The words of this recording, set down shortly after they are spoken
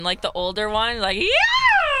Like the older one, like, yeah!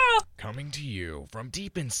 Coming to you from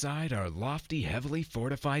deep inside our lofty, heavily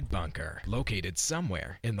fortified bunker, located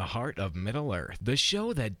somewhere in the heart of Middle Earth, the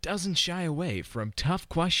show that doesn't shy away from tough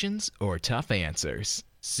questions or tough answers.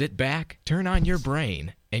 Sit back, turn on your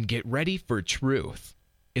brain, and get ready for truth.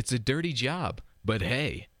 It's a dirty job, but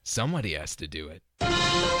hey, somebody has to do it.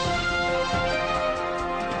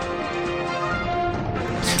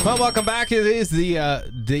 Well, welcome back. It is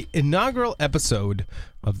the inaugural episode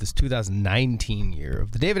of this 2019 year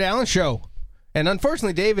of the David Allen Show. And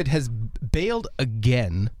unfortunately, David has bailed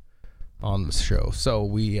again on the show. So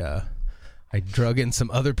I drug in some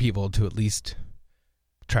other people to at least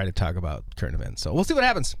try to talk about current events. So we'll see what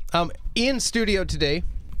happens. In studio today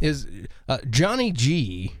is Johnny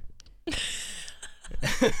G.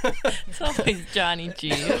 It's always Johnny G.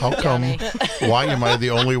 How come? Why am I the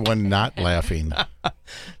only one not laughing?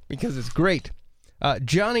 Because it's great.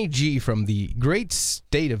 Johnny G from the great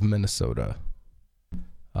state of Minnesota,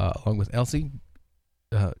 along with Elsie.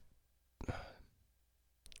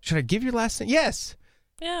 Should I give your last name? Yes.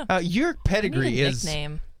 Yeah. Your pedigree is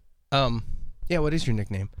nickname. Yeah. What is your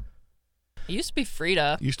nickname? It used to be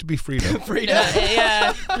Frida. Frida.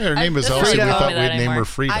 Yeah. Her name is Elsie. Frida. We thought Don't call me we'd that name her anymore.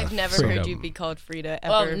 Frida. I've never Freedom. heard you be called Frida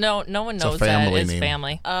ever. Well, no one It's a knows that. family It's name. Oh,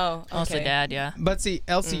 family. okay. Mostly dad, yeah. But see,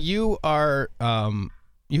 Elsie, you are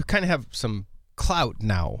you kind of have some clout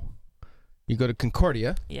now. You go to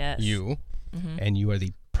Concordia. Yes. And you are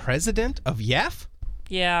the president of YAF.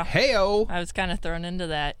 Yeah. Heyo. I was kind of thrown into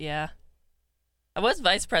that, yeah. I was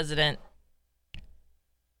vice president.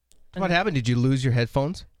 What happened? Did you lose your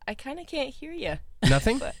headphones? I kind of can't hear you.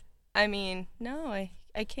 Nothing? But, I mean, no, I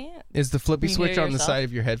can't. Is the flippy You switch hear on the yourself? side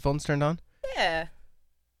of your headphones turned on? Yeah.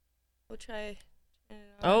 We'll try.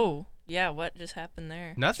 Oh, yeah, what just happened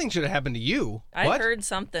there? Nothing should have happened to you. I What? heard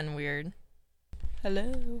something weird.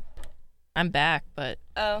 Hello. I'm back, but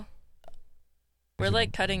Oh. we're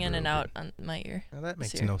like cutting in and out on my ear. Now, that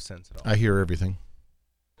makes Here. no sense at all. I hear everything.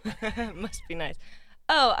 Must be nice.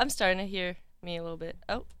 Oh, I'm starting to hear me a little bit.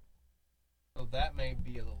 Oh. So that may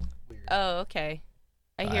be a little weird. Oh, okay.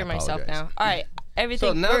 I I hear myself apologize. now. All right. Everything.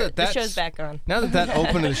 So now that the that's- show's back on. Now that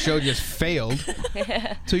open of the show just failed,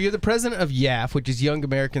 so you're the president of YAF, which is Young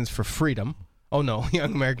Americans for Freedom. Oh, no.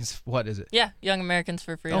 Young Americans, what is it? Yeah, Young Americans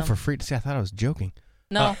for Freedom. Oh, for freedom. See, I thought I was joking.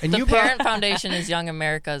 No, and the you brought- parent foundation is Young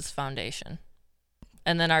America's foundation.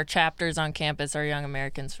 And then our chapters on campus are Young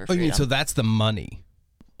Americans for Oh, Freedom. you mean so that's the money.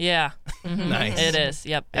 Yeah. Mhm. Nice. It is.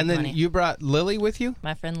 Yep. And big then money. you brought Lily with you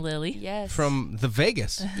My friend Lily. Yes. from the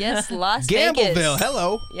Vegas. Yes, Las Gambleville. Vegas.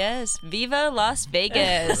 Hello. Yes. Viva Las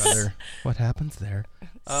Vegas. Brother, what happens there?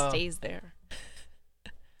 Stays there.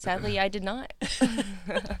 Sadly, I did not.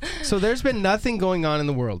 So there's been nothing going on in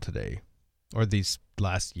the world today or these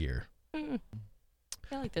last year. I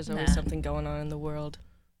feel like there's always Nah. something going on in the world.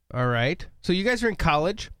 All right. So you guys are in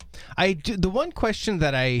college. The one question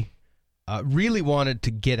that I really wanted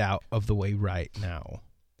to get out of the way right now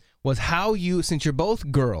was how you, since you're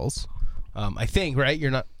both girls, I think, right?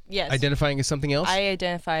 You're not Yes. identifying as something else? I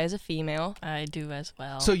identify as a female. I do as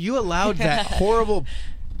well. So you allowed that horrible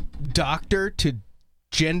doctor to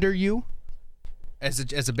gender you as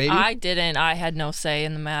a baby? I didn't. I had no say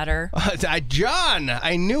in the matter. John,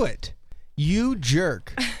 I knew it. You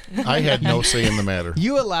jerk. I had no say in the matter.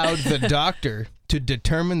 You allowed the doctor to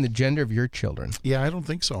determine the gender of your children. Yeah, I don't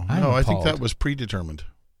think so. I'm No, I think that appalled. was predetermined.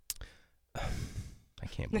 I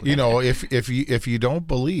can't believe You know, if you don't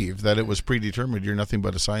believe that it was predetermined, you're nothing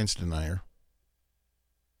but a science denier.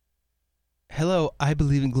 Hello, I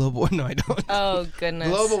believe in global... No, I don't. Oh, goodness.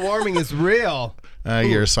 Global warming is real.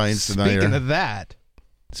 You're Ooh, a science Speaking denier. of that.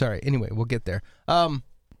 Sorry, anyway, we'll get there.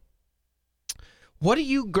 What do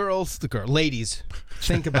you ladies,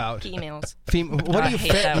 think about? Females. What I do you...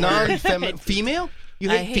 hate that word. Non-feminine... Female? You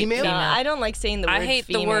I hate hate female? No, female. I don't like saying the word I hate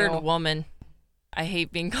female. the word woman. I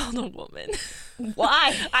hate being called a woman.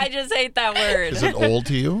 Why? I just hate that word. Is it old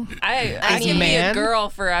to you? I Is can be man- a girl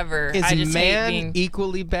forever. Is I just hate man being...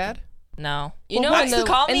 equally bad? No. You know, Why in do you the-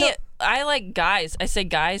 call in me... the- I like guys. I say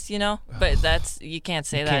guys, but that's... You can't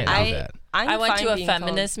say You that. can't do I- that. I'm I went fine to a being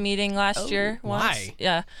feminist meeting last year once. Why?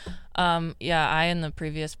 Yeah. I and the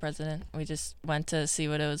previous president, we just went to see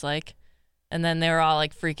what it was like. And then they were all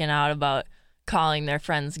like freaking out about calling their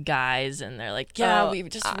friends guys, and they're like, yeah, Oh, we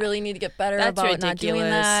just really need to get better that's about not doing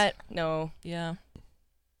ridiculous. that. No. Yeah.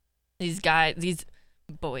 These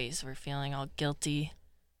boys were feeling all guilty.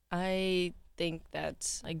 I think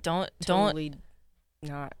that's Like, don't totally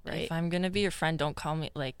not right. if I'm going to be your friend, don't call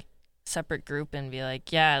me like separate group and be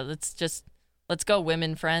like, yeah, let's go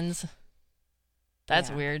women friends. That's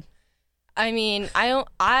Yeah. weird. I mean,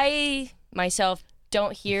 I myself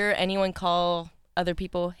don't hear anyone call other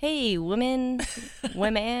people, hey, women.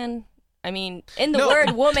 I mean, in the No.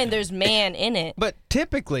 word woman, there's man in it. But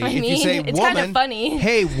typically, I if you mean, say it's woman, kinda funny.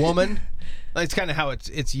 hey, woman, it's kind of how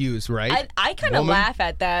it's used, right? I kind of Woman? laugh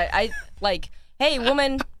at that. I like, hey,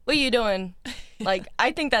 woman, what are you doing? Like,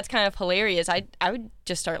 I think that's kind of hilarious. I would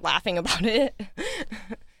just start laughing about it.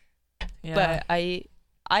 Yeah. But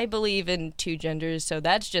I believe in two genders, so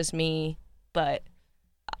that's just me. But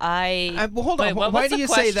Well, hold Wait, on. what Why was do the you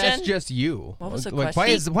say that's question? just you? What was the Why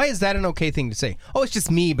question? is that an okay thing to say? Oh, it's just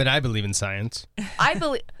me, but I believe in science. I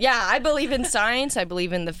believe in science. I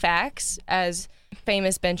believe in the facts, as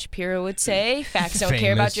famous Ben Shapiro would say. Facts don't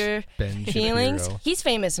care about Famous your Ben feelings. Shapiro. He's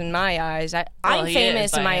famous in my eyes. Well, I'm he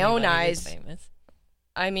famous is in by my own anybody who's eyes. famous.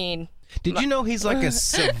 I mean, Did you know he's like a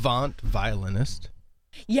savant violinist?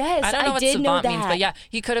 yes, I don't know what did know savant that. means, but yeah,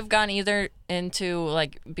 he could have gone either into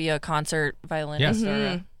like be a concert violinist or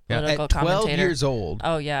a political At 12 commentator. years old,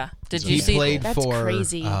 Oh yeah, did he you see? played That's for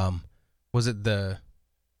crazy. Was it the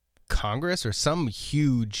Congress or some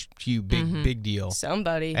huge big deal?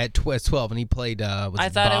 Somebody. At 12, and he played. Was I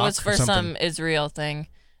it thought it Bach was or for something? some Israel thing,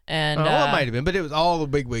 and well, it might have been, but it was all the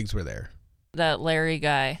big wigs were there. that Larry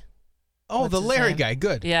guy. Oh, What's the his Larry name? guy,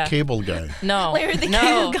 good. Yeah, Cable guy. no, Larry the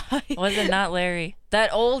no, Cable Guy. was it not Larry?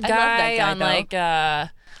 That old I love that guy, guy, on though. like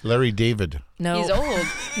Larry David. no, He's old.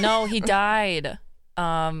 no, he died.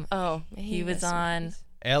 Oh, He was that's so on. crazy.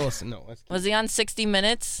 Ellison, no, Was he on 60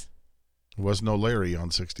 Minutes? Was no Larry on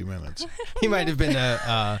 60 Minutes. he might have been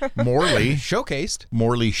Morley. showcased.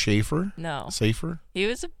 Morley Schaefer. No, Safer. he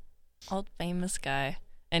was a old famous guy,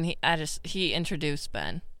 and he introduced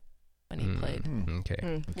Ben when he played.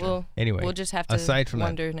 Okay. Well, Anyway, we'll just have to aside from that-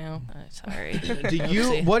 wonder now. Sorry. Do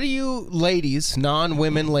you? What do you, ladies,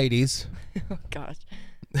 non-women ladies? Oh gosh.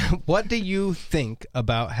 What do you think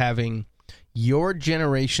about having your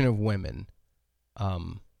generation of women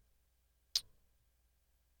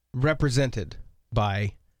represented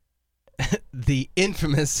by the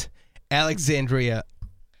infamous Alexandria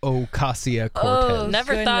Ocasio-Cortez?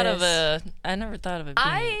 Never thought of goodness. I never thought of it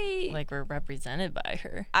being like we're represented by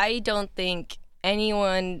her. I don't think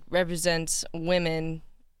anyone represents women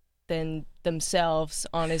than themselves,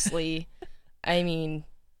 honestly. I mean,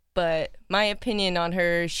 but my opinion on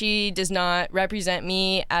her, she does not represent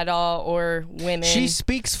me at all, or women. She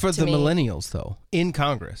speaks for to the me. millennials, though, in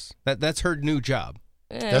Congress. That's her new job.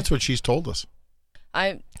 That's what she's told us.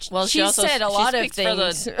 Well, she also said a she lot of speaks for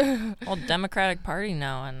things. the whole Democratic Party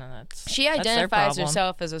now, and that's She that's their identifies problem.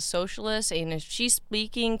 herself as a socialist, and if she's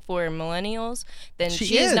speaking for millennials, then She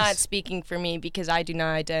she is is. not speaking for me because I do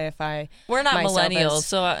not identify. We're not myself millennials, as-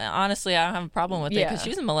 so honestly, I don't have a problem with it because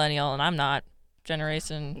Yeah. she's a millennial and I'm not.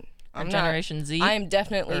 Generation I'm not. Generation Z. I am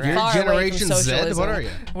definitely You're far You're away from Generation socialism. Z? What are you?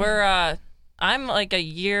 We're I'm like a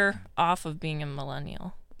year off of being a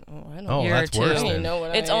millennial. Oh, I don't Oh, Year that's two. I worse don't even then. know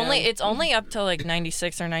what It's I only am. it's only up to like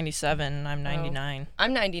 96 or 97, and I'm 99.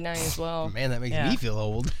 I'm 99 as well. Man, that makes Yeah. me feel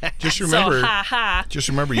old. Just remember, So ha ha. just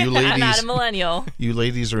remember, you I'm not a ladies, millennial. you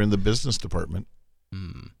ladies are in the business department,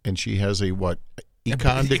 and she has a what?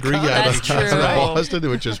 Econ degree out That's of true. Boston,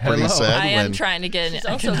 which is pretty Hello. sad. I am when trying to get She's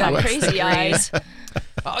an also got economics crazy degree. eyes.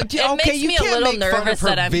 It makes me a little nervous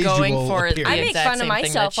that I'm going for it. I The make exact fun of same thing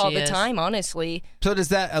myself that all she the is. time, honestly. So does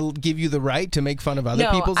that give you the right to make fun of other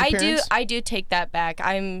No, people's I appearance? I do take that back.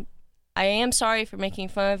 I am sorry for making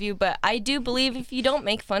fun of you, but I do believe if you don't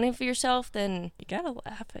make fun of yourself, then You gotta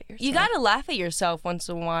laugh at yourself. you gotta laugh at yourself once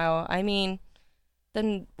in a while. I mean,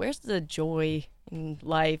 then where's the joy in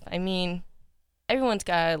life? I mean, everyone's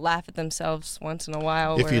gotta laugh at themselves once in a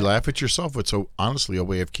while. if you where- laugh at yourself, it's honestly a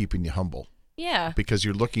way of keeping you humble yeah, because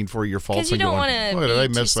you're looking for your faults because you and don't going, want to "Why did I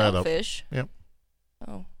be too mess that up?" selfish. Yep.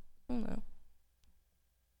 Oh, I don't know.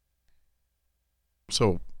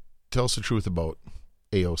 So, tell us the truth about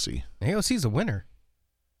AOC. AOC's a winner.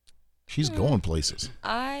 She's going places.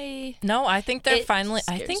 No, I think they're It finally.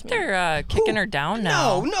 I scares think me. they're kicking her down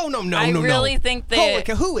now. No. I really think they. Holy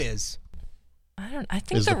cow, who is? I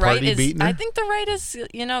think Is the the right party is. beating her? I think the right is.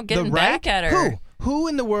 Getting The right? back at her. Who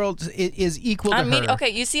in the world is equal to I mean, her? okay,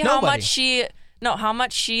 you see how Nobody.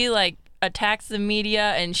 much she like attacks the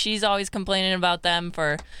media, and she's always complaining about them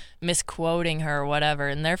for misquoting her or whatever,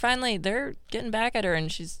 and they're getting back at her,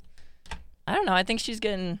 and she's. I don't know. I think she's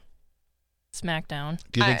getting smacked down.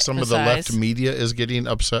 Do you think some of the left Besides- media is getting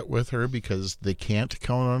upset with her because they can't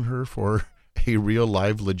count on her for a real,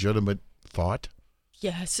 live, legitimate thought?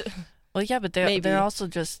 Yes. Well, yeah, but Maybe. they're also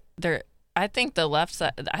just they're. I think the left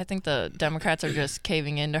side. I think the Democrats are just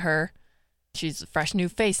caving into her. She's a fresh new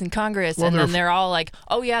face in Congress, Well, and they're then they're all like,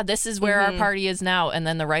 "Oh yeah, this is where our party is now." And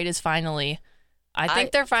then the right is finally. I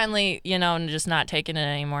think they're finally, just not taking it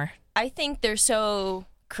anymore. I think they're so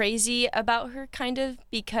crazy about her, kind of,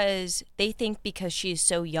 because they think because she's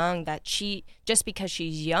so young that just because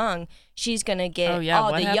she's young, she's gonna get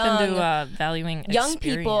all what the happened to valuing young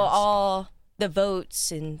experience? people all the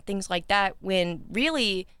votes and things like that. When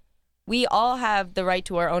really, we all have the right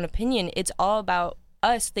to our own opinion. It's all about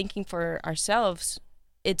us thinking for ourselves.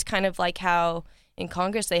 It's kind of like how in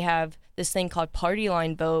Congress they have this thing called party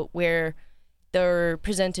line vote, where they're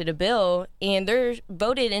presented a bill and they're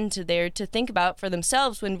voted into there to think about for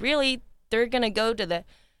themselves, when really they're going to go to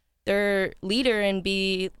their leader and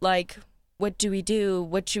be like, what do we do?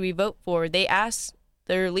 What should we vote for? They ask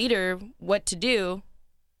their leader what to do.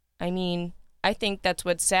 I mean, I think that's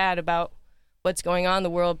what's sad about what's going on in the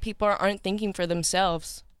world. People aren't thinking for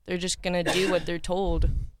themselves. They're just going to do what they're told.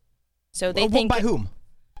 So they think... By whom?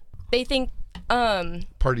 They think...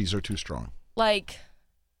 Parties are too strong. Like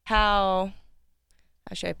how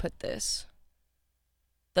should I put this?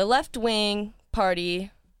 The left-wing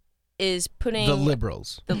party is putting... The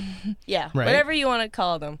liberals. Yeah, right? Whatever you want to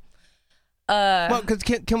call them. Well, because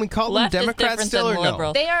can we call them Left is Democrats different still than or no?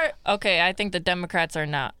 liberal. They are... Okay, I think the Democrats are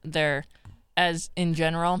not. They're, as in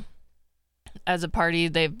general, as a party,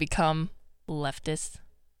 they've become leftist,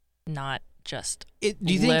 not just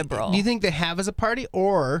liberal. Do you think they have as a party,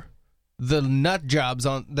 or the nut jobs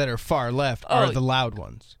that are far left are the loud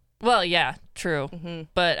ones? Well, yeah, true. Mm-hmm.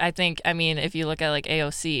 But I think, I mean, if you look at like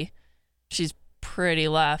AOC, she's pretty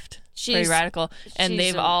left, pretty radical, and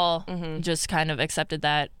they've all just kind of accepted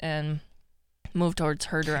that and moved towards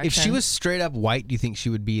her direction. If she was straight up white, do you think she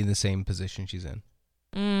would be in the same position she's in?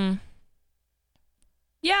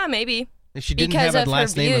 Yeah, maybe. If she didn't Because have of a her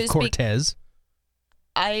last name of views, Cortez.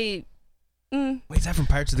 Wait, is that from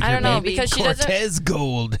Pirates of the I Caribbean? don't know, because she doesn't... Cortez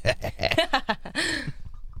Gold.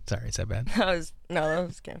 Sorry, is that bad? that was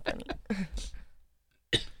kind of funny.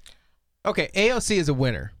 Okay, AOC is a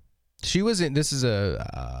winner. She was in, this is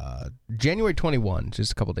a January 21,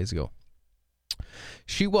 just a couple days ago.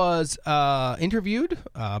 She was interviewed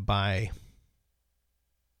by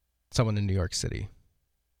someone in New York City.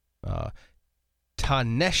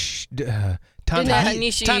 Ta-Nehisi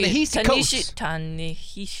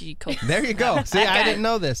Coates. There you go. See, I didn't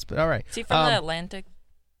know this, but all right. Is he from the Atlantic?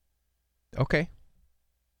 Okay.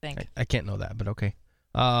 I can't know that, but okay.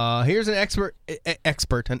 Here's an an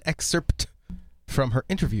excerpt from her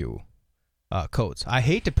interview. Coates, I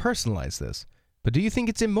hate to personalize this, but do you think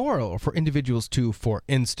it's immoral for individuals to, for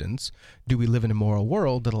instance, do we live in a moral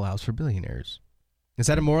world that allows for billionaires? Is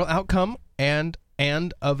that a moral outcome and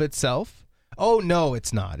of itself? Oh, no,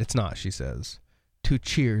 it's not. It's not, she says. To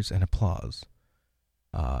cheers and applause.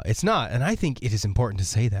 It's not, and I think it is important to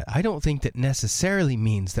say that. I don't think that necessarily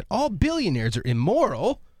means that all billionaires are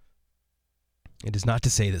immoral. It is not to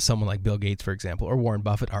say that someone like Bill Gates, for example, or Warren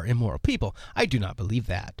Buffett are immoral people. I do not believe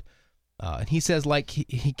that. And he says, like,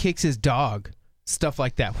 he kicks his dog, stuff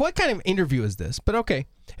like that. What kind of interview is this? But okay.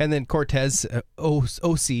 And then Cortez,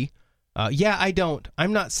 OC,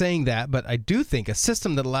 I'm not saying that, but I do think a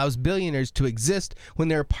system that allows billionaires to exist when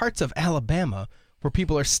there are parts of Alabama where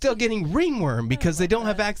people are still getting ringworm because they don't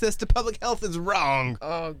have access to public health is wrong.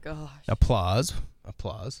 Oh, gosh. Applause.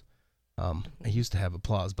 I used to have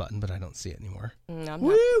applause button, but I don't see it anymore. I'm not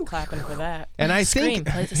clapping for that. And I Scream, think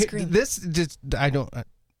play the scream. this just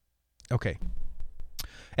okay.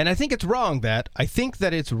 And I think it's wrong that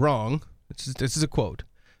it's wrong. This is a quote,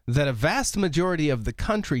 that a vast majority of the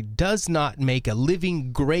country does not make a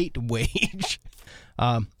living great wage.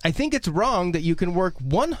 I think it's wrong that you can work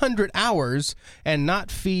 100 hours and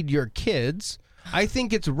not feed your kids. I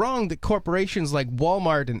think it's wrong that corporations like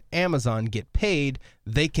Walmart and Amazon get paid.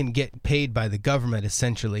 They can get paid by the government,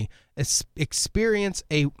 essentially. This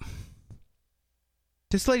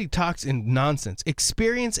lady talks in nonsense.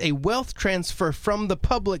 Experience a wealth transfer from the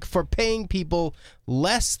public for paying people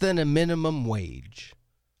less than a minimum wage.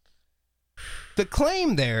 The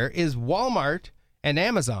claim there is Walmart and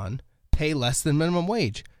Amazon pay less than minimum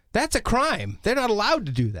wage. That's a crime. They're not allowed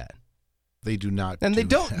to do that. They do not. And they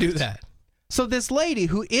don't do that. So this lady,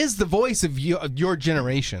 who is the voice of your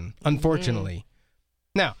generation, unfortunately.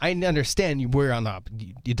 Now, I understand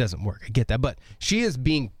it doesn't work. I get that. But she is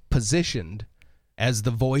being positioned as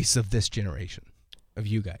the voice of this generation, of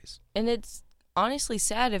you guys. And it's honestly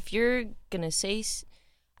sad if you're going to say...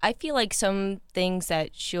 I feel like some things that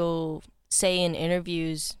she'll say in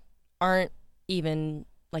interviews aren't even,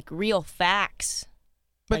 like, real facts.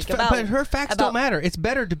 But her facts don't matter. It's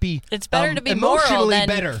better to be moral than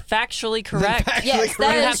better. Factually correct. Yes,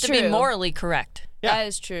 that you is have to true. be morally correct. Yeah. That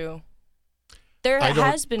is true. I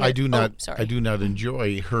do not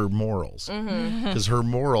enjoy her morals because her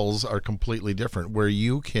morals are completely different. Where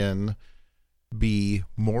you can be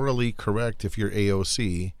morally correct if you're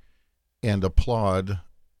AOC and applaud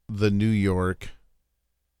the New York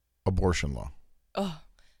abortion law? Oh,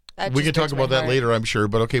 that We just can talk breaks my about that heart. later, I'm sure,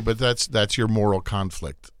 but okay, but that's your moral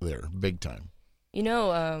conflict there, big time. You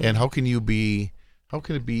know, And how can it be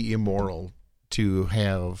immoral to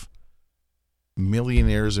have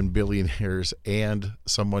millionaires and billionaires and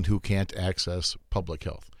someone who can't access public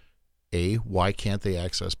health? Why can't they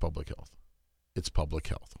access public health? It's public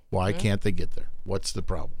health. Why can't they get there? What's the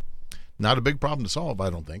problem? Not a big problem to solve, I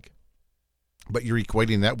don't think. But you're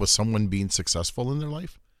equating that with someone being successful in their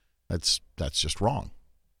life? That's just wrong.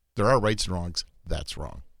 There are rights and wrongs. That's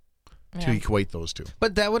wrong. To Yeah. equate those two.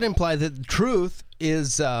 But that would imply that the truth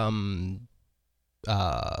is what's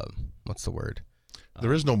the word?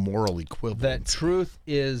 There is no moral equivalent. That truth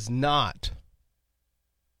is not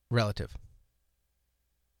relative.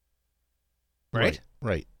 Right?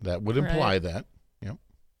 Right. That would imply Right. that. Yep.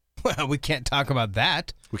 Well, we can't talk about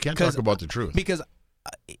that. We can't 'Cause- talk about the truth. Because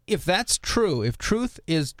if that's true, if truth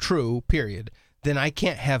is true, period, then I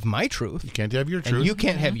can't have my truth. You can't have your truth. And you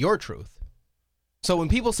can't have your truth. So when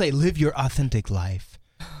people say, live your authentic life,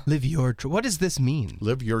 live your truth, what does this mean?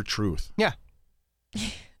 Live your truth. Yeah.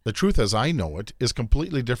 The truth as I know it is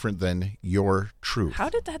completely different than your truth. How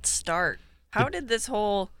did that start? How did this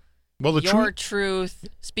whole Well, the your truth. truth,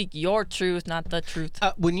 speak your truth, not the truth?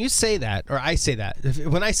 When you say that, or I say that,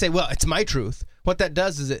 when I say, well, it's my truth, what that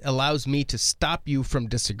does is it allows me to stop you from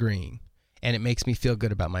disagreeing. And it makes me feel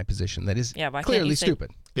good about my position. That is Yeah, why can't clearly you say stupid.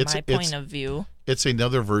 my point of view? It's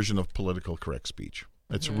another version of political correct speech.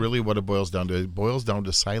 That's really what it boils down to. It boils down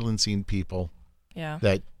to silencing people Yeah.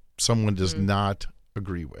 that someone does not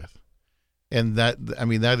agree with. And that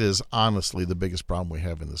is honestly the biggest problem we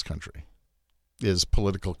have in this country is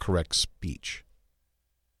political correct speech.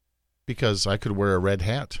 Because I could wear a red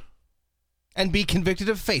hat. And be convicted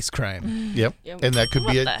of face crime. Yep. Yep. And that could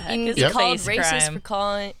What be the heck You is can a be called face racist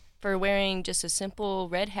crime? for wearing just a simple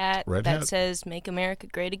red hat Red that hat. says "Make America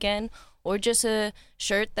Great Again," or just a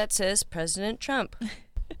shirt that says "President Trump."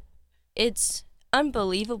 It's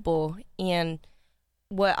unbelievable, and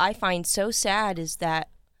what I find so sad is that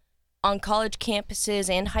on college campuses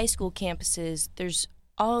and high school campuses, there's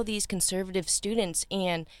all these conservative students,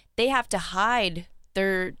 and they have to hide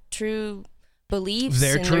their true beliefs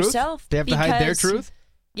Their in truth? themselves. They have to hide their because- truth?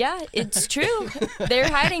 Yeah, it's true. They're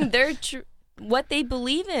hiding their what they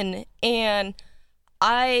believe in, and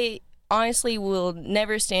I honestly will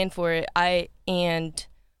never stand for it. And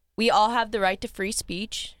we all have the right to free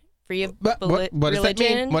speech, free of But what does that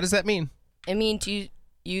religion. mean? What does that mean? It means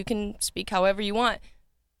you can speak however you want.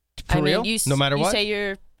 For I real? mean, No matter you what? say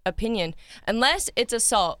your opinion, unless it's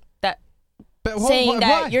assault. That But saying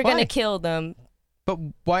that why? you're Why? going to kill them. But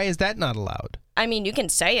why is that not allowed? I mean, you can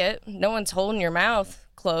say it. No one's holding your mouth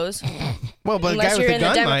closed. Well, but Unless a guy you're with a in the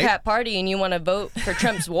gun Democrat might. Party and you want to vote for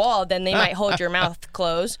Trump's wall, then they might hold your mouth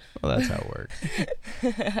closed. Well, that's how it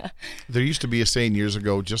works. There used to be a saying years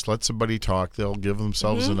ago, just let somebody talk, they'll give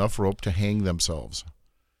themselves enough rope to hang themselves.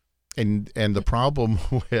 And the problem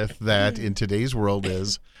with that in today's world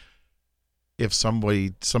is if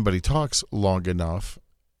somebody talks long enough,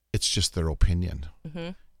 it's just their opinion.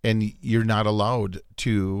 Mhm. And you're not allowed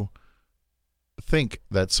to think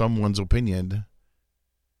that someone's opinion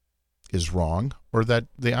is wrong or that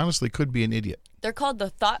they honestly could be an idiot. They're called the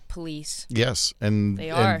thought police. Yes, and They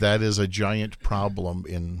are. and that is a giant problem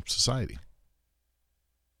in society.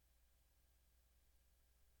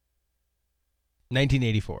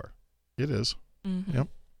 1984. It is. Mhm. Yep.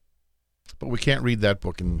 But we can't read that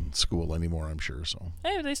book in school anymore, I'm sure. So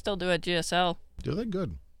Hey, they still do at GSL. do they?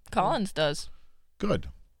 Good. Collins does. Good.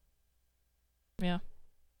 Yeah,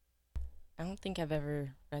 I don't think I've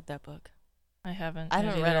ever read that book. I haven't. I Me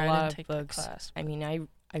haven't neither. read a I lot didn't of take the books. class. I mean, I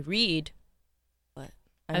read, but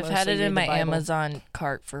I I've had mostly it read in the my Bible. Amazon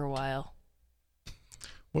cart for a while.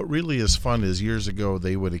 What really is fun is years ago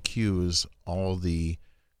they would accuse all the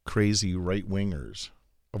crazy right wingers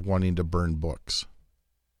of wanting to burn books.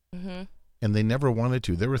 Mhm. And they never wanted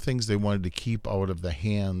to. There were things they wanted to keep out of the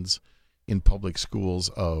hands in public schools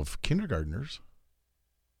of kindergartners.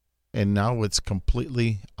 And now it's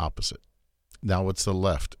completely opposite. Now it's the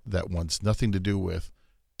left that wants nothing to do with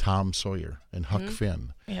Tom Sawyer and Huck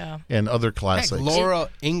Finn Yeah. and other Heck, classics. Laura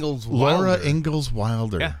Ingalls Laura Wilder. Ingalls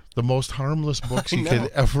Wilder. Yeah. The most harmless books I you know.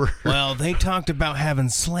 could ever. Well, they talked about having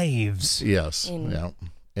slaves. Yes. And- Yeah.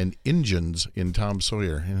 And Injuns in Tom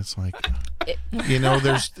Sawyer. And it's like, It-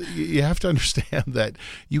 you have to understand that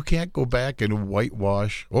you can't go back and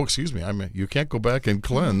whitewash. Oh, excuse me. You can't go back and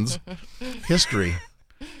cleanse history.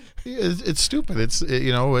 It's stupid.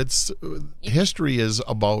 History is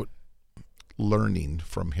about learning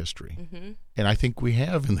from history. And I think we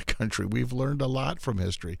have in the country. We've learned a lot from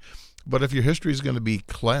history. But if your history is going to be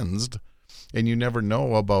cleansed and you never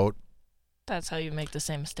know about... That's how you make the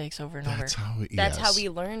same mistakes over and over. That's how we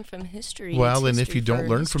learn from history. Well, It's and if history you don't for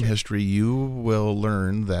learn from history, you will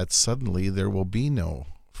learn that suddenly there will be no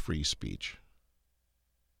free speech.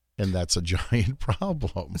 And that's a giant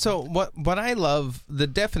problem. So what I love, the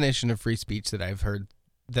definition of free speech that I've heard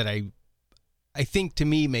that I think to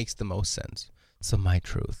me makes the most sense. So my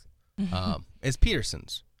truth is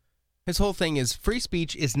Peterson's. His whole thing is free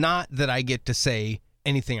speech is not that I get to say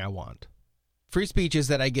anything I want. Free speech is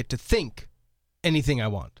that I get to think anything I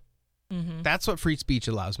want. That's what free speech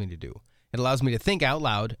allows me to do. It allows me to think out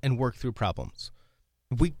loud and work through problems.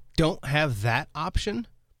 If we don't have that option,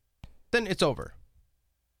 then it's over.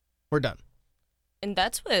 We're done. And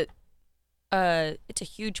that's what it's a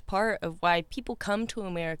huge part of why people come to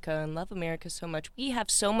America and love America so much. We have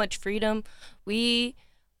so much freedom.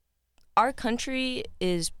 Our country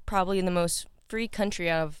is probably the most free country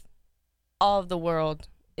out of all of the world.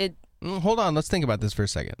 Hold on, let's think about this for a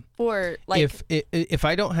second. For like, If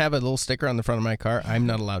I don't have a little sticker on the front of my car, I'm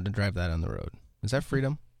not allowed to drive that on the road. Is that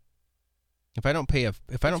freedom? If I don't pay a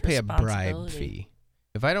bribe fee,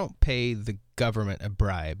 if I don't pay the government a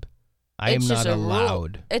bribe, I am not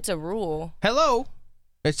allowed. It's a rule. Hello,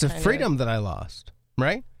 it's a freedom that I lost,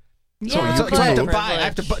 right? So Yeah, you but- So I have to can buy. I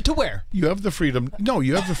have to to where? You have the freedom. No,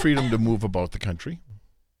 you have the freedom to move about the country.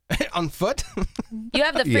 On foot? You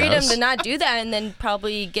have the freedom Yes. to not do that and then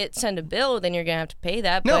probably send a bill. Then you're gonna have to pay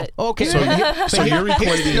that. No. But Okay. So you're equating.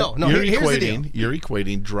 Here's the deal. You're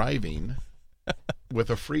equating driving with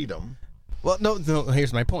a freedom. Well, no.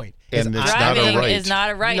 Here's my point. And it's not a Driving right. is not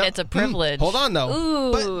a right. No, It's a privilege. Hold on, though.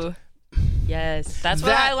 ooh, yes. That's what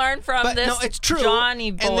That- I learned from but this no, it's true. Johnny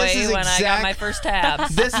And boy this is when I got my first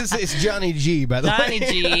tabs. It's Johnny G, by the Johnny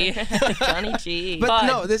way. G. Johnny G. But Fun.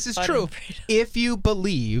 no, this is Fun true. and freedom. If you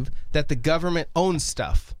believe that the government owns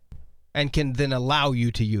stuff and can then allow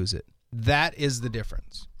you to use it, that is the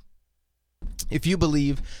difference. If you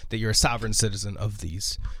believe that you're a sovereign citizen of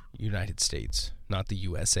these United States, not the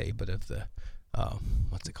USA, but of the,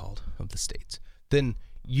 what's it called, of the states, then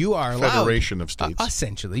you are allowed. Federation of states.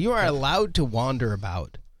 Essentially, you are allowed to wander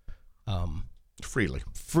about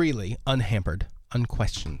freely, unhampered,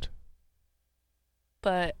 unquestioned.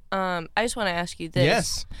 But I just want to ask you this.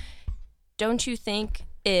 Yes. Don't you think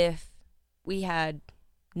if we had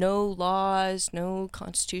no laws, no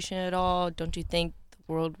constitution at all, don't you think the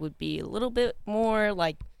world would be a little bit more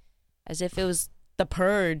like as if it was the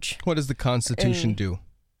purge? What does the Constitution do?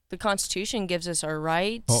 The Constitution gives us our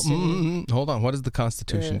rights. Oh, and hold on. What does the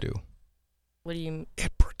Constitution do? what do you?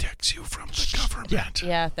 It protects you from the government.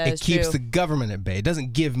 Yeah, that It is keeps true. the government at bay. It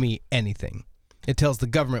doesn't give me anything. It tells the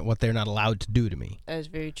government what they're not allowed to do to me. That is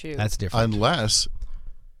very true. That's different. Unless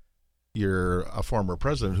you're a former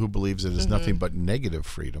president who believes it is nothing but negative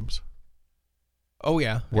freedoms, Oh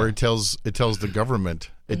yeah. where it tells the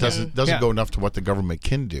government it doesn't Yeah. go enough to what the government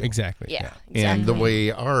can do. Exactly. yeah, And the exactly.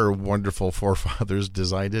 way our wonderful forefathers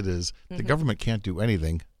designed it is the government can't do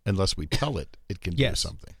anything unless we tell it can do Yes.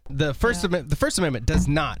 something. The First Amendment does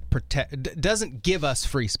not doesn't give us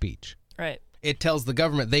free speech. Right. It tells the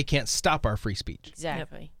government they can't stop our free speech.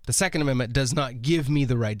 Exactly. The Second Amendment does not give me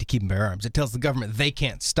the right to keep and bear arms. It tells the government they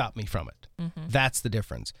can't stop me from it. That's the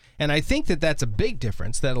difference. And I think that that's a big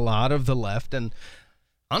difference that a lot of the left and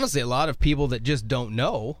honestly a lot of people that just don't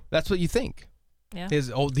know, that's what you think. Yeah.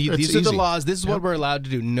 Is It's these are the easy. laws, this is what Yep. we're allowed to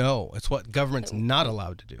do. No, it's what government's not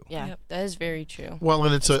allowed to do. Yeah, Yep. that is very true. Well,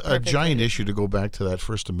 and it's a perfect giant way. issue to go back to that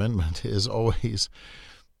First Amendment is always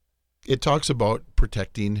it talks about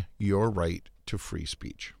protecting your right to free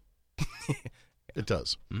speech. It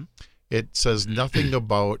does. It says nothing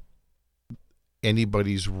about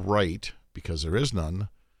anybody's right, because there is none,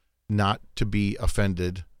 not to be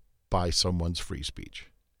offended by someone's free speech.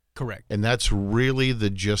 Correct. And that's really the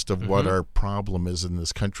gist of what our problem is in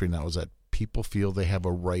this country now, is that people feel they have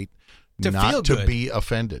a right To feel not to good. be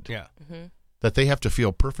offended. Yeah. That they have to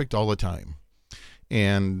feel perfect all the time.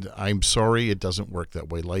 And I'm sorry, it doesn't work that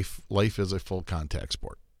way. Life is a full contact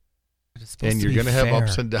sport. And you're going to have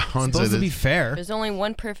ups and downs. It's supposed to be fair. There's only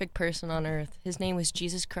one perfect person on earth. His name was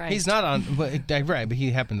Jesus Christ. He's not on, right, but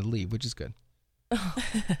he happened to leave, which is good. The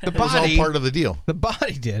It was all body, part of the deal. the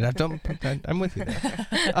body did. I'm with you there.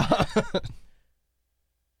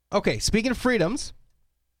 Okay, speaking of freedoms,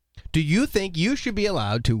 do you think you should be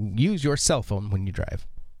allowed to use your cell phone when you drive?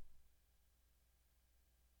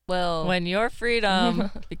 Well, When your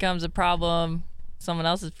freedom becomes a problem, someone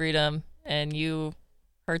else's freedom, and you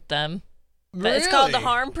hurt them. But it's called the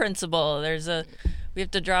harm principle. We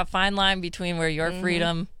have to draw a fine line between where your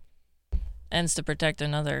freedom ends to protect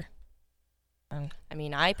another. I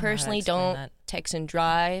mean, I to personally explain don't that. text and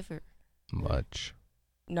drive. Much.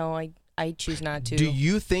 No, I choose not to. Do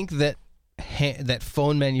you think that that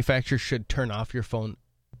phone manufacturers should turn off your phone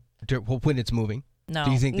when it's moving? No.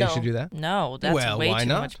 Do you think No. they should do that? No, that's Well, way why too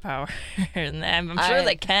not? much power. And I'm sure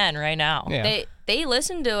they can right now. Yeah. They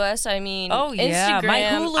listen to us. I mean, Oh yeah,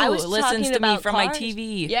 Instagram, my I was Hulu listens talking to me about from my cars.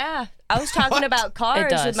 TV. Yeah, I was talking What? about cars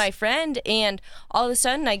does. with my friend, and all of a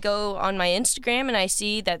sudden I go on my Instagram and I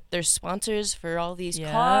see that there's sponsors for all these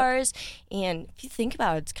Yep. cars. And if you think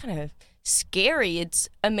about it, it's kind of scary. It's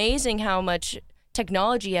amazing how much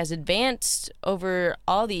technology has advanced over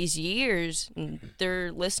all these years. And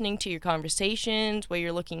they're listening to your conversations, what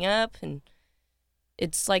you're looking up, and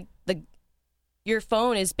it's like your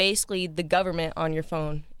phone is basically the government on your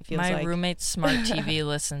phone. It feels My like. roommate's smart TV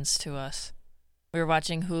listens to us. We were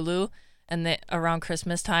watching Hulu, and around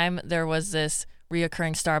Christmas time, there was this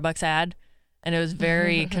reoccurring Starbucks ad, and it was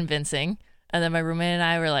very convincing. And then my roommate and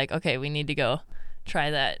I were like, okay, we need to go try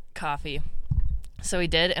that coffee. So we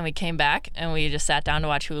did, and we came back, and we just sat down to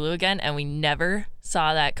watch Hulu again, and we never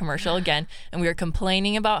saw that commercial again. And we were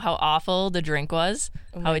complaining about how awful the drink was,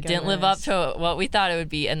 Oh how my it didn't live up goodness. to what we thought it would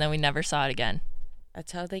be, and then we never saw it again.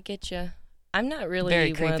 That's how they get you. I'm not really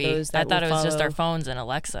Very one of creepy. those I that thought it will was just our follow phones and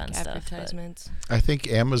Alexa and stuff. but- advertisements. I think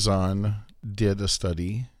Amazon did a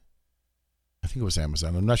study. I think it was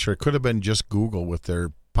Amazon. I'm not sure. It could have been just Google with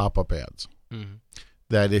their pop-up ads. Mhm.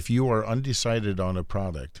 That if you are undecided on a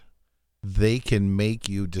product, they can make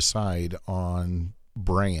you decide on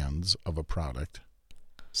brands of a product.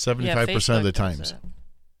 75% of the Facebook does times. it.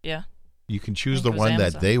 Yeah. You can choose I the think it was one that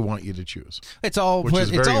Amazon. they want you to choose. It's all Which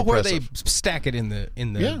is it's very all where they impressive. stack it in the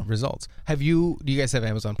Yeah. results. Do you guys have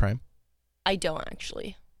Amazon Prime? I don't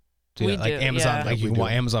actually. We like do, Amazon, yeah. like Yeah, you we can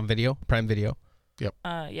watch do. Amazon Video, Prime Video.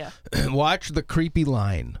 Yeah. Watch The Creepy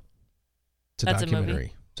Line. It's a That's a movie?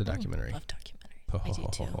 documentary. It's a documentary. Love documentaries. I do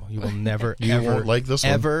too. You will never You ever won't like this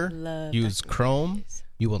one? ever Love use Chrome. documentaries.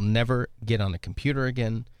 You will never get on a computer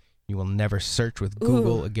again. You will never search with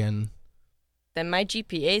Google Ooh. again. Then my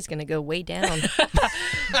GPA is gonna go way down.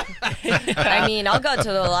 I mean, I'll go to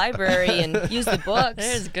the library and use the books.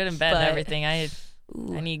 There's good and bad and but- everything. I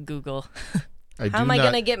Ooh, need Google. how am I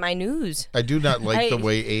gonna get my news? I do not like the I-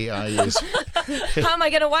 way AI is. How am I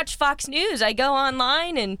gonna watch Fox News? I go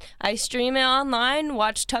online and I stream it online.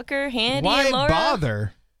 Watch Tucker, Handy, Why and Laura.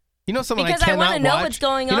 bother? You know someone Because I I cannot wanna know watch? what's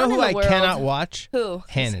going You know on who in the I world. cannot watch? Who?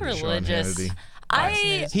 Hannity. Religious. Hannity.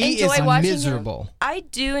 I He enjoy is watching miserable. him. I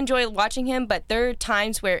do enjoy watching him, but there are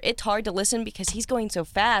times where it's hard to listen because he's going so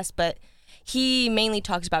fast. But he mainly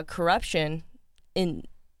talks about corruption in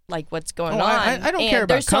like what's going Oh, on. I don't and care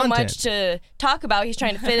about there's so content. much to talk about. He's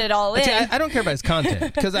trying to fit it all in. See, I don't care about his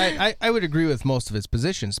content because I would agree with most of his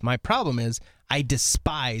positions. My problem is I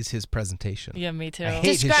despise his presentation. Yeah, me too. I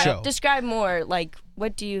hate his show. Describe more. Like,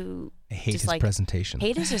 what do you I hate just his like presentation.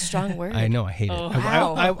 hate? Is a strong word. I know I hate Oh. it.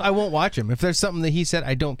 Wow. I won't watch him. If there's something that he said,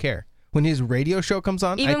 I don't care. When his radio show comes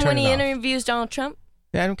on, I Even turn when it he off. interviews Donald Trump.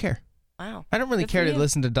 Yeah, I don't care. Wow. I don't really Good care for to you.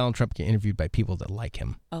 listen to Donald Trump get interviewed by people that like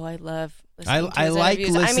him. Oh, I love listening to I his like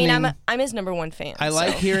interviews. I mean, listening- I'm his number one fan. I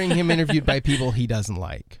like so. hearing him interviewed by people he doesn't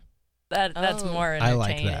like. That's Oh. more I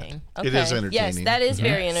like that. entertaining. It is Okay. entertaining. Yes, that is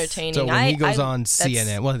very Yes. entertaining. So when he goes I- on that's-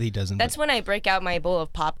 CNN, well, he doesn't. That's when I break out my bowl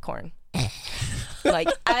of popcorn. Like,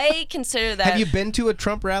 I consider that. Have you been to a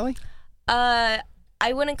Trump rally?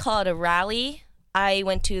 I wouldn't call it a rally. I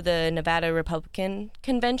went to the Nevada Republican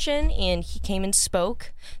Convention, and he came and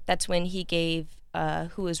spoke. That's when he gave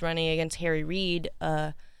who was running against Harry Reid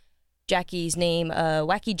Jackie's name,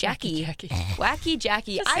 Wacky Jackie. Wacky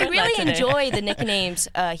Jackie. Just I heard that really today. enjoy the nicknames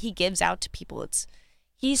he gives out to people.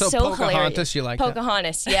 He's So so Pocahontas, hilarious. you like that?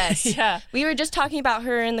 Pocahontas, yes. Yeah. We were just talking about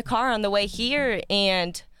her in the car on the way here,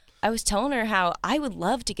 and I was telling her how I would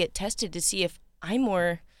love to get tested to see if I'm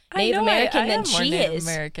more Native American than she is.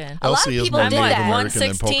 American. A lot of Elsie is people more did Native that. American than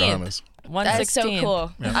 1/16. Pocahontas. That's so 116.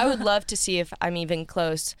 cool. I would love to see if I'm even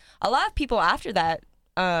close. A lot of people after that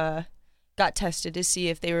got tested to see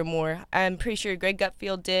if they were more. I'm pretty sure Greg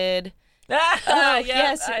Gutfield did.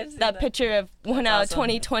 Yes, I've seen that picture of one out of awesome.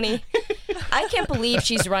 2020. I can't believe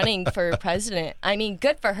she's running for president. I mean,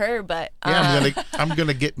 good for her, but Yeah, I'm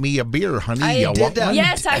gonna get me a beer, honey. I You want did, one?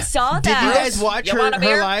 yes, I saw that. Did you guys watch You her, want a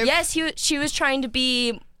beer? her live? Yes, she was trying to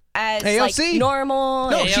be as AOC? like normal.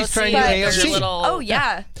 No, and- she's trying to but- do AOC. Oh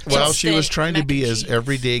yeah. Well, she was Instant trying to mac be and as cheese.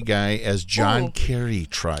 everyday guy as John Ooh. Kerry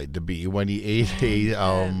tried to be when he ate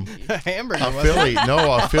A hamburger. a wasn't Philly,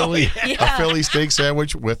 no, a Philly, Yeah. a Philly steak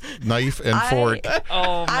sandwich with knife and fork.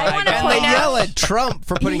 Oh I my wanna And god. they point out- yell at Trump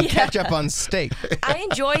for putting Yeah. ketchup on steak. I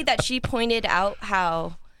enjoyed that she pointed out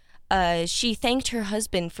how she thanked her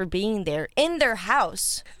husband for being there in their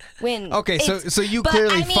house when. Okay, so you but,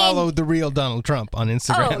 clearly I mean- followed the real Donald Trump on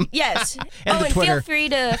Instagram. Oh, yes. And the and Twitter. feel free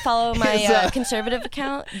to follow my His, conservative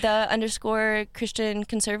account, the _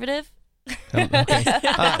 Conservative. Okay.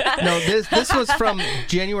 No, this was from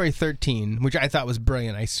January 13, which I thought was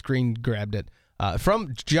brilliant. I screen grabbed it.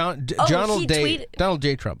 From Donald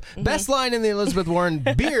J. Trump. Best line in the Elizabeth Warren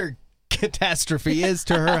beer catastrophe is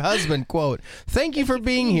to her husband, quote, "Thank you for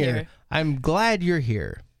being here. I'm glad you're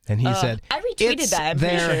here." And he said, I retweeted "It's that, I'm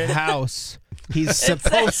pretty their sure. house. He's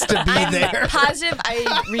supposed to be I'm there." positive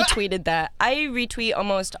I retweeted that. I retweet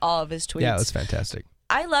almost all of his tweets. Yeah, it was fantastic.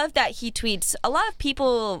 I love that he tweets. A lot of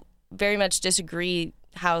people very much disagree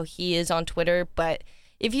how he is on Twitter, but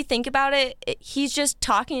if you think about it, he's just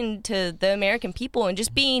talking to the American people and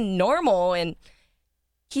just being normal, and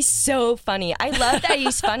he's so funny. I love that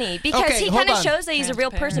he's funny because Okay, he hold kind of on. shows that he's a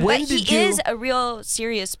real person, When but did he you- is a real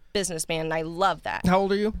serious businessman, and I love that. How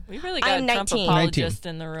old are you? We really got I'm a Trump 19. apologist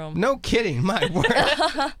in the room. No kidding. My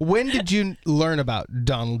word. When did you learn about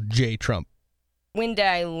Donald J. Trump? When did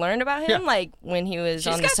I learn about him? Yeah. Like when he was She's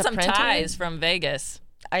on the got some Soprano? ties from Vegas.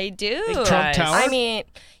 I do. Big Trump ties. Tower? I mean,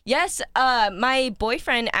 yes. My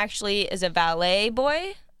boyfriend actually is a valet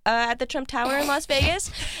boy at the Trump Tower in Las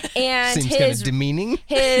Vegas, and Seems kind his of demeaning.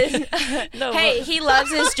 No, hey, he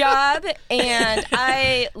loves his job, and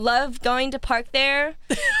I love going to park there.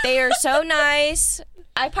 They are so nice.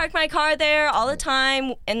 I park my car there all the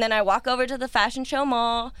time, and then I walk over to the Fashion Show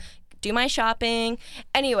Mall, do my shopping.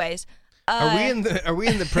 Anyways. Are we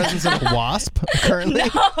in the presence of a wasp currently?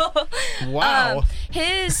 Wow.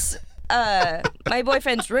 His my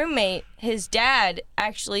boyfriend's roommate, his dad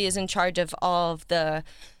actually is in charge of all of the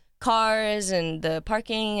cars and the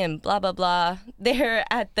parking and blah blah blah. They're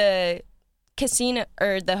at the casino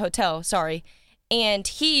or the hotel, sorry. And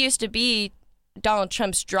he used to be Donald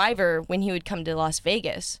Trump's driver when he would come to Las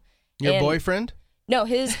Vegas. Your And- boyfriend? No,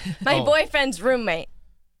 my Oh. boyfriend's roommate.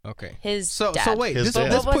 Okay. His So dad. wait, His this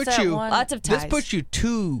dad. What was puts that you one? Lots of ties. this puts you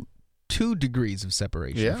two degrees of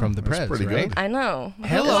separation Yeah, from the that's press, pretty right? good. I know.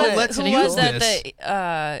 Hello, Who was it? let's Who use was that?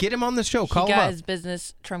 this. Get him on the show. Call he him got up. his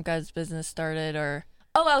business. Trump got his business started, or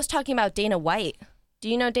Oh, I was talking about Dana White. Do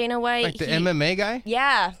you know Dana White? Like the He- MMA guy?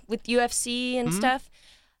 Yeah, with UFC and stuff.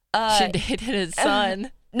 she dated his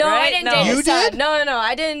son. No, I right? didn't No. date his You son. did? No,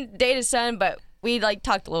 I didn't date his son, but we like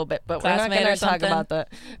talked a little bit, but we're not Classmate going or to talk something? about that.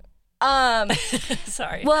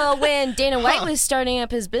 Sorry. Well, when Dana White was starting up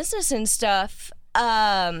his business and stuff,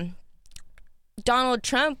 Donald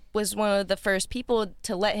Trump was one of the first people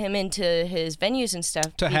to let him into his venues and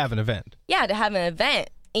stuff. To have an event. Yeah, to have an event.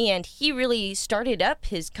 And he really started up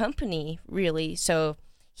his company, really. So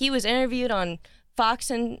he was interviewed on Fox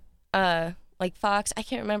and, Fox. I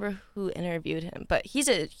can't remember who interviewed him, but he's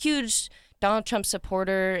a huge Donald Trump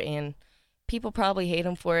supporter, and people probably hate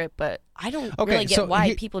him for it, but I don't Okay, really get so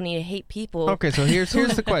why people need to hate people Okay, so here's who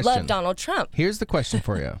the question. love Donald Trump. Here's the question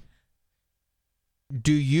for you.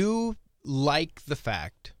 Do you like the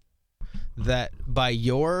fact that by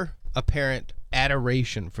your apparent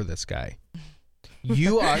adoration for this guy,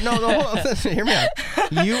 you are no, hold on, hear me out.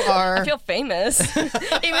 You are I feel famous,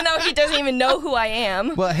 even though he doesn't even know who I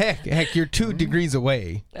am. well, heck, you're 2 degrees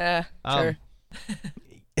away. Sure.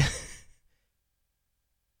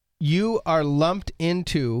 You are lumped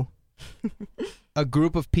into a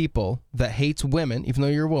group of people that hates women, even though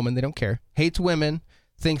you're a woman, they don't care. Hates women,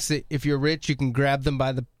 thinks that if you're rich, you can grab them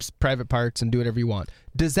by the private parts and do whatever you want.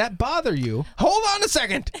 Does that bother you? Hold on a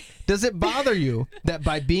second. Does it bother you that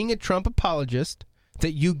by being a Trump apologist,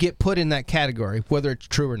 that you get put in that category, whether it's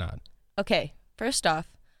true or not? Okay, first off,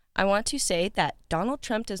 I want to say that Donald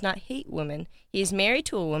Trump does not hate women. He is married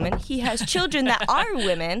to a woman. He has children that are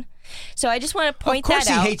women. So I just want to point that out. Of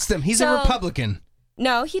course he hates them. He's a So- Republican.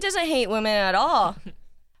 No, he doesn't hate women at all.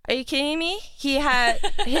 Are you kidding me? He had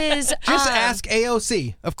his... Just ask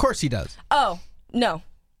AOC. Of course he does. Oh, no.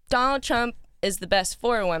 Donald Trump is the best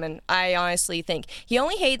for women, I honestly think. He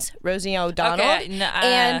only hates Rosie O'Donnell Okay,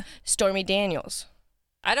 and Stormy Daniels.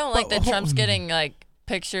 I don't like that But- Trump's getting like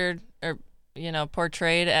pictured or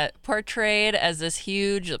portrayed as this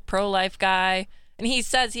huge pro-life guy, and he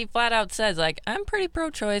flat out says like I'm pretty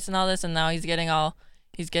pro-choice and all this, and now he's getting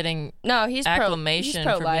No, he's acclamation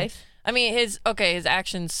for pro-life. I mean, his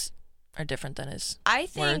actions are different than his I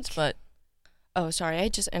think... words, but Oh, sorry, I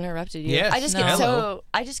just interrupted you. Yes, I just no.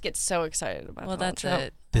 get so excited about well, Donald that's Trump.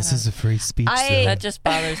 it. This is a free speech zone. That just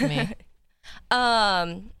bothers me.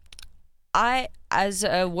 I, as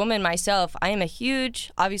a woman myself, I am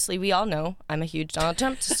obviously we all know, I'm a huge Donald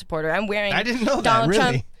Trump supporter. I'm wearing I didn't know that, Donald really.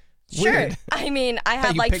 Trump Sure. Weird. I mean, I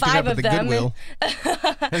had You like picked it 5 up at of the them. Goodwill.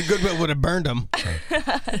 The Goodwill would have burned them.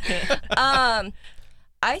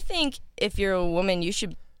 I think if you're a woman, you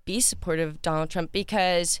should be supportive of Donald Trump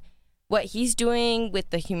because what he's doing with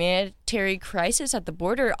the humanitarian crisis at the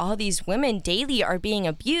border, all these women daily are being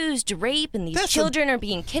abused, raped, and these children are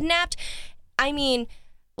being kidnapped. I mean,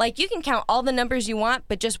 like, you can count all the numbers you want,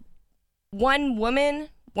 but just one woman,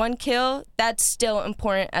 one kill, that's still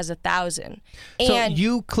important as 1,000. So And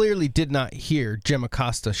you clearly did not hear Jim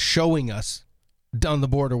Acosta showing us down the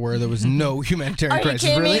border where there was no humanitarian are you crisis.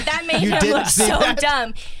 kidding Really? me? That made You him didn't look see so that?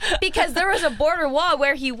 dumb because there was a border wall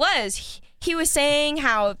where he was. He was saying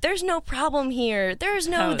how there's no problem here. There's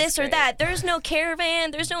no was this or great. that. There's no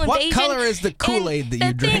caravan. There's no What invasion. color is the Kool-Aid And that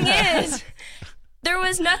you drink? The thing is, there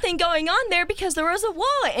was nothing going on there because there was a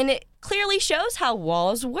wall, and it clearly shows how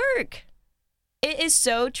walls work. It is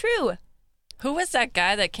so true. Who was that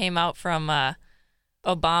guy that came out from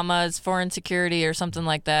Obama's foreign security or something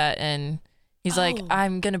like that? And he's like,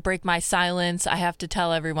 I'm going to break my silence. I have to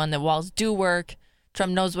tell everyone that walls do work.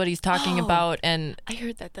 Trump knows what he's talking about. And I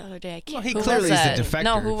heard that the other day. I can't. Well, he Who clearly was is a that? defector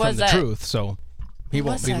No, who from was the that? truth, so he Who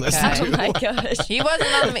won't was be that listened guy? Oh to. my gosh. he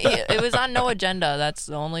wasn't on it was on no agenda. That's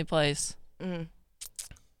the only place.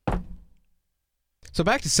 So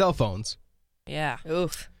back to cell phones. Yeah.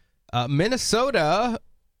 Oof. Minnesota.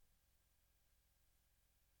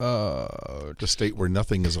 The state where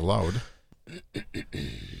nothing is allowed.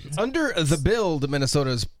 Under the bill, the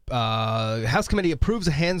Minnesota's House Committee approves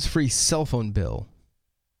a hands-free cell phone bill.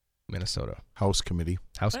 Minnesota House Committee.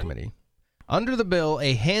 House Committee. Under the bill,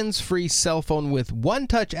 a hands-free cell phone with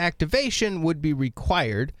one-touch activation would be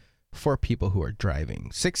required for people who are driving.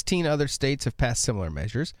 16 other states have passed similar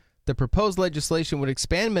measures. The proposed legislation would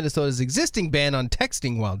expand Minnesota's existing ban on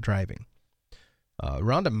texting while driving.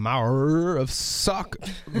 Rhonda Maurer of Sauk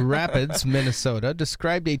Rapids, Minnesota,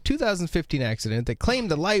 described a 2015 accident that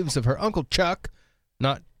claimed the lives of her Uncle Chuck,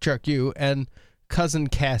 not Chuck you, and cousin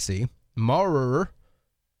Cassie. Maurer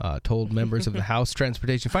told members of the House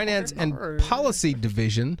Transportation, Finance, and Policy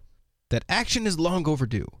Division that action is long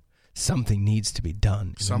overdue. Something needs to be done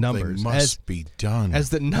in the Something numbers. must be done.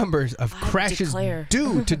 As the numbers of crashes declare.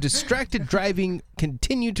 due to distracted driving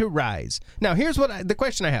continue to rise. Now, here's the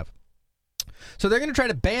question I have. So they're going to try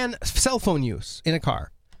to ban cell phone use in a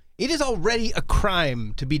car. It is already a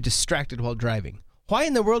crime to be distracted while driving. Why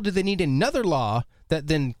in the world do they need another law that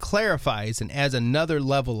then clarifies and adds another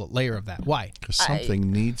layer of that? Why? Because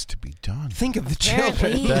something needs to be done. Think of the Apparently.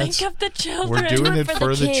 children. That's- Think of the children. We're doing it for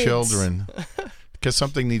for the the kids. children. Because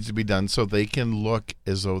something needs to be done so they can look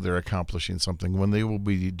as though they're accomplishing something when they will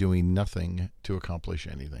be doing nothing to accomplish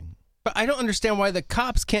anything. But I don't understand why the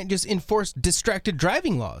cops can't just enforce distracted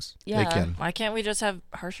driving laws. Yeah. They can. Why can't we just have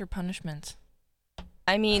harsher punishments?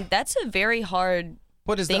 I mean, that's a very hard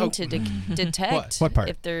What is thing the to detect. What part?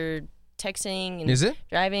 If they're texting and Is it?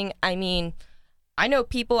 driving. I mean, I know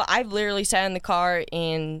people, I've literally sat in the car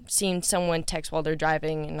and seen someone text while they're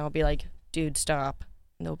driving, and I'll be like, dude, stop.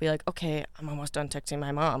 And they'll be like, okay, I'm almost done texting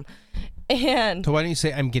my mom. And So why don't you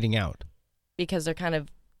say I'm getting out? because they're kind of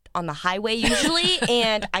on the highway usually,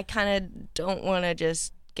 and I kind of don't want to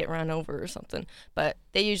just get run over or something. But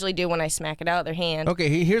they usually do when I smack it out of their hand.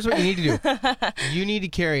 Okay, here's what you need to do. You need to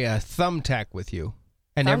carry a thumbtack with you.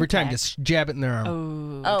 And every time, Thumbtack? just jab it in their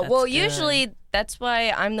arm. Oh, that's well, good. usually that's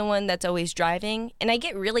why I'm the one that's always driving. And I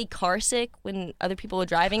get really car sick when other people are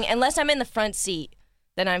driving. Unless I'm in the front seat,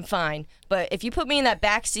 then I'm fine. But if you put me in that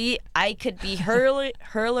back seat, I could be hurler.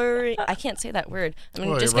 I can't say that word. I'm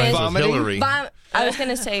Well, just it rhymes going with Vomiting? Hillary. I was going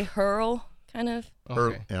to say hurl, kind of.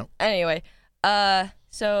 Okay. Yeah. Anyway,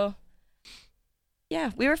 so,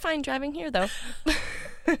 yeah, we were fine driving here, though.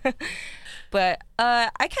 But I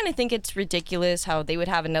kind of think it's ridiculous how they would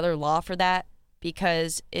have another law for that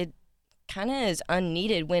because it kind of is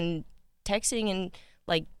unneeded when texting and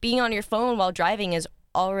like being on your phone while driving is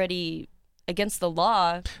already against the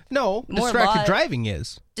law. No, More distracted law- driving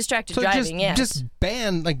is. Distracted So driving, yes. just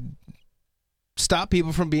ban, stop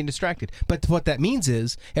people from being distracted. But what that means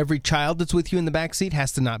is every child that's with you in the back seat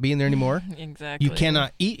has to not be in there anymore. Exactly. You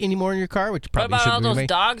cannot eat anymore in your car, which What probably about all shouldn't be those made.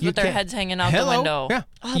 dogs You with their can't- heads hanging out Hello? the window? Yeah.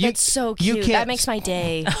 Oh, You- that's so you cute. can't- That makes my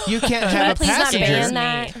day. You can't Can I have a please not passenger. ban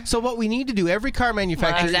that? So what we need to do, every car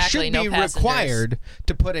manufacturer exactly, should no be passengers. required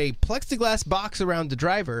to put a plexiglass box around the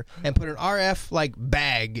driver and put an RF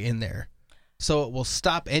bag in there. So it will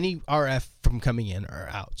stop any RF from coming in or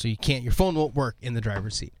out. So your phone won't work in the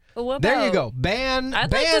driver's seat. But what There you about- go. Ban I'd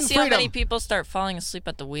ban like to see freedom. how many people start falling asleep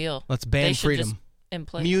at the wheel. Let's ban They should freedom.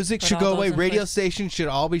 just Music put should all go those away. in Radio place. stations should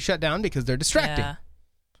all be shut down because they're distracting. Yeah.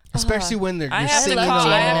 Especially when they're I you're have to singing call.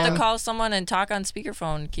 I have along. to call someone and talk on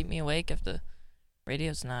speakerphone. Keep me awake if the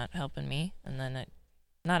radio's not helping me, and then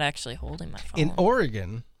not actually holding my phone. In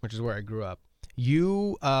Oregon, which is where I grew up,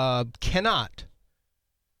 you cannot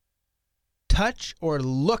touch or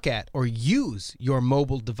look at or use your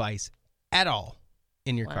mobile device at all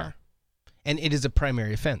in your car. And it is a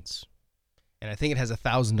primary offense. And I think it has a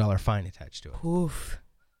 $1,000 fine attached to it. Oof.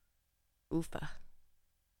 Oofa.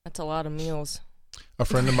 That's a lot of meals. A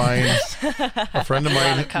friend of mine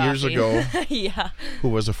years ago, Yeah. who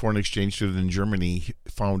was a foreign exchange student in Germany,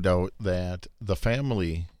 found out that the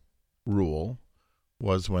family rule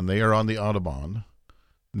was when they are on the Autobahn,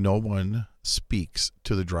 no one speaks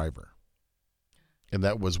to the driver. And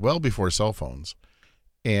that was well before cell phones.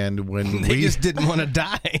 And when They we just didn't want to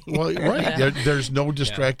die. well, right, there's no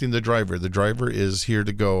distracting the driver. The driver is here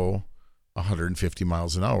to go 150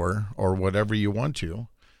 miles an hour or whatever you want to.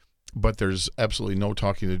 But there's absolutely no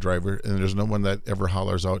talking to the driver, and there's no one that ever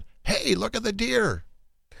hollers out, "Hey, look at the deer."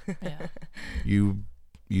 Yeah. You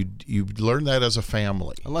learn that as a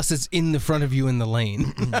family. Unless it's in the front of you in the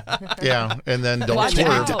lane. Yeah, and then don't Watch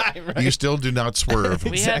swerve. out. You still do not swerve.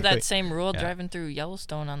 We had Exactly. that same rule Yeah. driving through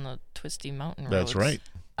Yellowstone on the twisty mountain roads. That's right.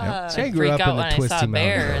 Yep. See, I I'd grew freak up out in the when I twisty saw a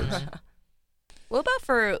bear. mountain And roads. then, What about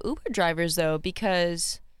for Uber drivers, though?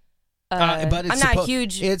 Because But it's I'm not a suppo-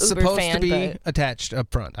 huge It's Uber supposed fan, to be but attached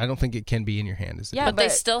up front. I don't think it can be in your hand. Is it? yeah, But they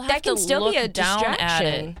still have that can to still be a look down at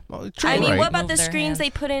distraction. it. Well, true. I mean, Right. what about Move the their screens hand. they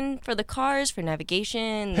put in for the cars for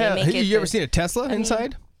navigation? Hell, They make it you ever the- seen a Tesla mean,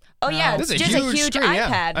 inside? Oh yeah, No. it's This is just a huge screen,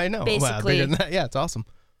 yeah. iPad. I know. Well, Basically, bigger than that. Yeah, it's awesome.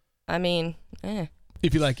 I mean,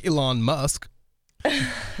 If you like Elon Musk,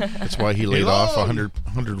 That's why he laid off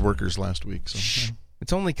 100 workers last week. So.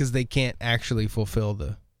 it's only because they can't actually fulfill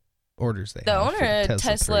the orders they the have. for owner of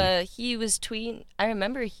Tesla, 3. he was tweeting. I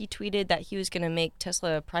remember he tweeted that he was going to make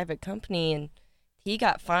Tesla a private company, and he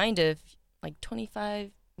got fined of like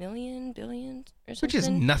 25 billion or something. Which is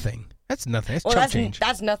nothing. That's nothing. That's well, chump change.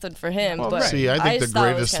 that's nothing for him. Well, but right. See, I think just the thought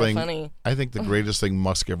it was greatest kinda thing. funny. I think the greatest thing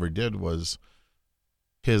Musk ever did was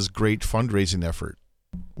his great fundraising effort,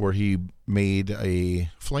 where he made a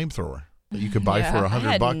flamethrower that you could buy Yeah. for I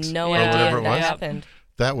had $100 no or idea whatever it that was. happened.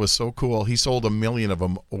 That was so cool. He sold 1 million of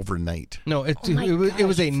them overnight. No, Oh my it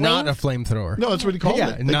was a gosh, not a flamethrower. No, that's what he called Yeah,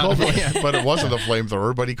 it. They not- called it, yeah. but it wasn't a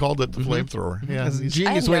flamethrower. But he called it the flamethrower. Yeah, That's a he's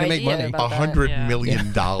genius I way had to no make idea money. about that. $100 Yeah. million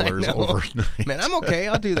I know. overnight. Man, I'm okay.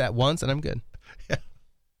 I'll do that once and I'm good.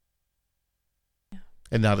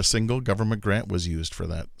 And not a single government grant was used for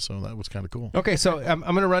that. So that was kind of cool. Okay, so I'm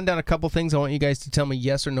going to run down a couple things. I want you guys to tell me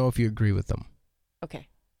yes or no if you agree with them. Okay.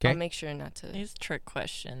 Okay. I'll make sure not to. These trick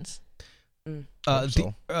questions. Hope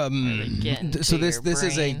so. Really get into so this your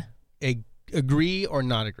is brain. a agree or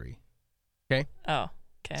not agree. Oh,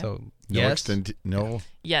 okay. So No yes, no.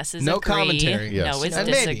 yes is no agree. commentary. Yes. No is And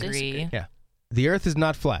maybe. disagree. Yeah. The Earth is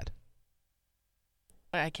not flat.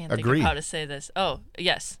 I can't Agree. think of how to say this. Oh,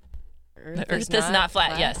 yes. Earth, The Earth is not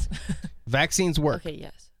flat. Yes. Vaccines work. Okay,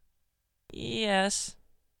 yes. Yes.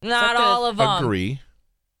 Not the- all of them. Agree.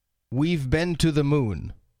 We've been to the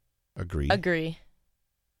moon. Agree. Agree.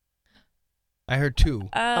 I heard 2.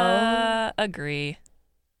 Agree.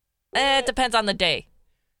 It depends on the day.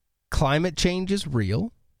 Climate change is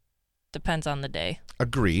real. Depends on the day.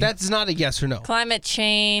 Agree. That's not a yes or no. Climate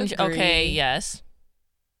change. Agree. Okay. Yes.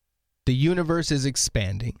 The universe is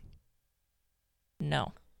expanding.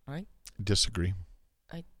 No. Disagree.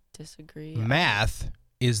 Disagree. Math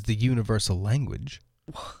is the universal language.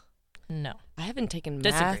 No. I haven't taken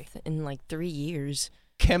Disagree. math in like 3 years.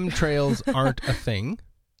 Chemtrails aren't a thing.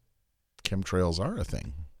 Chemtrails are a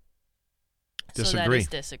thing. So that Disagree. is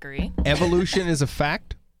disagree. Evolution is a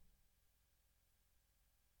fact.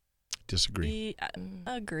 Disagree.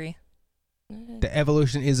 Agree. The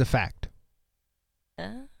evolution is a fact.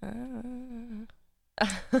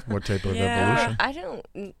 What type of Yeah. evolution? I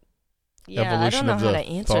don't. Yeah, Evolution I don't know of how the to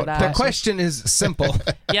answer thought that. The process. question is simple.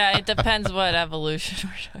 Yeah, it depends what evolution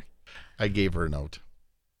we're talking. I gave her a note.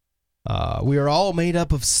 We are all made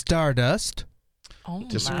up of stardust. Oh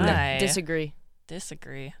Disagree. my. Disagree.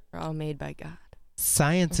 Disagree. We're all made by God.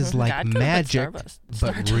 Science is like God could have put magic, Starbucks- but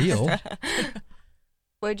Stardust. real.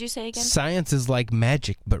 What did you say again? Science is like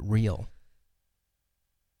magic, but real.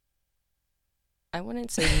 I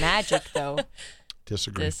wouldn't say magic though.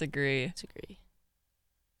 Disagree. Disagree. Disagree.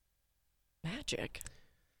 Magic.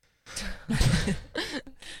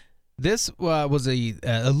 This was a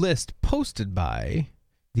list posted by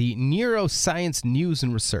the Neuroscience News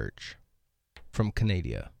and Research from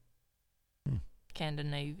Canada.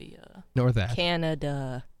 Scandinavia. Nor that.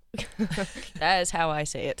 Canada. That is how I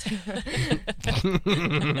say it.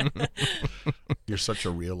 You're such a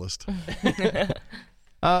realist.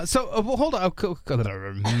 Well, hold on.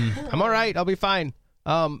 I'm all right. I'll be fine.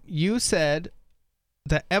 You said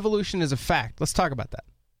that evolution is a fact. Let's talk about that.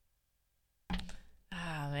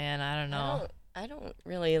 Ah, man, I don't know. I don't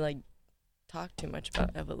really like talk too much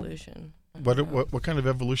about evolution. What kind of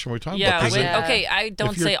evolution are we talking Yeah, about? 'Cause wait, okay, I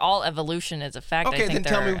don't say all evolution is a fact. I Okay, think then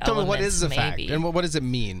tell there me are what is a elements, fact maybe. and what does it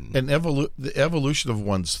mean? the evolution of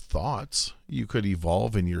one's thoughts. You could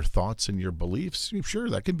evolve in your thoughts and your beliefs. Sure,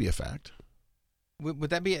 that could be a fact. Would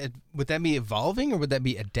that be evolving or would that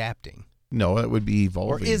be adapting? No, it would be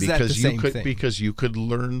evolving is that because the same you could thing? because you could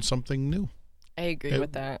learn something new. I agree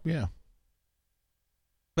with that. Yeah.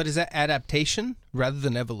 But is that adaptation rather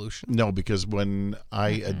than evolution? No, because when I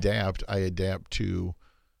adapt to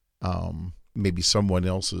maybe someone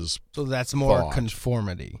else's So that's more thought.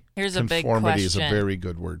 conformity. Here's a big Conformity is question. a very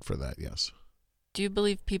good word for that. Yes. Do you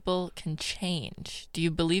believe people can change? Do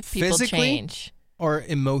you believe people Physically? change? Or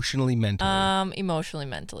emotionally, mentally? Emotionally,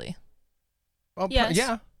 mentally. Oh, yes.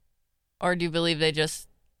 Yeah. Or do you believe they just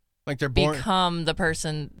Like they're born. become the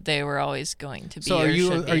person they were always going to be? So or are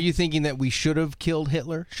should be? you thinking that we should have killed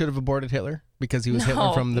Hitler? Should have aborted Hitler because he was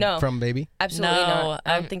Hitler No, from baby? Absolutely No, not.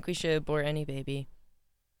 I I'm- don't think we should abort any baby.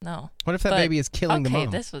 No. What if that But- baby is killing the Okay,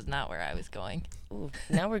 mom? this was not where I was going. Ooh,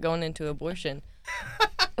 now we're going into abortion.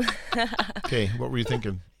 Okay. What were you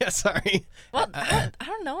thinking? Yeah, sorry. Well, I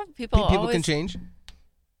don't know. People People always, can change.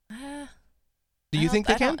 Uh, Do you think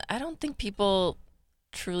they can? I don't think people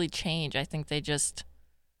truly change. I think they just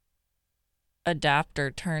adapt or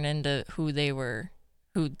turn into who they're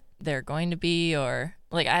going to be, or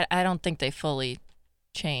like I don't think they fully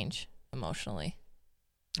change emotionally.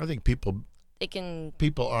 I think people They can,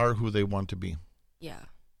 are who they want to be. yeah.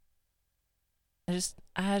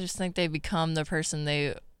 I just think they become the person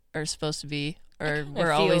they are supposed to be, or I we're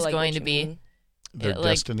feel always like going what to you be. mean. Their Yeah, like-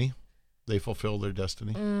 destiny. They fulfill their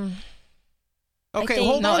destiny. Okay, think-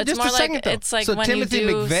 hold No, on it's just more a like- second though. it's like so when you Timothy do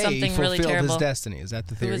McVeigh something really fulfilled terrible. his destiny. Is that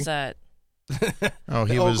the Who theory? was that? Oh,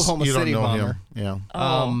 he The was. Oklahoma You don't City know bomber. him. Yeah.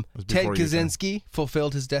 Oh, It was Ted before your time. Kaczynski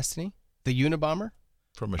fulfilled his destiny. The Unabomber.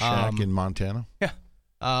 From a shack Um, in Montana.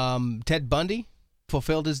 Ted Bundy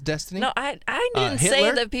fulfilled his destiny. No, I didn't say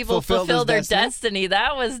Hitler that people fulfilled fulfill his their destiny? destiny.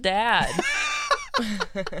 That was Dad.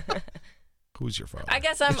 Who's your father? I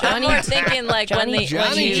guess I'm Johnny- more thinking like when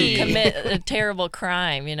Johnny you G. commit a terrible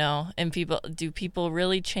crime, and do people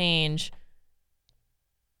really change,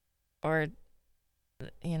 or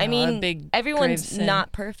I a mean, big grave everyone's sin?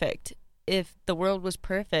 not perfect. If the world was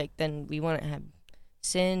perfect, then we wouldn't have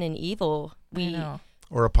sin and evil. I know.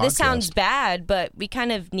 Or a podcast. This sounds bad, but we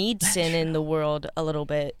kind of need sin in the world a little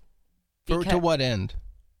bit. To Because- what end?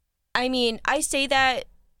 I mean, I say that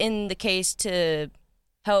in the case to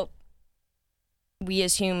help we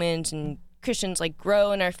as humans and Christians like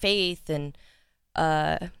grow in our faith and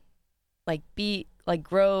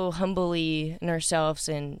grow humbly in ourselves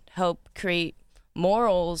and help create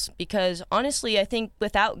morals, because honestly I think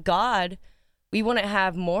without God we wouldn't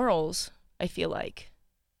have morals. I feel like,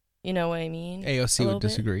 you know what I mean? AOC A would little bit?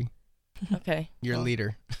 disagree. Okay. Your Well,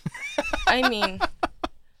 leader. I mean,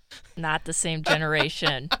 Not the same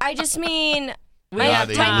generation. I just mean We Not have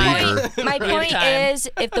a time. leader. my We have point time. is,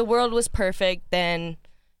 if the world was perfect, then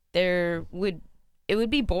it would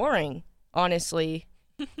be boring, honestly.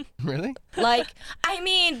 Really? Like, I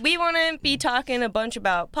mean, we wouldn't be talking a bunch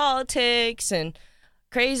about politics and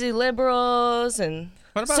crazy liberals and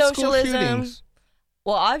What about socialism. school shootings?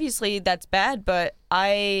 Well, obviously that's bad, but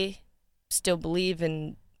I still believe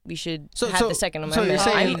in we should have the Second So Amendment. you're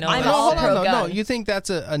saying I'm no, all hold on, no, pro-gun. you think that's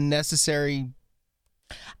a necessary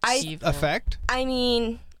Evil. effect? I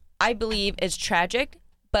mean, I believe it's tragic,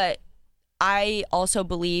 but I also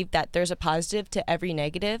believe that there's a positive to every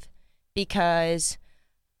negative, because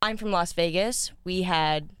I'm from Las Vegas. We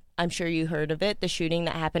had, I'm sure you heard of it, the shooting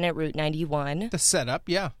that happened at Route 91, The setup,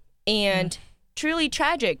 yeah. and truly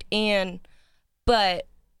tragic. But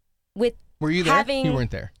with Were you there? having- You weren't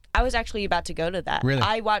there. I was actually about to go to that. Really?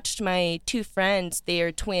 I watched my two friends. They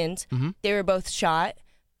are twins. Mhm. They were both shot,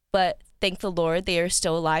 but thank the Lord they are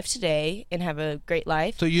still alive today and have a great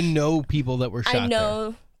life. So you know people that were shot I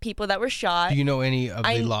know people that were shot. there. Do you know any of the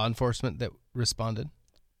I- law enforcement that responded?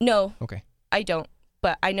 No, Okay. I don't.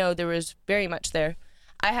 But I know there was very much there.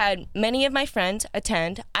 I had many of my friends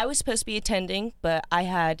attend. I was supposed to be attending, but I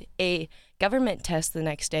had a government test the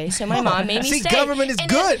next day, so my mom made me See, stay. government is And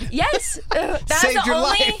good. Yes, that's Saved the your only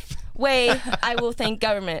life. way I will thank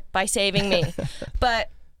government, by saving me. But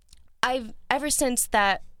ever since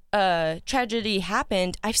that tragedy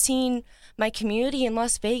happened, I've seen my community in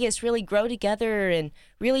Las Vegas really grow together and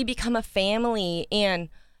really become a family, and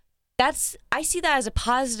I see that as a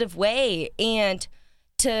positive way. And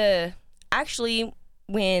to actually,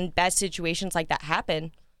 when bad situations like that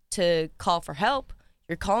happen, to call for help,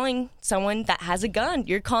 You're calling someone that has a gun.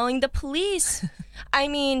 You're calling the police. I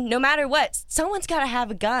mean, no matter what, someone's got to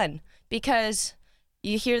have a gun, because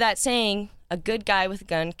you hear that saying, a good guy with a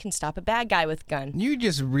gun can stop a bad guy with a gun. You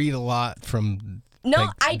just read a lot from No, like,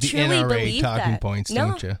 I the truly NRA believe talking that. points, No.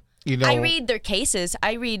 don't you? You know, I read their cases.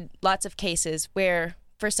 I read lots of cases where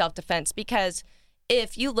for self-defense, because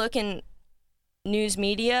if you look in news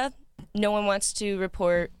media, no one wants to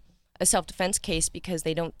report a self-defense case because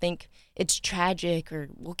they don't think it's tragic or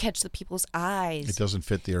will catch the people's eyes. it doesn't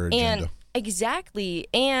fit their agenda. And exactly.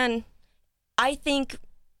 And I think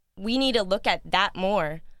we need to look at that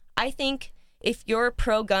more. I think if you're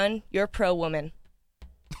pro-gun, you're pro-woman.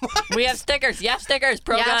 We have stickers. Yeah, stickers.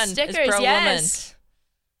 Pro yeah, gun. stickers, is pro yes.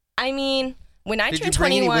 I mean, when I Did you turned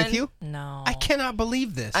bring 21, any with you? woman. No. I cannot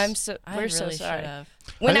believe this. we're so really sorry. should have.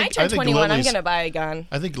 When I I think- turn I think 21, I'm Lily's- going to buy a gun.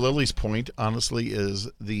 I think Lily's point, honestly, is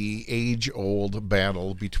the age-old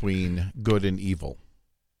battle between good and evil.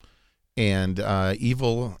 And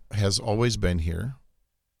evil has always been here.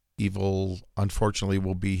 Evil, unfortunately,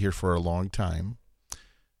 will be here for a long time.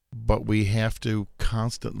 But we have to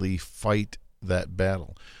constantly fight that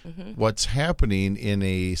battle. Mm-hmm. What's happening in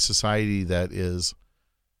a society that is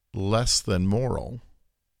less than moral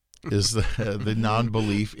is the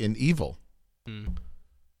non-belief in evil. Mm.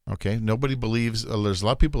 Okay, nobody believes. There's a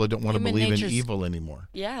lot of people that don't want to Human believe in nature's- evil anymore.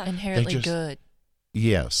 Yeah. Inherently just- good.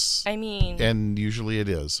 Yes, I mean, and usually it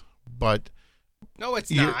is, but No, it's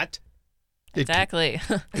You- not. it, Exactly.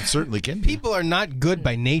 it certainly can be. People are not good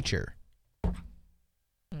by nature.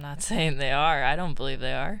 I'm not saying they are. I don't believe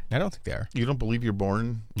they are. I don't think they are. You don't believe you're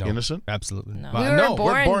born No. innocent? Absolutely. No. Well, We were no,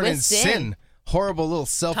 born we're born with in sin. Horrible little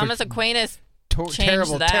selfish, Thomas Aquinas changed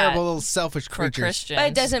terrible, that terrible little selfish for creatures. Christians. but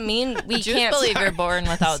it doesn't mean we Jews can't believe you're born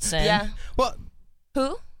without sin. Yeah. Well,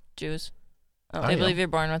 Who? Jews. Oh. They I believe am. you're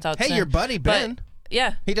born without hey, sin. your buddy Ben.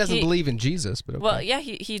 Yeah. He doesn't believe in Jesus, but okay. Well, yeah,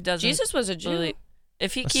 he doesn't. Jesus was a Jew. believe-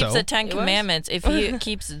 If he keeps So? the Ten He was? Commandments, if he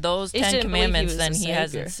keeps those He 10 didn't believe he Commandments, was then the he savior.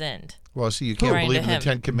 hasn't sinned. Well, see, you can't According believe to in the him.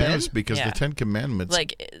 Ten Commandments Ben? because Yeah. the Ten Commandments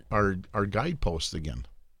Like, are guideposts again.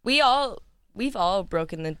 We've all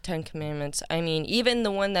broken the 10 Commandments. I mean, even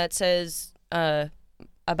the one that says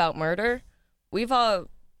about murder, we've all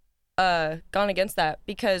gone against that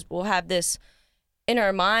because we'll have this in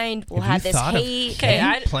our mind. We'll have you this thought of- hate. Okay,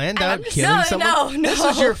 Have you planned out I'm- killing no, someone? no. This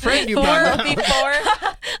is your friend you brought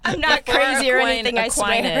up. I'm not before crazy or Aquin- anything, I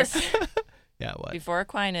swear. Aquinas, Yeah, what? Before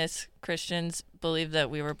Aquinas, Christians believed that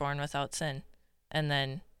we were born without sin, and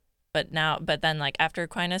then, but then, like after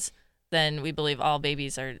Aquinas, then we believe all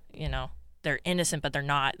babies are, they're innocent, but they're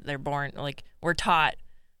not. They're born like we're taught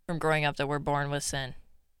from growing up that we're born with sin.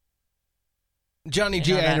 Johnny You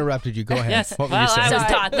G, know I that. interrupted you. Go ahead. Yes. What were Well, you saying? I was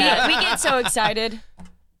Sorry. taught that. We get so excited.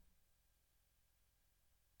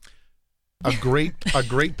 A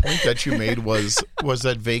great point that you made was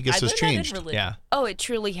that Vegas has I learned that in changed. religion. Yeah. Oh, it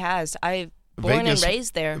truly has. I've born Vegas- and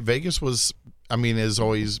raised there. Vegas was, I mean, is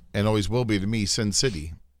always and always will be to me Sin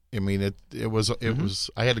City. I mean, it was.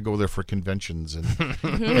 I had to go there for conventions and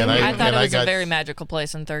and I thought and it was got, a very magical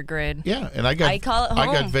place in third grade. yeah, and I got I call it I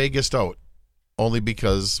got home. Vegased out only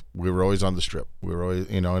because we were always on the strip. We were always,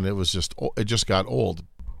 and it was just it just got old.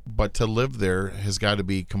 But to live there has got to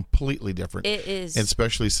be completely different, It is.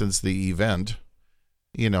 especially since the event.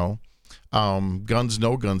 Guns,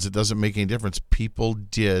 no guns, it doesn't make any difference. People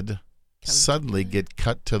did suddenly get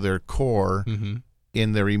cut to their core Mm-hmm.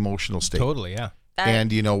 in their emotional state. Totally, yeah.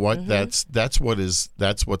 And you know what? Mhm.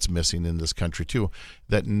 That's what's missing in this country too.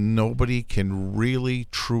 That nobody can really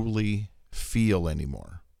truly feel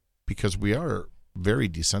anymore because we are very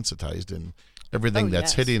desensitized and everything Oh,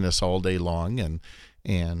 that's yes. hitting us all day long,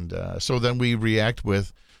 and so then we react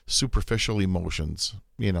with superficial emotions.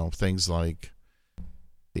 Things like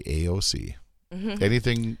the AOC. Mhm.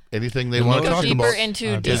 Anything they The want to Go talk deeper about. into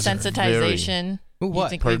is desensitization. Ooh, You what?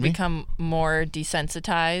 think Pardon we me? become more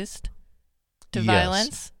desensitized to Yes.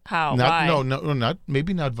 violence? How? Not, Why? no, not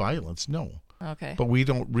maybe not violence. No. Okay. But we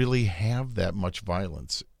don't really have that much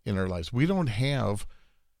violence in our lives. We don't have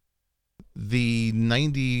the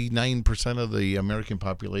 99% of the American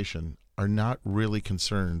population are not really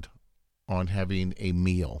concerned on having a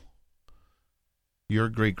meal. Your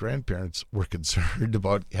great-grandparents were concerned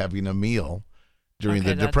about having a meal during Okay,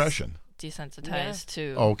 the that's Depression. Desensitized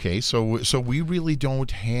to. Okay, so we really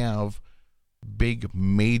don't have big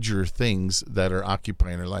major things that are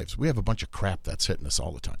occupying our lives. We have a bunch of crap that's hitting us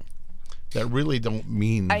all the time. That really feel- doesn't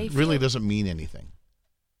mean anything.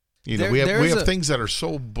 There- we there's have a- things that are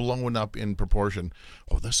so blown up in proportion.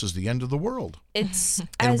 Oh, this is the end of the world. It's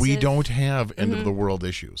And as we if- don't have end Mhm. of the world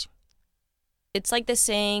issues. It's like the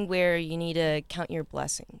saying where you need to count your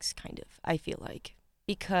blessings, kind of, I feel like.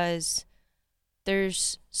 Because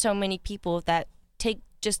there's so many people that take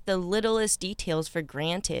just the littlest details for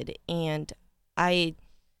granted, and I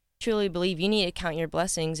truly believe you need to count your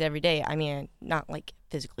blessings every day. I mean, not like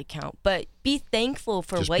physically count, but be thankful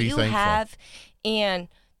for Just what be you thankful. have. And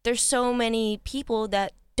there's so many people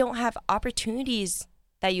that don't have opportunities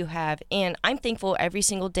that you have, and I'm thankful every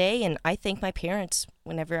single day, and I thank my parents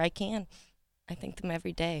whenever I can. I thank them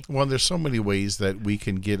every day. Well, there's so many ways that we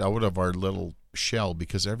can get out of our little shell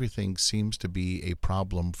because everything seems to be a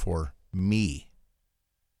problem for me.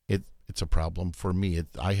 It's a problem for me.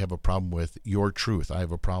 I have a problem with your truth. I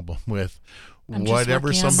have a problem with I'm just whatever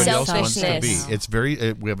working on somebody else wants to be. Selfishness.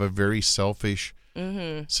 It's we have a very selfish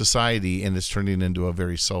society, and it's turning into a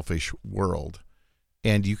very selfish world.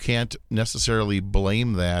 And you can't necessarily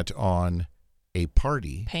blame that on a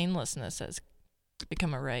party. Painlessness has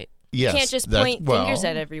become a right. Yes, You can't just point fingers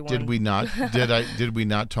at everyone. Did we not? Did we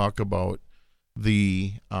not talk about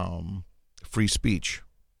the free speech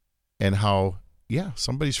and how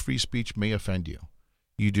somebody's free speech may offend you?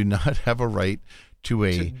 You do not have a right to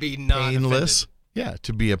a To be not painless,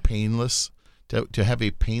 to be a painless, to have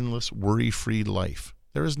a painless, worry-free life.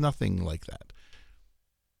 There is nothing like that.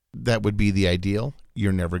 That would be the ideal.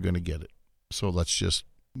 You're never going to get it. So let's just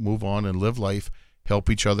move on and live life, help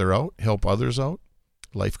each other out, help others out.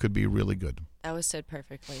 Life could be really good. That was said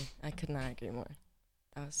perfectly. I could not agree more.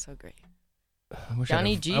 That was so great. I wish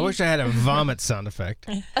Johnny I had a, G. I wish I had a vomit sound effect.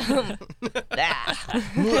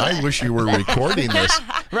 I wish you were recording this.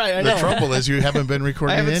 Right, I The know. trouble is you haven't been I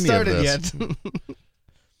recording haven't any started of this. yet.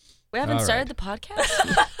 We haven't All started right. the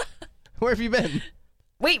podcast? Where have you been?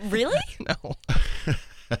 Wait, really? No.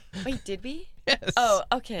 Wait, did we? Yes. Oh,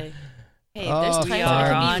 okay. Hey, Oh, there's times we when are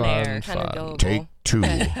it on can be air. kind of Fun. gullible. Take two.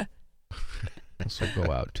 This will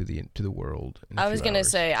go out to the world. In a I few was going to hours.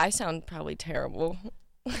 say, I sound probably terrible.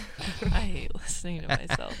 I hate listening to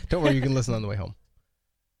myself. Don't worry, you can listen on the way home.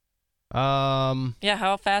 Yeah,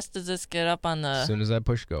 how fast does this get up on As the soon as I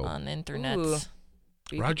push go. on the internet? Ooh.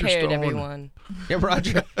 Be Roger prepared, Stone. everyone. Yeah,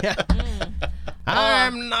 Roger. Yeah.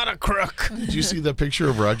 I'm not a crook. Did you see the picture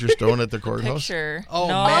of Roger Stone at the courthouse? Picture. Oh,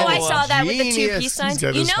 no. man, Oh, I it's saw that with the two genius. peace signs. He's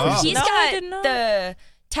got You his know, face. he's No, I did got not. the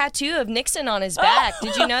tattoo of Nixon on his back.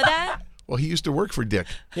 Did you know that? Well, he used to work for Dick.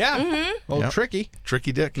 Yeah. Mm-hmm. Old Yep. Tricky.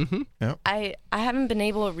 Tricky Dick. Mhm. Yep. I haven't been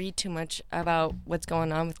able to read too much about what's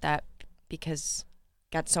going on with that because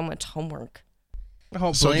got so much homework.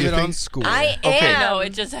 Oh, So do blame you it on think- school. I Okay. am. No,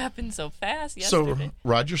 it just happened so fast yesterday. So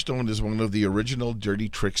Roger Stone is one of the original dirty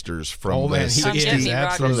tricksters from Oh, man, he Come is get me,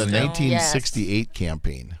 Roger from the Stone. 1968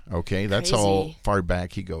 campaign. Okay, that's how Crazy. far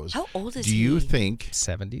back he goes. How old is Do he? you think?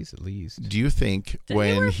 70s at least. Do you think Did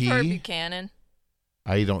when he work he? for Buchanan?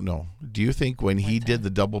 I don't know. Do you think when he One did time. the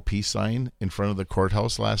double peace sign in front of the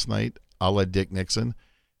courthouse last night, a la Dick Nixon,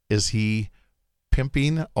 is he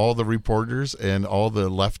pimping all the reporters and all the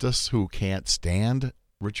leftists who can't stand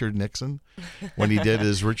Richard Nixon when he did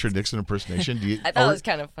his Richard Nixon impersonation? Do you, I thought it was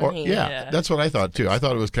kind of funny. yeah, that's what I thought too. I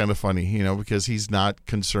thought it was kind of funny, because he's not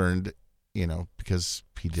concerned, because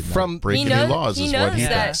he did not From- break He any knows, laws, he is knows what he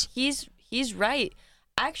that thinks. he's right.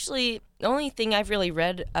 Actually, the only thing I've really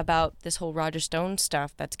read about this whole Roger Stone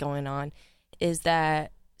stuff that's going on is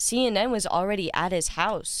that CNN was already at his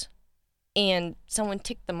house, and someone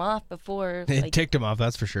ticked them off before. It ticked him off,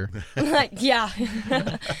 that's for sure. Yeah,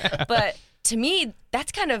 but to me,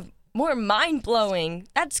 that's kind of more mind blowing.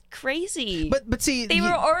 That's crazy. But see, they were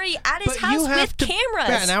already at his house with cameras.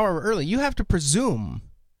 Yeah, an hour early. You have to presume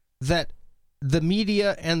that the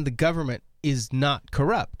media and the government is not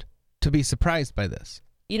corrupt to be surprised by this.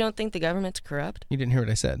 You don't think the government's corrupt? You didn't hear what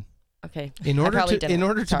I said. Okay. In I order probably to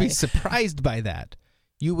didn't. be Sorry. surprised by that,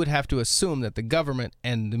 you would have to assume that the government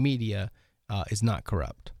and the media is not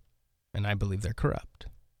corrupt, and I believe they're corrupt.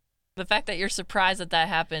 The fact that you're surprised that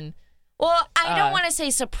happened. Well, I don't want to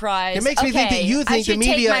say surprised. It makes me think that Okay, you I think the should take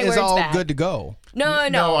media my is words all back. good to go. No,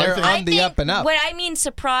 No, I They're think- on the think up and up. What I mean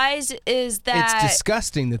surprised is that It's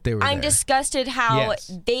disgusting that they were I'm there. disgusted how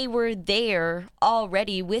Yes. they were there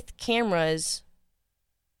already with cameras.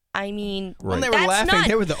 I mean, When they were that's laughing, not,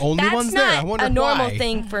 they were the only that's ones not there. I wonder a normal why.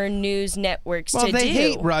 thing for news networks Well, to they do.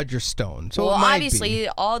 hate Roger Stone, so well, it might obviously, be.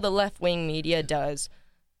 all the left-wing media does.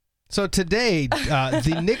 So today,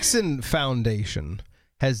 the Nixon Foundation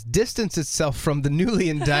has distanced itself from the newly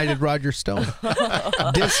indicted Roger Stone,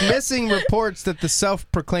 dismissing reports that the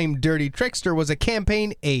self-proclaimed dirty trickster was a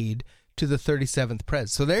campaign aide to the 37th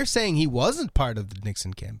pres. So they're saying he wasn't part of the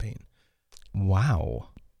Nixon campaign. Wow.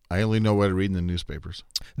 I only know what to read in the newspapers.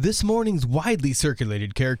 This morning's widely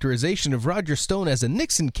circulated characterization of Roger Stone as a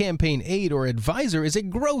Nixon campaign aide or advisor is a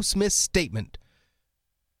gross misstatement,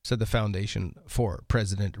 said the Foundation for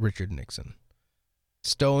President Richard Nixon.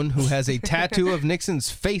 Stone, who has a tattoo of Nixon's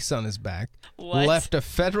face on his back, What? left a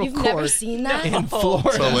federal You've court never seen that? in No. Florida.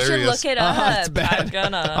 It's You should hilarious. look it Oh, it's up. bad. I'm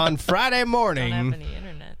gonna. On Friday Don't have morning. any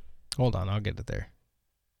internet. Hold on, I'll get it there.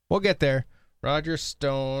 We'll get there. Roger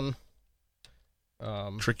Stone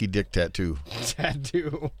Tricky dick tattoo.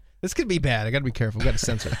 tattoo. This could be bad. I got to be careful. Got to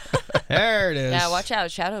censor. There it is. Yeah, watch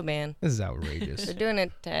out, Shadow Ban. This is outrageous. They're doing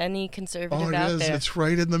it to any conservative Oh, it out is. there. It's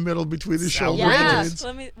right in the middle between the shoulder outrageous. blades.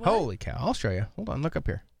 Let me. What? Holy cow. I'll show you. Hold on. Look up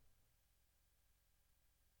here.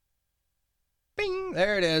 Bing.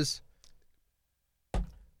 There it is.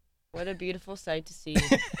 What a beautiful sight to see.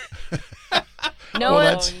 Well,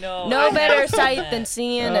 that's- No I better haven't seen sight that. than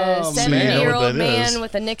seeing Oh, a man. 70-year-old You know what that man is?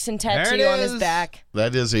 with a Nixon There it tattoo on his is. back.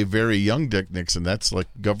 That is a very young Dick Nixon. That's like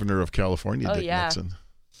Governor of California, Oh, Dick yeah. Nixon.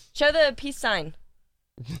 Show the peace sign.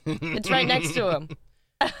 It's right next to him.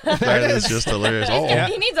 That is just hilarious. Oh,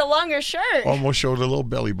 He needs a longer shirt. almost showed a little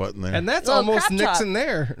belly button there. And that's Little almost crop top. Nixon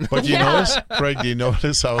there. But you Yeah. notice, Craig, do you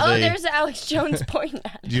notice how Oh, they... there's Alex Jones pointing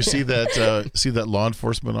at Do you see that law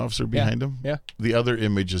enforcement officer behind him? Yeah. The other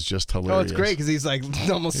image is just hilarious. Oh, it's great because he's like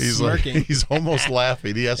almost He's smirking. like, he's almost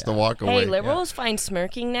laughing. He has to walk away. Hey, liberals find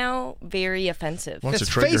smirking now very offensive. What's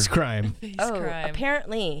it's a trigger? face crime. Face Oh, crime.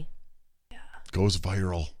 apparently. Goes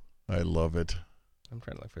viral. I love it. I'm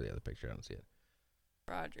trying to look for the other picture. I don't see it.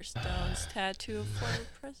 Roger Stone's tattoo of former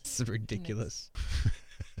president. This is ridiculous.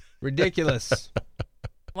 Ridiculous.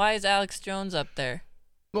 Why is Alex Jones up there?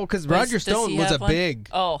 Well, because Does Roger he Stone was a have one? big.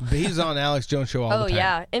 Oh. He's on Alex Jones show all Oh, the time.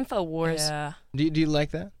 yeah. InfoWars. Yeah. Do you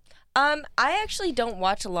like that? I actually don't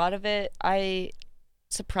watch a lot of it.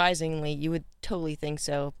 Surprisingly, you would totally think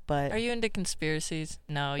so, but Are you into conspiracies?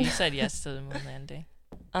 No, you said yes to the moon landing.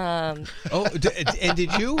 Oh, and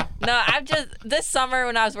did you? No, I've just this summer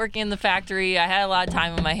when I was working in the factory, I had a lot of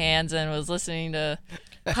time on my hands and was listening to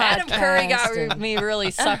Adam Curry got Podcast and- me really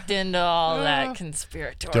sucked into all that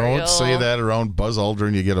conspiratorial. Don't say that around Buzz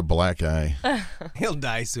Aldrin. You get a black eye. He'll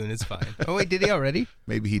die soon. It's fine. Oh wait, did he already?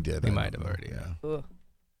 Maybe he did. He I might don't have know. already. Yeah. Ooh.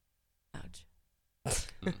 Ouch.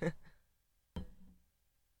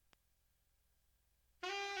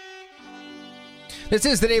 This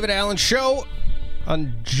is the David Allen Show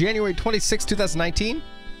on January 26, 2019.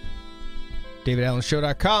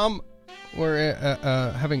 DavidAllenShow.com. We're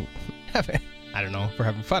having, I don't know if we're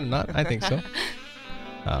having fun or not. I think so.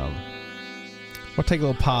 We'll take a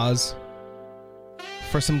little pause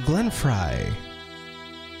for some Glenn Fry.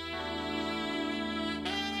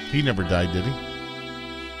 He never died, did he?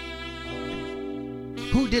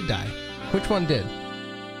 Who did die? Which one did?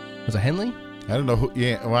 Was it Henley? I don't know who.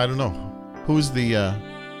 Yeah, well, I don't know. Who's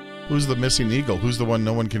the missing eagle? Who's the one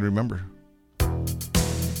no one can remember?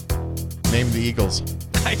 Name the Eagles.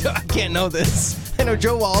 I can't know this. I know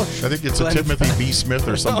Joe Walsh. I think it's Glenn a Timothy Fry. B. Smith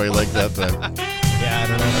or somebody like that. Then I Yeah, I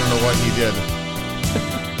don't know. don't know what he did.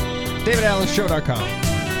 DavidAllenShow.com.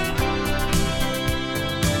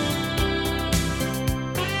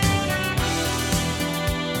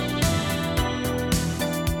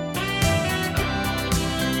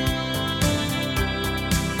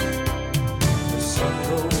 The sun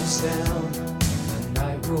goes down, the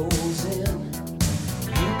night rolls in.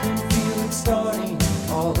 You can feel it starting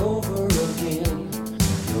all over again.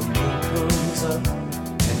 The moon comes up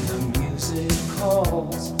and the music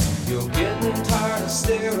calls. You're getting tired of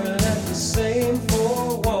staring at the same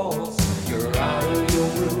four walls. You're out of your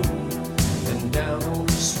room and down on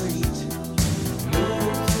the street.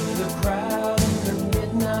 Moving through the crowd in the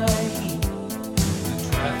midnight heat. The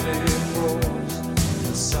traffic roars,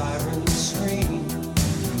 the sirens scream.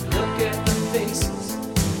 You look at the faces,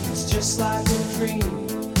 it's just like a dream.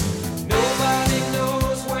 Nobody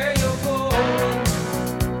knows where you're going.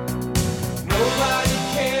 Nobody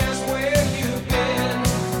cares where you've been.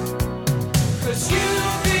 'Cause you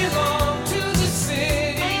belong.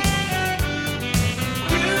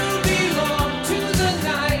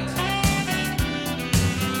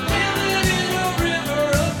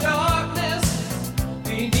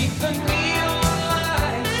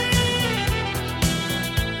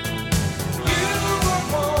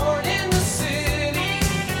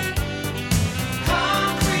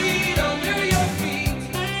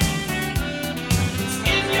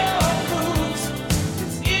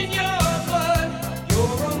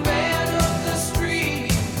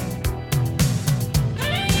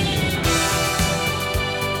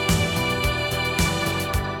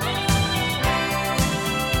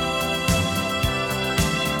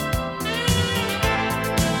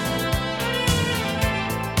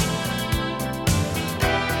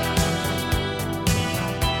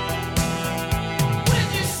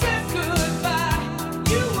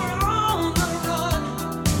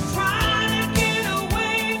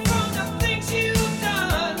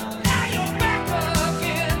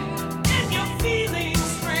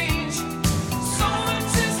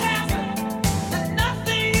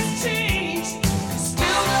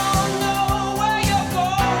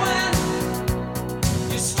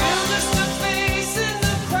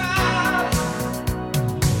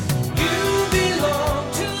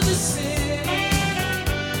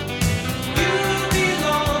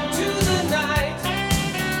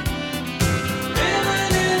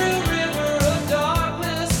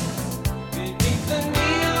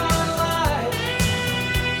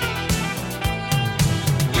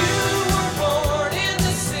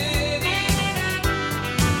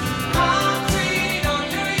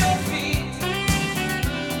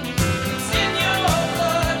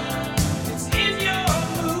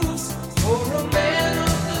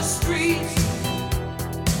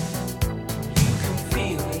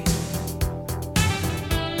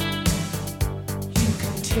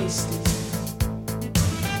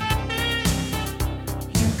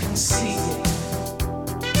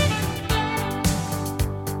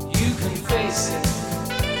 face it.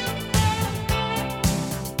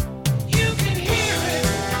 You can hear it.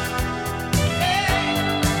 Hey,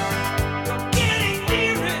 you're getting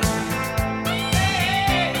near it.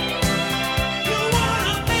 Hey, you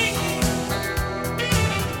wanna make it.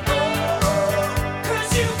 Oh, 'cause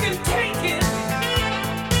you can take it.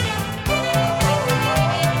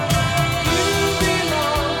 You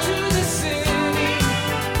belong to the city.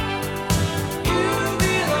 You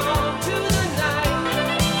belong to the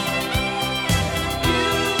night. You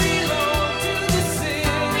belong to the city.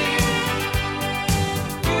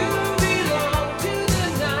 You belong to the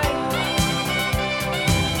night.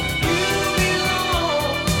 You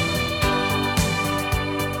belong.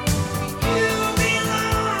 You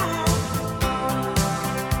belong.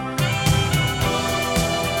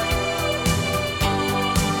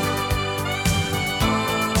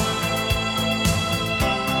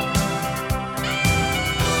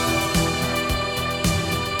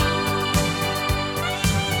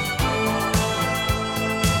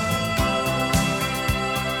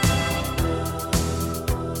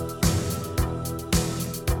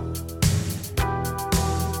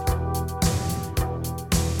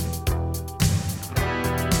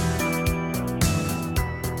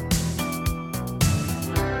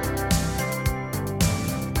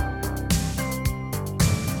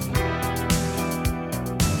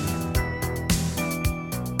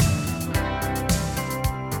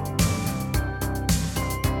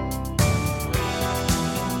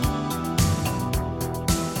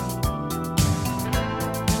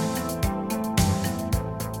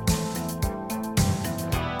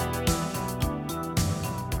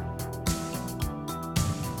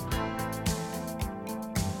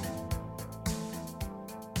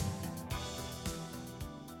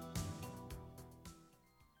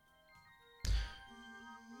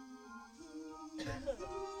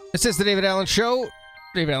 This is the David Allen Show,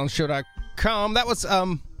 davidallenshow.com. That was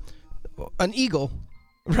an eagle,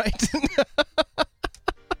 right?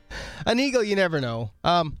 An eagle, you never know.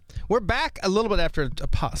 We're back a little bit after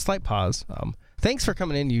a slight pause. Thanks for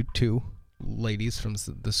coming in, you two ladies from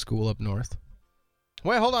the school up north.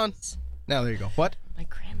 Wait, hold on. Now, there you go. What? My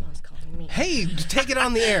grandma's calling me. Hey, take it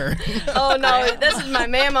on the air. Oh no, this is my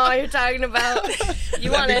mama you're talking about.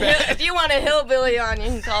 If you want a hillbilly on, you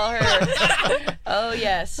can call her. Oh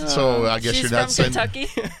yes. So I guess She's you're not from saying. Kentucky.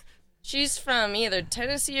 She's from either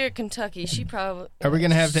Tennessee or Kentucky. She probably. Are we going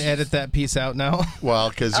to have to edit that piece out now? Well,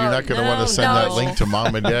 because you're Oh, not going to want no, to send that no. link to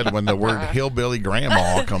mom and dad when the word hillbilly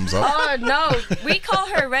grandma comes up. Oh no, we call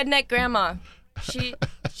her redneck grandma.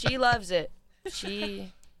 She loves it.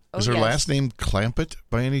 She. Oh, Is her yes. last name Clampett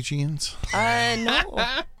by any chance? No.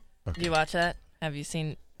 Do you watch that? Have you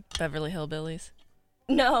seen Beverly Hillbillies?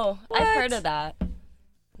 No, What? I've heard of that.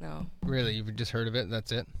 No, Really? You've just heard of it?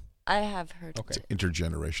 That's it? I have heard. Okay. It's an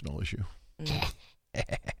intergenerational issue.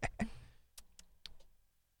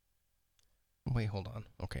 Wait, hold on.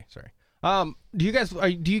 Okay, sorry. Do you guys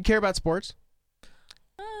do you care about sports?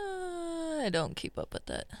 I don't keep up with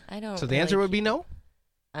that. I don't. So the answer would be no?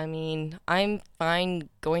 I mean, I'm fine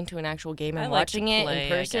going to an actual game and I like to watching it play, in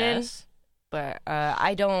person, I guess. but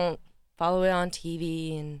I don't follow it on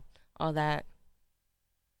TV and all that.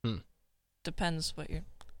 Depends what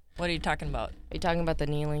are you talking about? Are you talking about the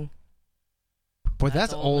kneeling? Boy,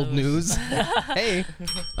 that's old news. Hey.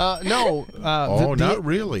 No. Not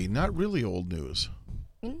really. Not really old news.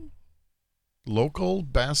 Mm. Local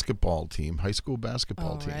basketball team, high school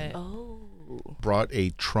basketball team, Right. Oh. brought a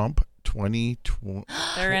Trump 2020,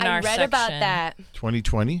 They're in I our read section. about that.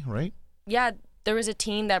 2020, right? Yeah, there was a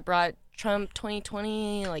team that brought Trump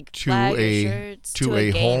 2020 like To flag or a shirts to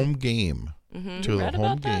a game. home game. Mhm. To the read home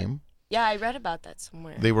about that? game. Yeah, I read about that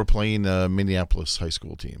somewhere. They were playing a Minneapolis high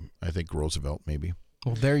school team. I think Roosevelt, maybe.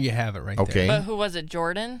 Well, there you have it right Okay. But who was it?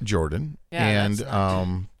 Jordan? Jordan. Yeah, and that's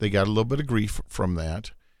not they got a little bit of grief from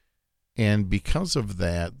that. And because of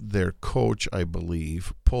that, their coach, I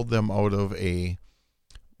believe, pulled them out of a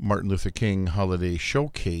Martin Luther King holiday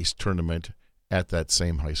showcase tournament at that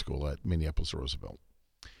same high school at Minneapolis Roosevelt.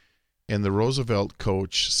 And the Roosevelt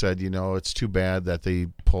coach said, it's too bad that they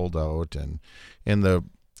pulled out. And the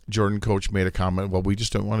Jordan coach made a comment, well, we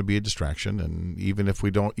just don't want to be a distraction. And even if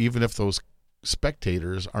those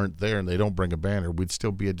spectators aren't there and they don't bring a banner, we'd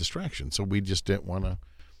still be a distraction. So we just didn't want to.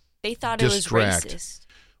 They thought distract. it was racist.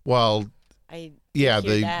 Well, I yeah,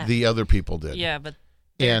 hear that. the other people did. Yeah, but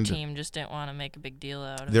their And team just didn't want to make a big deal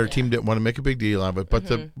out of Their it. team didn't want to make a big deal of it, but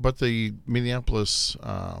Mm-hmm. the Minneapolis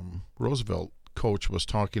Roosevelt coach was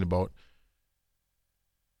talking about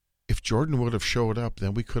if Jordan would have showed up,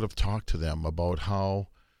 then we could have talked to them about how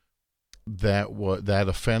that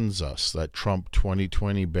offends us, that Trump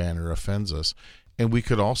 2020 banner offends us, And we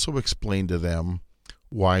could also explain to them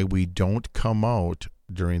why we don't come out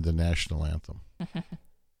during the national anthem.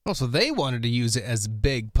 Oh, so they wanted to use it as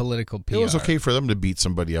big political PR. It was okay for them to beat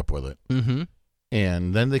somebody up with it. Mm-hmm.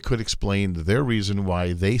 And then they could explain their reason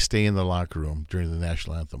why they stay in the locker room during the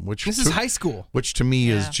national anthem, which This is high school. which to me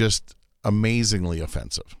is just amazingly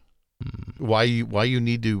offensive. Why you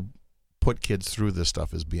need to put kids through this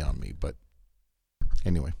stuff is beyond me. But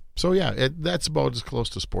anyway, so yeah, that's about as close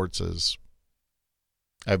to sports as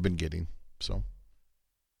I've been getting. So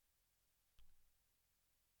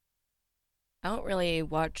I don't really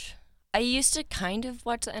watch. I used to kind of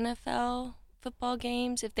watch the NFL football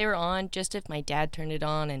games if they were on, just if my dad turned it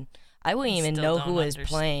on, and I wouldn't even Still know don't who was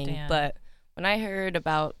playing. understand. But when I heard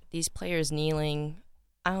about these players kneeling,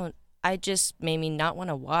 I just made me not want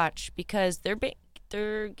to watch because they're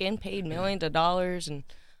getting paid millions of dollars and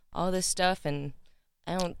all this stuff, and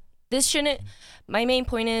I don't. This shouldn't. My main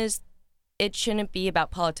point is, it shouldn't be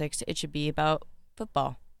about politics. It should be about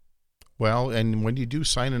football. well, and when you do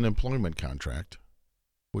sign an employment contract,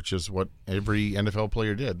 which is what every NFL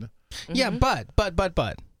player did. Yeah, but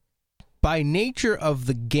by nature of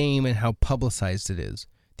the game and how publicized it is,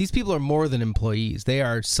 these people are more than employees. They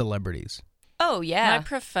are celebrities. Oh yeah.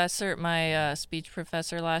 My speech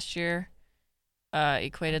professor last year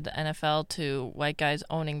equated the NFL to white guys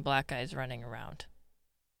owning black guys running around.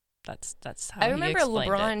 That's how I he remember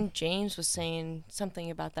explained LeBron it. James was saying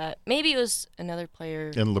something about that. Maybe it was another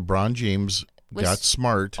player. And LeBron James Was got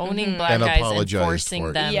smart. Owning black And guys and apologized forcing for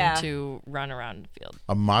it. them Yeah. to run around the field.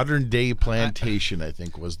 A modern day plantation, I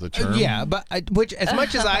think, was the term. Yeah, but which as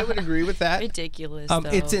much as I would agree with that, Ridiculous.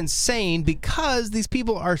 it's though. insane because these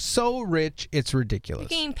people are so rich, it's You're ridiculous.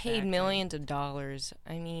 getting paid millions of dollars.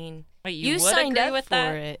 I mean, Wait, you would signed agree up with for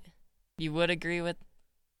that? it. You would agree with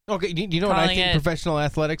Okay, do you know what I Calling think it- professional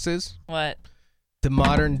athletics is? what? The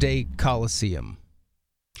modern day Coliseum,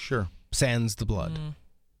 Sure. sans the blood. Mm.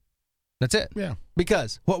 That's it. Yeah.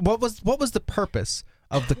 Because what was the purpose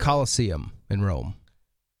of the Coliseum in Rome?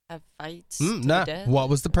 Have fights. to the Nah, death what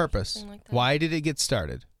was the or purpose? something like that. Why did it get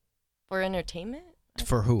started? For entertainment?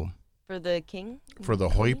 For whom? For the king? For the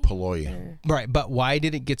Queen? hoi polloi. Or, Right, but why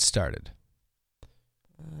did it get started?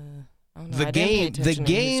 I don't know. The I didn't pay the attention in history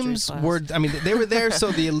games class. were. I mean, they were there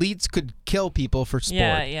so the elites could kill people for sport.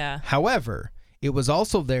 Yeah. However, it was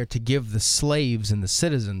also there to give the slaves and the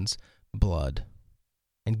citizens blood,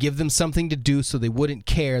 and give them something to do so they wouldn't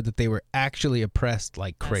care that they were actually oppressed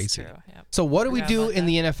like crazy. That's true. Yep. So what do we Forgot do about in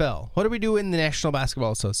the NFL? What do we do in the National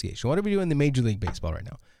Basketball Association? What do we do in the Major League Baseball right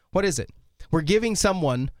now? What is it? We're giving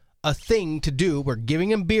someone a thing to do. We're giving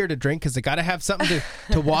them beer to drink because they got to have something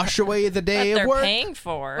to wash away the day That of they're work. paying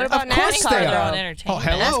for. What about Of course NASCAR, they Their are. own though? entertainment.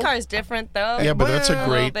 hello. NASCAR is different, though. Yeah, but that's a Well,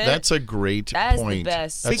 great. bit. That's a great That is the point.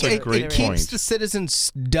 best. That's It- a great it point. keeps the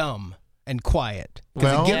citizens dumb and quiet because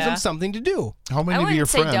Well- it gives Yeah. them something to do. How I many of wouldn't your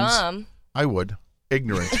say friends? dumb. I would.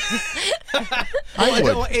 Ignorant. Well, I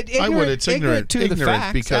would. it- I would. It's ignorant. to the Ignorant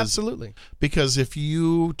facts, because absolutely. Because if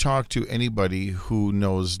you talk to anybody who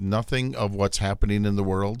knows nothing of what's happening in the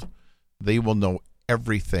world, they will know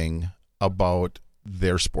everything about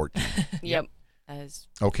their sport team. Yep. That is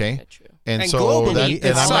Okay, true. And so globally, that, it's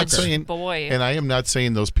and I'm not soccer. saying, Boy. and I am not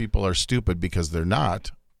saying those people are stupid because they're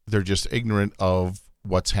not. They're just ignorant of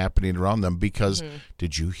what's happening around them. Because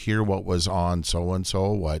did you hear what was on so and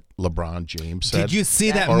so? What LeBron James said? Did you see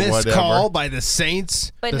that Or missed whatever. call by the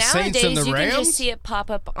Saints? But the nowadays, Saints and the you Rams? can just see it pop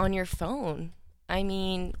up on your phone. I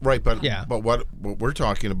mean, Right, but Yeah. but what we're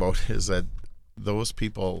talking about is that those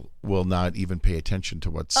people will not even pay attention to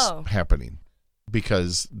what's happening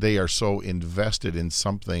because they are so invested in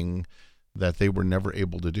something that they were never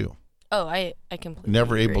able to do, I completely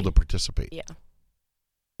never agree. able to participate. Yeah.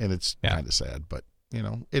 And it's Yeah. kind of sad, but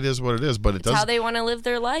it is what it is. But it It's does. how they want to live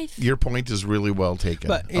their life. Your point is really well taken.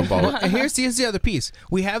 But about here's the other piece.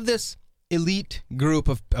 We have this elite group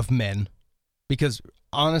of men because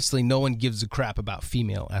honestly, no one gives a crap about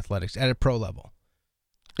female athletics at a pro level.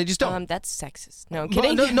 They just don't. That's sexist. No, I'm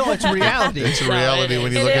Well, kidding. no, it's reality. it's a No, reality it when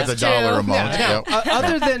is. you It look at is the true. dollar amount. Now, Yep.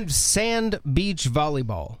 other than sand beach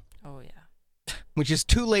volleyball, Oh yeah. which is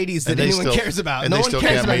two ladies that And they anyone still- cares about. and No they one still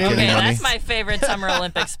cares can't about make any any Okay, of that. money. that's my favorite Summer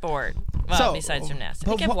Olympic sport. Well, So, besides gymnastics.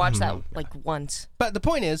 I think I've what- watched that like once. But the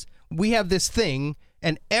point is, we have this thing,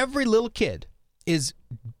 and every little kid is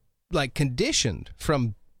like conditioned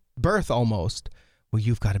from birth almost. Well,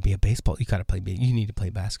 you've got to be a baseball. You got to play. You need to play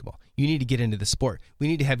basketball. You need to get into the sport. We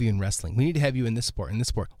need to have you in wrestling. We need to have you in this sport. In this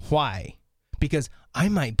sport. Why? Because I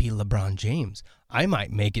might be LeBron James. I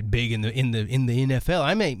might make it big in the NFL.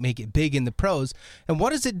 I might make it big in the pros. And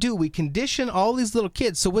what does it do? We condition all these little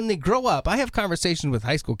kids. So when they grow up, I have conversations with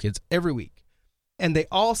high school kids every week. and they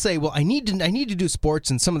all say, well, I need to do sports,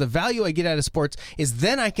 and some of the value I get out of sports is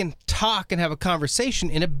then I can talk and have a conversation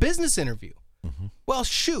in a business interview. Mm-hmm. Well,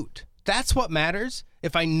 shoot, that's what matters.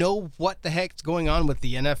 If I know what the heck's going on with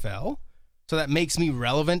the NFL, so that makes me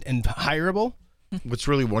relevant and hireable. What's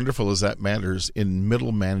really wonderful is that matters in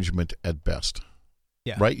middle management at best.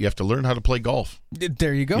 Yeah. Right? You have to learn how to play golf.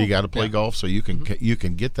 There you go. You got to play golf so you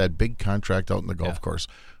can get that big contract out in the golf course,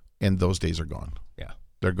 and those days are gone. Yeah.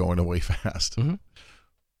 They're going away fast. Mm-hmm.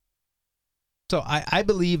 So I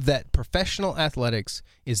believe that professional athletics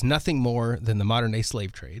is nothing more than the modern-day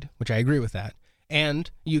slave trade, which I agree with that.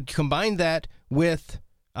 And you combine that with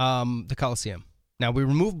the Coliseum. Now, we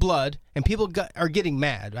remove blood, and people are getting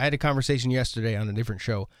mad. I had a conversation yesterday on a different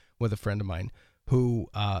show with a friend of mine who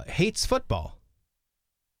hates football.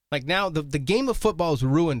 Like, now, the game of football is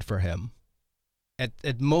ruined for him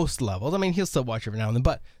at most levels. I mean, he'll still watch every now and then.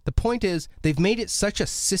 But the point is, they've made it such a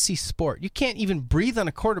sissy sport. You can't even breathe on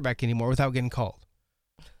a quarterback anymore without getting called.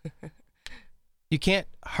 You can't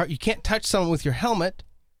touch someone with your helmet.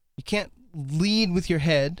 You can't lead with your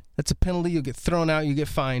head. That's a penalty. You'll get thrown out. You get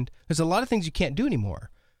fined. There's a lot of things you can't do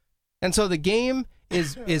anymore. And so the game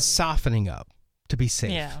is softening up to be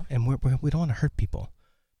safe. Yeah. And we don't want to hurt people.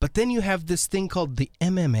 But then you have this thing called the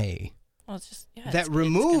MMA that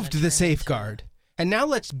removed the safeguard. And now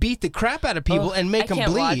let's beat the crap out of people and make them bleed. I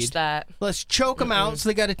can't watch that. Let's choke them out so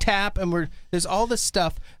they got to tap. And there's all this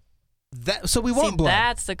stuff. So we want blood.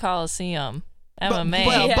 That's the Coliseum.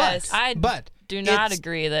 MMA. But do not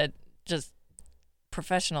agree that just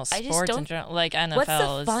professional sports in general, like NFL. What's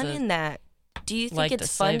the fun in that? Do you think like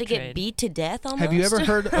it's fun to get beat to death almost? Have you ever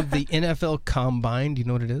heard of the NFL Combine? Do you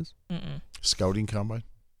know what it is? Mm-mm. Scouting combine?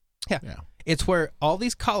 Yeah. It's where all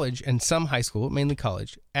these college and some high school, mainly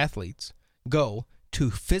college, athletes go to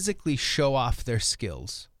physically show off their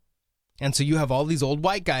skills. And so you have all these old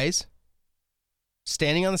white guys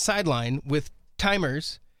standing on the sideline with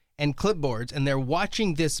timers and clipboards, and they're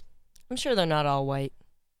watching this. I'm sure they're not all white.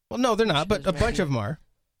 Well, no, they're not, but a bunch of them are.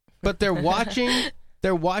 But they're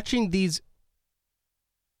watching these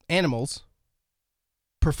animals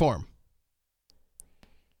perform.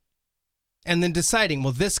 And then deciding,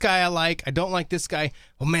 well, this guy I don't like this guy.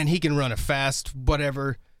 Oh, man, he can run a fast,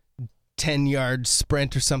 whatever, 10-yard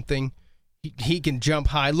sprint or something. He can jump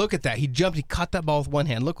high. Look at that. He jumped. He caught that ball with one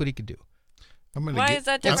hand. Look what he could do. Why is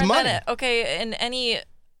that different than it? Okay, in any,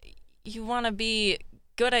 you want to be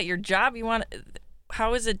good at your job.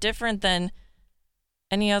 How is it different than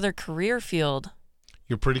any other career field?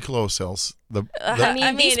 You're pretty close, Elsie. The problem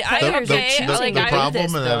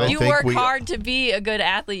that I you think work hard to be a good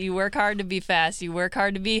athlete. You work hard to be fast. You work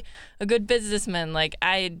hard to be a good businessman. Like,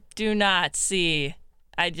 I just do not see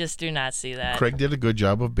that. Craig did a good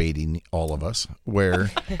job of baiting all of us,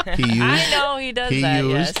 where he used. I know he does that.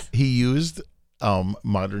 Yes. He used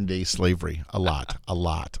modern day slavery a lot. That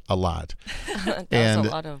was a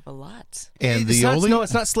lot. And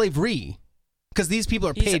it's not slavery. Because these people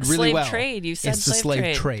are paid really well. Trade. You said it's the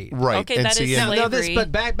slave trade. Right. Okay, and that is slavery.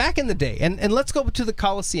 But back in the day, and let's go to the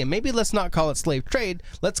Coliseum. Maybe let's not call it slave trade.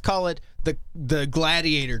 Let's call it the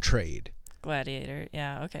gladiator trade. Gladiator,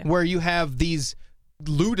 yeah, okay. Where you have these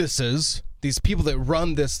luduses, these people that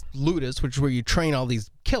run this ludus, which is where you train all these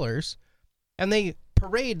killers, and they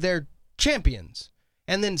parade their champions.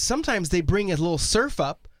 And then sometimes they bring a little surf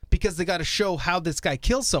up because they got to show how this guy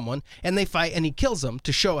kills someone, and they fight and he kills them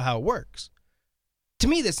to show how it works. To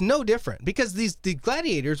me, that's no different because the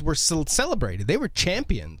gladiators were celebrated. They were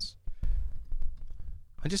champions.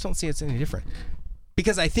 I just don't see it's any different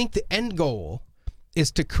because I think the end goal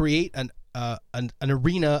is to create an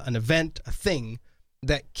arena, an event, a thing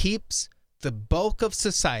that keeps the bulk of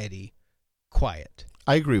society quiet.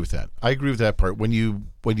 I agree with that. I agree with that part. When you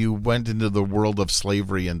went into the world of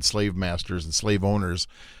slavery and slave masters and slave owners,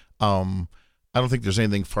 I don't think there's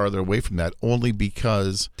anything farther away from that. Only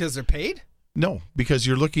because they're paid. No, because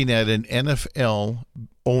you're looking at an NFL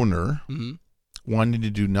owner wanting to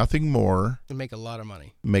do nothing more to make a lot of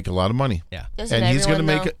money. Yeah, Doesn't and he's going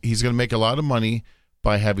everyone to make a lot of money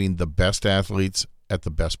by having the best athletes at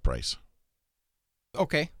the best price.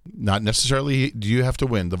 Okay. Not necessarily do you have to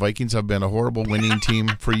win. The Vikings have been a horrible winning team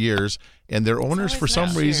for years, and their owners for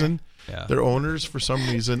some reason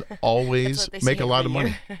always make a lot of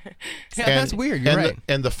money. That's weird. You're right.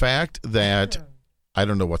 And the fact that I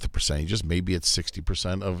don't know what the percentage is. Maybe it's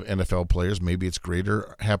 60% of NFL players. Maybe it's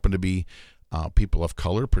greater. Happen to be people of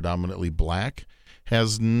color, predominantly black.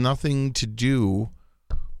 Has nothing to do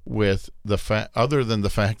with the fact, other than the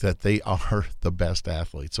fact that they are the best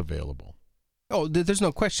athletes available. Oh, there's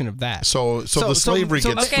no question of that. So the slavery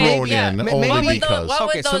gets okay, thrown yeah. in Maybe- only What because. would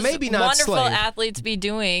Okay, so those maybe not wonderful slave. athletes be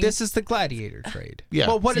doing? This is the gladiator trade. Yeah.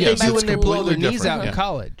 Well, what do Yes, they do it's when they blow their completely knees out different, in yeah.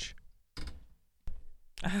 college?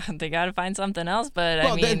 They got to find something else. But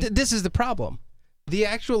Well, I mean, this is the problem. The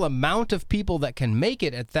actual amount of people that can make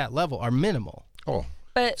it at that level are minimal. Oh,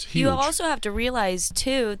 But It's you huge. also have to realize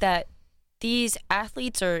too that these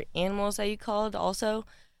athletes or animals that you called also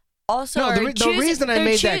No, are the choosing- reason I they're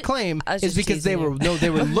made choo- that claim I was is just because they teasing were you. they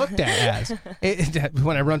were looked at as.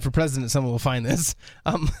 When I run for president, someone will find this.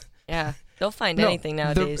 Yeah, they'll find No, anything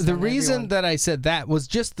nowadays. The on reason everyone. that I said that was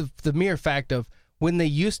just the mere fact of when they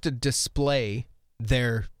used to display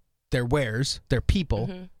their wares, their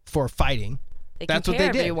people for fighting. they That's what they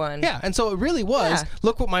compare did. everyone. Yeah, and so it really was. Yeah.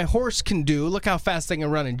 Look what my horse can do. Look how fast they can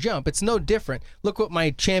run and jump. It's no different. Look what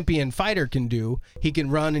my champion fighter can do. He can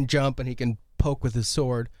run and jump, and he can poke with his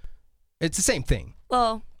sword. It's the same thing.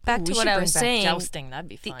 Well, back Ooh, to we what should I bring was back saying. jousting. That'd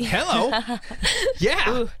be fun. Hello.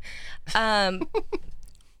 Yeah.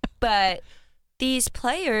 But these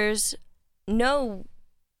players know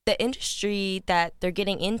the industry that they're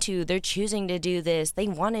getting into. They're choosing to do this. They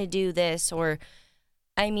want to do this. Or,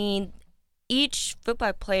 I mean, each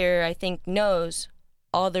football player, I think, knows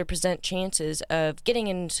all their percent chances of getting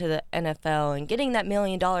into the NFL and getting that $1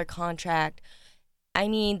 million contract. I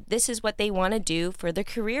mean, this is what they want to do for their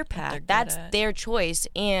career path. good That's at. their choice.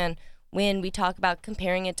 And when we talk about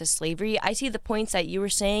comparing it to slavery, I see the points that you were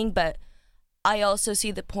saying, but I also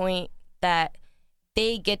see the point that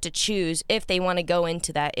they get to choose if they want to go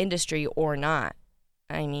into that industry or not.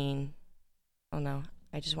 I mean, I don't know.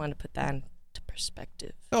 I just wanted to put that into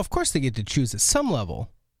perspective. Oh, of course they get to choose at some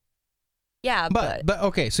level. Yeah, But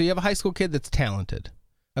okay, so you have a high school kid that's talented.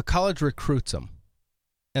 A college recruits them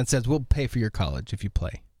and says, "We'll pay for your college if you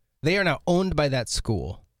play." They are now owned by that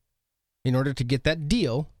school. In order to get that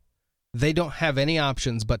deal, they don't have any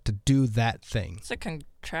options but to do that thing. It's a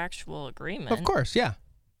contractual agreement. Of course, yeah.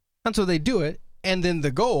 And so they do it, and then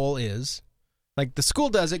the goal is, like, the school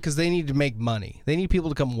does it because they need to make money. They need people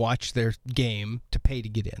to come watch their game to pay to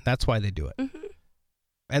get in. That's why they do it. Mm-hmm.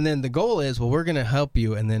 And then the goal is, well, we're going to help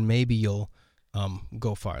you, and then maybe you'll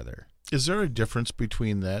go farther. is there a difference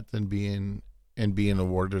between that and being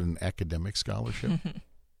awarded an academic scholarship?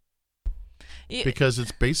 Yeah, Because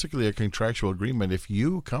it's basically a contractual agreement. If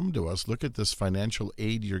you come to us, look at this financial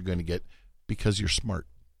aid you're going to get because you're smart.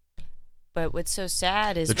 But what's so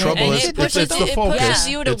sad is The when- trouble and is, it pushes, it's the it focus. pushes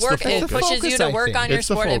you to It's the work. It focus. pushes you to I work think. on your It's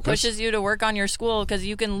the sport. It focus. pushes you to work on your school because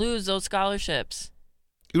you can lose those scholarships.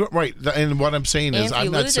 Right. And what I'm saying and is, if you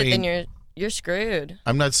I'm not lose it, saying then you're screwed.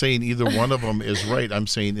 I'm not saying either one of them is right. I'm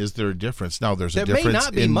saying, is there a difference? Now, there's There a may difference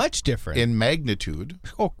not be much different. in magnitude,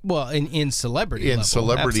 Oh, well, in celebrity in level.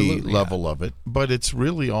 celebrity Absolutely, yeah. level of it, but it's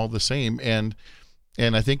really all the same. And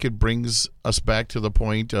I think it brings us back to the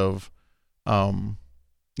point of,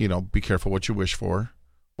 be careful what you wish for,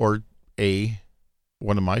 or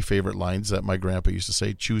one of my favorite lines that my grandpa used to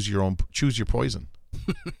say: choose your poison.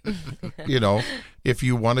 If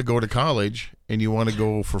you want to go to college and you want to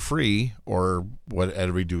go for free or at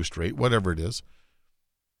a reduced rate, whatever it is,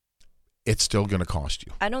 it's still going to cost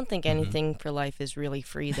you. I don't think Mm-hmm. anything for life is really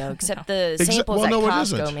free, though, except the samples well, at no, it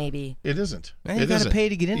Costco, isn't. maybe. It isn't. Man, you It gotta isn't. pay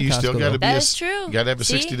to get into You still Costco, got to though. be That is true. You got to have a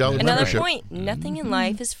See? $60 Another membership. point. Nothing in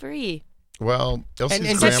life is free. Well, Elsie's And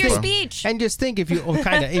Except your grandpa. speech. And just think, if you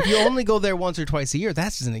only go there once or twice a year,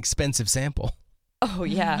 that's an expensive sample. Oh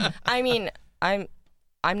yeah. I mean, I'm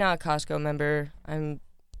not a Costco member.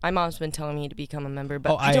 My mom's been telling me to become a member,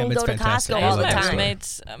 but Oh, I I don't am. It's go to fantastic. Costco I all the love my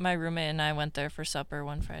time. roommate and I went there for supper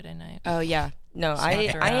one Friday night. Oh yeah. No, I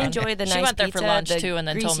Walked around. enjoy the nice She went there pizza, for lunch the too, and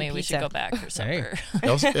then told greasy me we should pizza. go back for supper.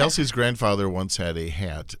 Elsie's grandfather once had a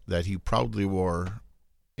hat that he proudly wore,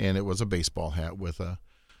 and it was a baseball hat with a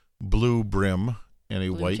blue brim and a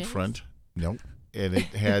Blue white Jays? front. Nope. And it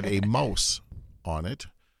had a mouse on it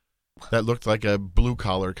that looked like a blue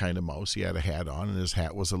collar kind of mouse. He had a hat on, and his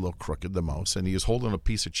hat was a little crooked, the mouse, and he was holding a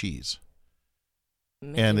piece of cheese.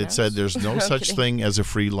 Mickey And it Mouse? said there's no I'm such kidding. thing as a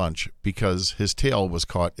free lunch because his tail was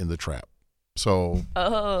caught in the trap. So,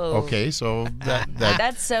 Oh. okay, so that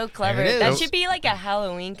That's so clever. There it That is. should be like a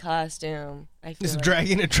Halloween costume. I feel Just like.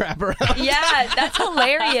 dragging a trap around. Yeah, that's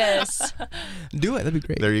hilarious. Do it. That'd be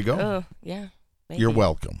great. there you go. Oh, yeah. Maybe. You're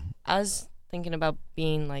welcome. I was thinking about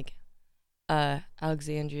being like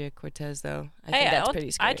Alexandria Cortez, though. I Hey, think that's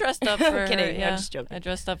pretty scary. I dressed up for I'm kidding. her. Yeah, I'm just joking. I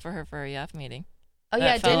dressed up for her for a YAF meeting. Oh that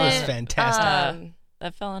yeah, fell didn't was fantastic.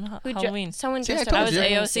 That fell on who dre- Halloween. someone See, I dressed told up I was you. as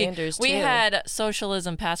Colonel AOC. Sanders, We too. had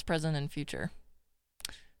socialism past, present, and future.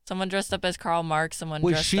 Someone dressed up as Karl Marx. Someone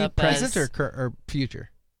Was dressed she up present as or future?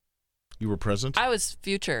 You were present? I was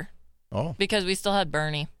future Oh. because we still had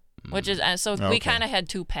Bernie. which is so we Okay. kind of had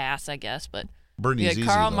two paths, I guess. But we Bernie's had easy,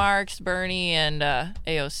 Karl though. Marx, Bernie, and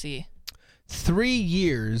AOC. 3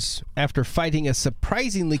 years after fighting a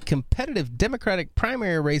surprisingly competitive Democratic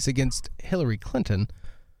primary race against Hillary Clinton,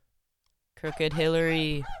 Crooked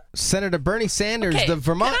Hillary. Senator Bernie Sanders, Okay, the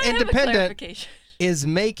Vermont can I have a Independent, clarification? is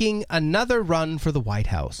making another run for the White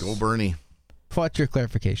House. Go Bernie. What's your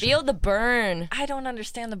clarification? Feel the burn. I don't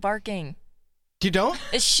understand the barking. You don't?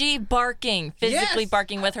 Is she barking, physically Yes.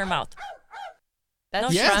 barking with her mouth? That's No,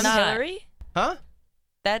 she's from not. Hillary? Huh?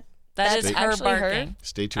 That That's is her actually her? barking.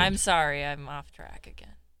 Stay tuned. I'm sorry, I'm off track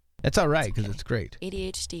again. That's all right, because it's great.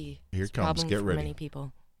 ADHD. Here It's it a comes. problem Get for ready. many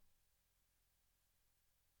people.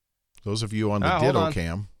 Those of you on the hold Ditto on.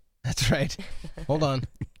 cam. That's right. Hold on.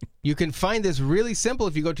 You can find this really simple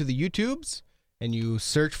if you go to the YouTubes and you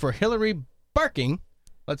search for Hillary barking.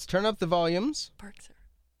 Let's turn up the volumes. Barks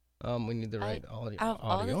her. We need the right audio. Out of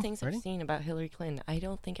all the things Ready? I've seen about Hillary Clinton, I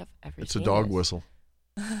don't think I've ever It's a seen dog this. whistle.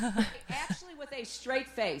 Actually, with a straight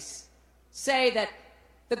face, say that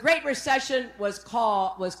the Great Recession was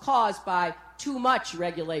caused by too much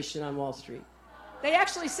regulation on Wall Street. They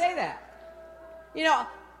actually say that. You know,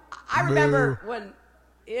 I remember when,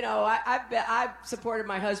 you know, I've supported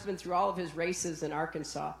my husband through all of his races in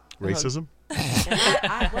Arkansas. Racism?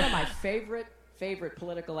 And one of my favorite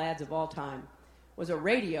political ads of all time was a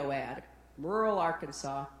radio ad, rural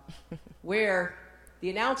Arkansas, where the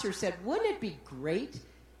announcer said, "Wouldn't it be great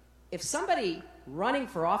if somebody running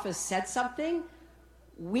for office said something,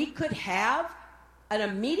 we could have an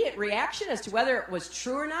immediate reaction as to whether it was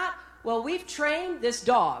true or not? Well, we've trained this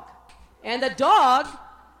dog, and the dog,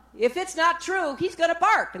 if it's not true, he's going to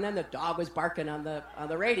bark." And then the dog was barking on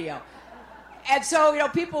the radio. And so, you know,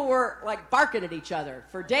 people were like barking at each other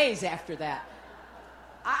for days after that.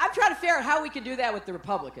 I'm trying to figure out how we can do that with the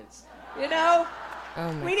Republicans. You know,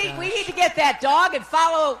 Oh my we need gosh. to get that dog and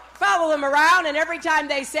follow them around. And every time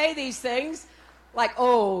they say these things, like,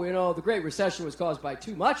 oh, you know, the Great Recession was caused by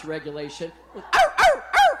too much regulation. Ow, ow,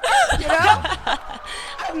 ow, you know,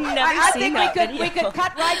 I've never I seen think that we could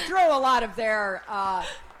cut right through a lot of their,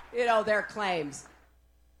 you know, their claims.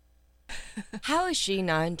 How is she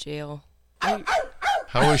not in jail?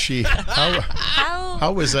 How is she?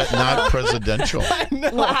 How is that not presidential?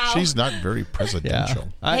 Wow. She's not very presidential.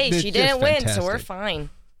 Hey, it's she just didn't win, so we're fantastic. fine.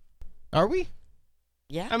 Are we?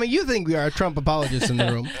 Yeah. I mean, you think we are Trump apologists in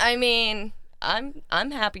the room. I mean, I'm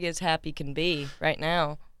happy as happy can be right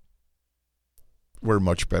now. We're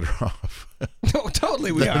much better off. No,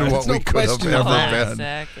 totally we Than are. what There's no we could have question of ever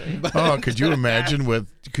that. been. Exactly. Oh, could you imagine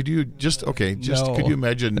could you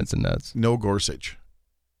imagine That's a nuts. no Gorsuch?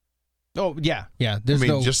 Oh, yeah. There's I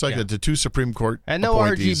mean, no, just like yeah. the two Supreme Court And no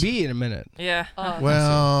appointees. RGB in a minute. Yeah.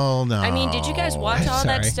 Well, no. I mean, did you guys watch I'm all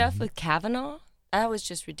that sorry. stuff with Kavanaugh? That was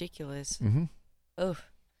just ridiculous. Mm-hmm. Oh,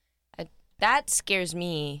 that scares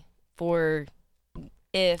me for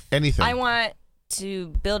if Anything. I want to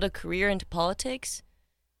build a career into politics.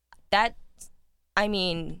 I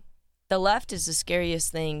mean, the left is the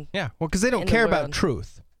scariest thing. Yeah, well, because they don't In the care about world.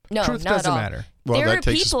 truth. No, Truth not at doesn't all. matter. Well, there that are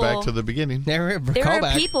takes people, us back to the beginning. There Callback.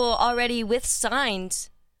 were people already with signs,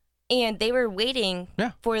 and they were waiting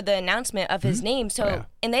Yeah. for the announcement of his name. So, Yeah.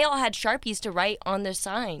 and they all had Sharpies to write on their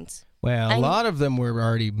signs. Well, a I'm- lot of them were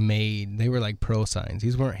already made. They were like pro signs.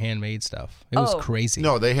 These weren't handmade stuff. It was Oh. crazy.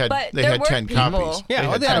 No, they had But they there had were 10 people- copies. Yeah,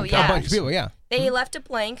 they they had had 10 yeah. a bunch copies. of people, yeah. They left a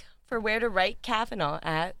blank for where to write Kavanaugh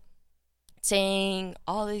at, saying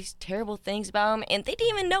all these terrible things about him, and they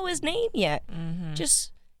didn't even know his name yet.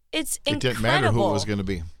 Just, it's It incredible. didn't matter who it was going to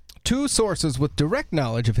be. Two sources with direct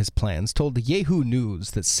knowledge of his plans told the Yahoo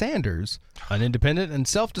News that Sanders, an independent and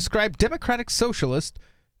self-described democratic socialist,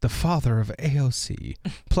 the father of AOC,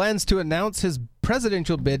 plans to announce his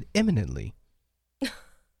presidential bid imminently.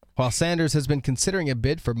 While Sanders has been considering a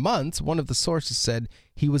bid for months, one of the sources said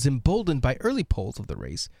he was emboldened by early polls of the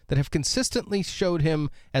race that have consistently showed him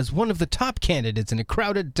as one of the top candidates in a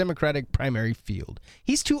crowded Democratic primary field.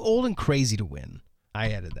 He's too old and crazy to win.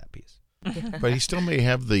 I added that piece. But he still may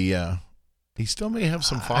have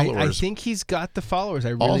some followers. I think he's got the followers. I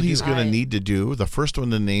really All do. he's going to need to do, the first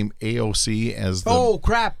one to name AOC as the Oh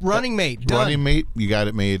crap! Running mate. Done. running mate, you got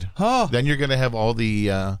it made. Oh. Then you're going to have all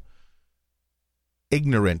the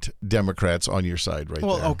ignorant Democrats on your side right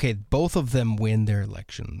Well, there. okay, both of them win their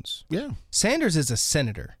elections. Yeah. Sanders is a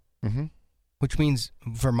senator, Mm-hmm. which means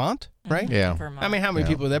Vermont, right? Yeah. Vermont. I mean, how many Yeah.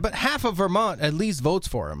 people are there? But half of Vermont at least votes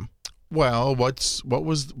for him. Well, what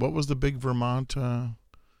was the big Vermont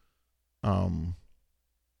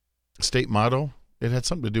state motto? It had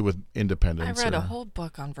something to do with I independence. read or- a whole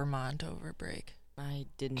book on Vermont over break. I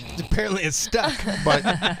didn't know. Apparently, it's stuck.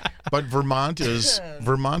 but Vermont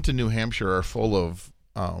and New Hampshire are full of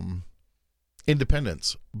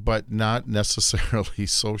independents, but not necessarily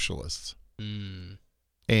socialists. Mm.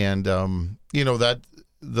 And that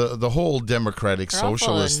the whole democratic They're all full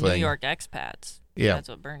socialist of New thing. York expats. Yeah. That's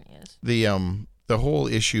what Bernie is. The whole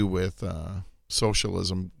issue with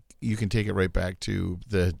socialism, you can take it right back to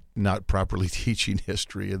the not properly teaching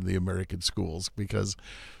history in the American schools, because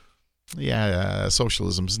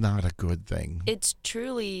socialism is not a good thing. It's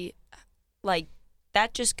truly like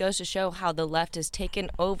that just goes to show how the left has taken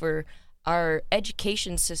over our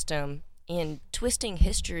education system and twisting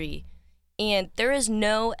history. And there is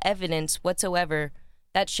no evidence whatsoever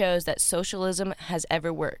that shows that socialism has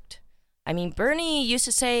ever worked. I mean, Bernie used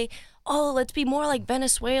to say, oh, let's be more like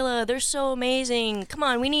Venezuela. They're so amazing. Come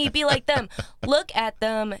on, we need to be like them. Look at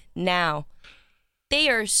them now. They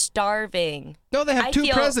are starving. No, they have two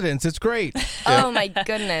presidents. It's great. Oh, my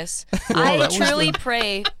goodness. I truly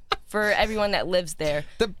pray for everyone that lives there.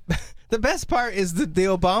 The best part is that the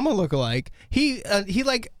Obama lookalike, he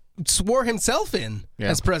like swore himself in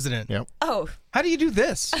as president. Yep. Oh. How do you do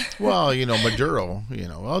this? Well, Maduro,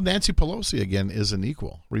 Nancy Pelosi again is an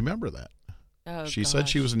equal. Remember that. Oh, she said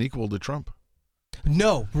she was an equal to Trump.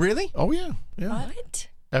 No, really? Oh, yeah. What?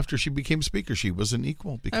 After she became speaker, she was an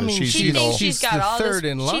equal because she thinks she's got the all third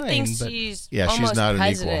in line. She thinks but she's she's almost not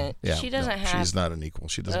president. an equal. Yeah, she doesn't have. She's not an equal.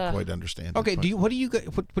 She doesn't quite understand. Okay, it, what do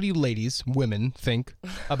you ladies, women, think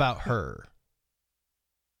about her?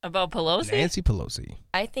 About Pelosi? Nancy Pelosi.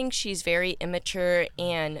 I think she's very immature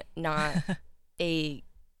and not a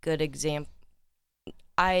good example.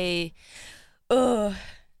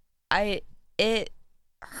 It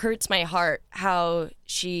hurts my heart how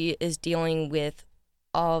she is dealing with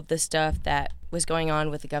all of the stuff that was going on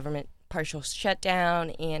with the government partial shutdown,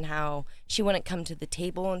 and how she wouldn't come to the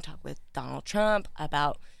table and talk with Donald Trump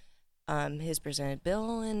about his presented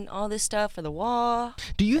bill and all this stuff for the wall.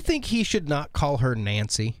 Do you think he should not call her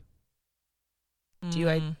Nancy?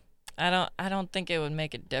 I don't think it would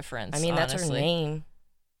make a difference. I mean, that's honestly. her name.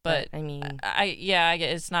 But I mean, I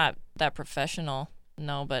it's not that professional.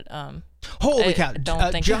 No, but holy I cow!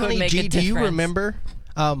 don't think it would Johnny make G, a do you difference. remember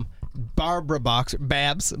Barbara Boxer,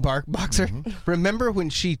 Babs Boxer? Mm-hmm. Remember when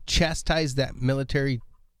she chastised that military,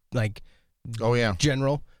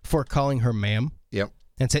 general for calling her ma'am? Yep.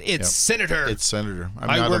 And said, "It's Senator. It's Senator. I'm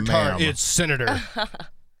I not worked a ma'am." hard. It's Senator."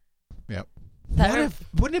 Yep.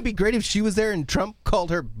 Wouldn't it be great if she was there and Trump called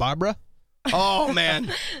her Barbara? Oh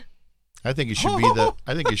man. I think it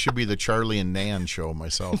should be the Charlie and Nan show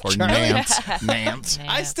myself, or Nance.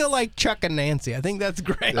 I still like Chuck and Nancy. I think that's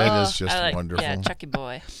great. That is just wonderful. Yeah, Chucky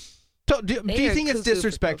boy. So, do you think it's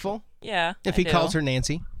disrespectful? Yeah. If he calls her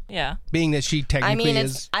Nancy? Yeah. Being that she technically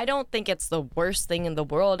is. I don't think it's the worst thing in the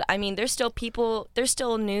world. I mean, there's still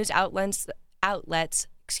news outlets,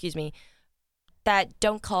 that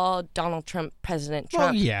don't call Donald Trump President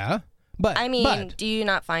Trump. Well, yeah. But I mean, do you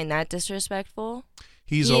not find that disrespectful?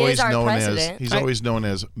 He's He always is our known president. always known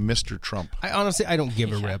as Mr. Trump. I honestly don't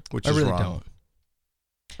give a rip. Which I is really wrong. don't.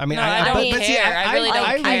 I mean, No, I don't but care. see, I really don't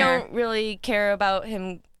I care. don't really care about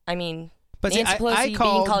him. I mean, But see, Nancy Pelosi I being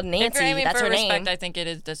called- called Nancy, for that's her respect, name. I think it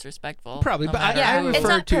is disrespectful. Probably, no but matter I who. it's refer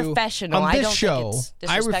not to professional. on I this don't show.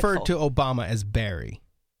 think I it's refer to disrespectful. Obama as Barry.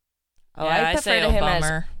 Oh, Yeah, I prefer say to him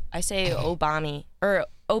Obama. I say Obami or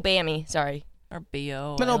Obami. Sorry. Or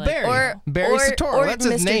B.O. But no, I like- Barry. Barry Soetoro. Or That's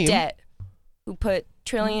Mr. his name. Debt, who put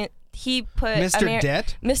trillion. He put Mr.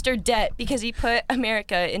 Debt? Mr. Debt, because he put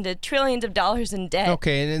America into trillions of dollars in debt.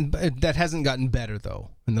 Okay, and that hasn't gotten better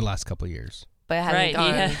though in the last couple of years. But it hasn't Right,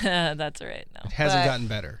 gone. yeah, that's right. No. It hasn't But- gotten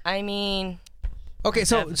better. I mean, Okay,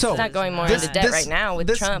 so it's not going more into debt right now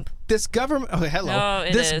with Trump. This government. Oh, hello. No,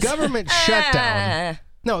 it this is. government shutdown.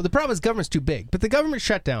 No, the problem is government's too big. But the government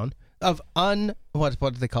shutdown of what do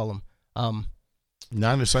they call them?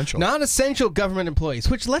 Non-essential. Non-essential government employees.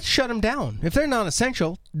 Which let's shut them down. If they're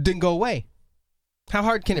non-essential, then go away. How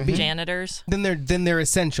hard can it be? Janitors. Then they're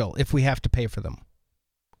essential if we have to pay for them,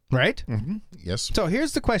 right? Mm-hmm. Yes. So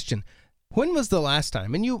here's the question: when was the last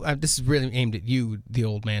time? And you, this is really aimed at you, the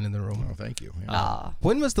old man in the room. Oh, thank you. Yeah.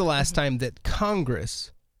 When was the last time that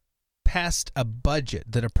Congress passed a budget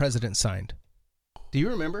that a president signed? Do you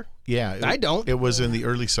remember? Yeah, I don't. It was in the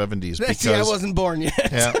early 70s. See, I wasn't born yet.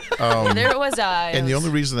 Yeah. There was I. And the only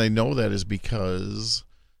reason I know that is because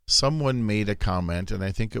someone made a comment, and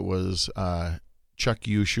I think it was Chuck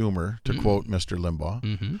U. Schumer, to quote Mr.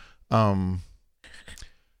 Limbaugh,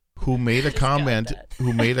 who made a comment.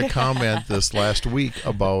 Who made a comment this last week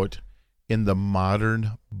about in the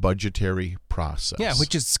modern budgetary process. Yeah,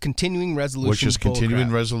 which is continuing resolutions. Which is continuing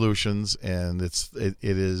bullcrap. resolutions, and it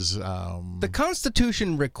is The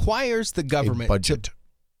Constitution requires the a government budget. to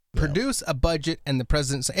produce a budget, and the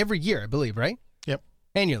president every year, I believe, right? Yep.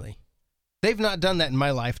 annually. They've not done that in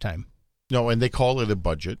my lifetime. No, and they call it a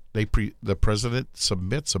budget. The president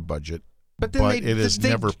submits a budget, but then it is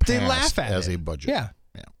never they passed laugh at as it. a budget. Yeah.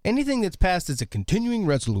 Yeah. Anything that's passed is a continuing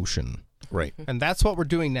resolution. Right. And that's what we're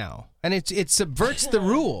doing now. And it subverts the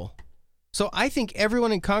rule. So I think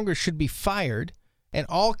everyone in Congress should be fired and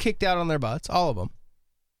all kicked out on their butts, all of them.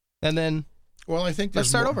 And then I think let's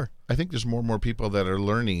start over. I think there's more and more people that are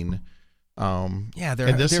learning.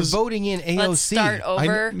 They're voting in AOC. Let's start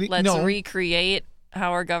over. Let's recreate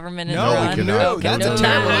how our government is run. we cannot. That's a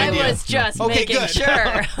terrible idea. I was just making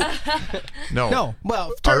sure. No.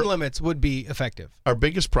 Well, term limits would be effective. Our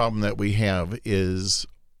biggest problem that we have is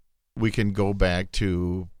we can go back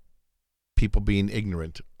to people being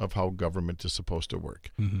ignorant of how government is supposed to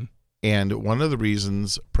work. Mm-hmm. And one of the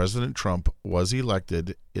reasons President Trump was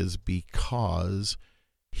elected is because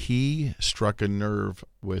he struck a nerve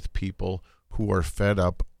with people who are fed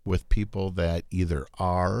up with people that either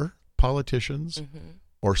are politicians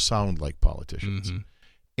or sound like politicians. Mm-hmm.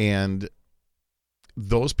 And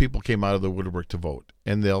those people came out of the woodwork to vote,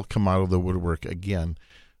 and they'll come out of the woodwork again.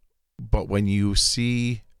 But when you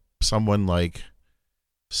see someone like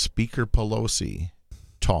Speaker Pelosi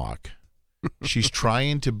talk, she's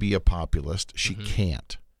trying to be a populist. She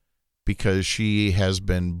can't, because she has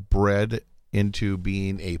been bred into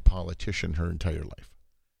being a politician her entire life.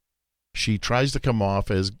 She tries to come off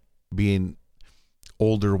as being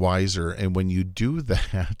older, wiser, and when you do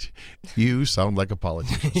that, you sound like a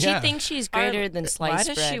politician. She thinks she's greater than sliced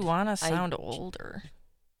bread. Why does she want to sound older?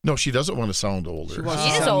 No, she doesn't want to sound older. She wants She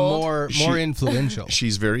to is sound old. more influential.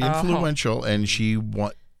 She's very influential, and she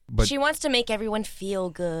wants to make everyone feel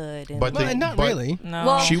good. And Not really. No.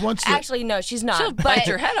 well, she wants to- actually, no, she's not. She'll but bite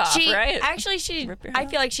your head off, right? Actually, Rip your I head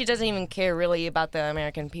feel like she doesn't even care really about the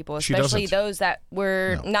American people, She especially doesn't. those that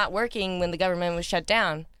were No. not working when the government was shut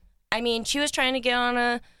down. I mean, she was trying to get on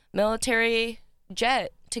a military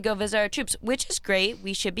jet to go visit our troops, which is great.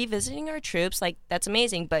 We should be visiting our troops. Like, that's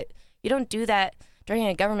amazing. But you don't do that during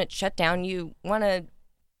a government shutdown. You want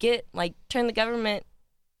to turn the government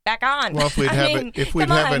back on. Well, if we'd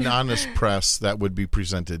come have on. an honest press, that would be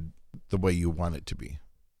presented the way you want it to be.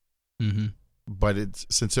 Mm-hmm. But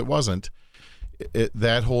since it wasn't,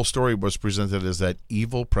 that whole story was presented as that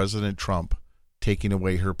evil President Trump taking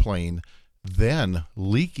away her plane, then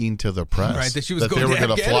leaking to the press Right, that she was they going were to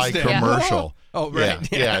going to fly Afghanistan. commercial. Oh,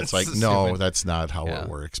 right. Yeah, it's like, so no, stupid. that's not how it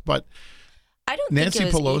works. But I don't Nancy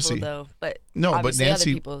think it was Pelosi- evil, though. But no, but obviously other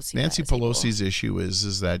people see that Nancy as evil. Pelosi's issue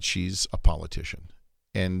is that she's a politician,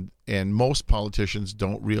 and most politicians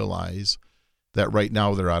don't realize that right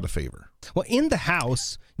now they're out of favor. Well, in the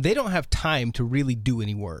House, they don't have time to really do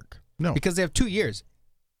any work. No. Because they have 2 years,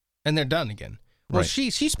 and they're done again. Well, Right. she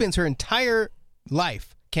spends her entire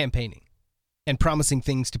life campaigning and promising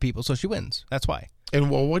things to people, so she wins. That's why. And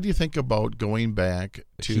what do you think about going back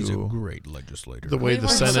She's a to great legislator. the way We the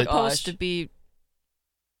weren't Senate? supposed to be.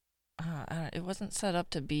 It wasn't set up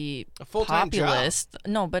to be A full-time job. populist.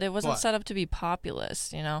 No, but it wasn't What? set up to be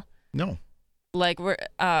populist. You know, No, like we're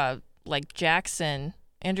like Jackson,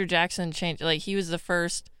 Andrew Jackson changed. Like he was the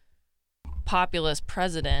first populist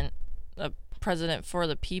president, a president for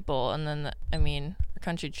the people, and then our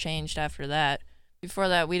country changed after that. Before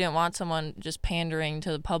that, we didn't want someone just pandering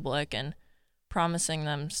to the public and promising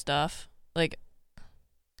them stuff. Like,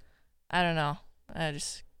 I don't know. I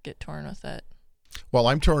just get torn with that. well,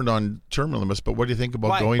 I'm torn on term limits, but what do you think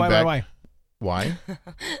about going back? Why?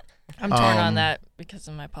 I'm torn on Um, that because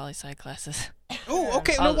of my poli-sci classes. Oh,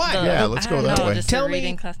 okay. No, why? Yeah, let's go that way. Just the Tell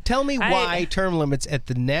reading me class. why term limits at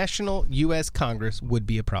the national U.S. Congress would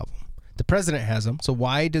be a problem. The president has them, so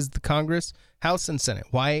why does the Congress, House, and Senate,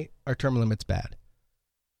 why are term limits bad?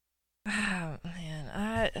 Oh, man,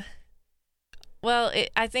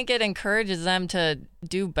 I think it encourages them to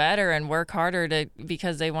do better and work harder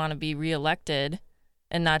because they want to be reelected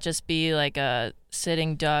and not just be like a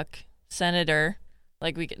sitting duck senator.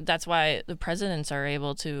 Like that's why the presidents are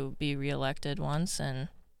able to be reelected once, and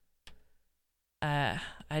I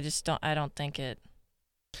don't think it.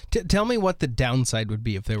 Tell me what the downside would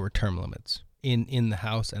be if there were term limits in the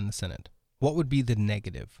House and the Senate. What would be the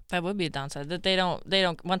negative? That would be a downside. That they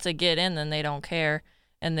don't once they get in, then they don't care,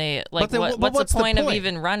 and they But then what's the point of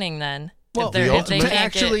even running then? Well, if they to can't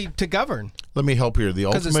actually to govern, Let me help here. The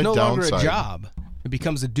because it's ultimate no longer downside. a job; it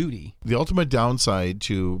becomes a duty. The ultimate downside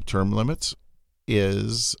to term limits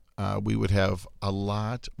is we would have a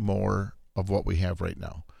lot more of what we have right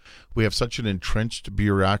now. We have such an entrenched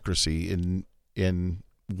bureaucracy in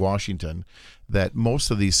Washington that most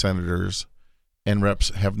of these senators and reps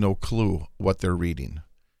have no clue what they're reading.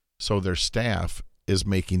 So their staff is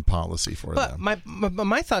making policy for But them.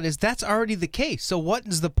 my thought is that's already the case. So what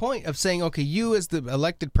is the point of saying, okay, you as the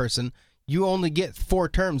elected person, you only get 4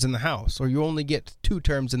 terms in the House, or you only get 2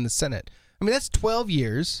 terms in the Senate? I mean, that's 12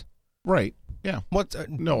 years. Right. Yeah. What's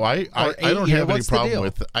No, I don't have any problem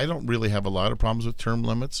with. I don't really have a lot of problems with term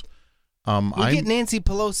limits. We get Nancy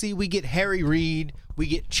Pelosi, we get Harry Reid, we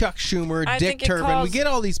get Chuck Schumer, Dick Durbin, we get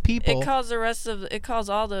all these people. It calls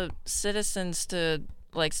all the citizens to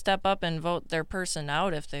like step up and vote their person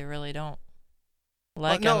out if they really don't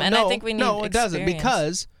like them. And I think we need no, it doesn't,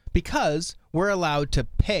 experience. because we're allowed to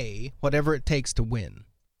pay whatever it takes to win.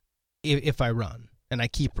 If I run and I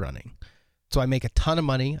keep running, so I make a ton of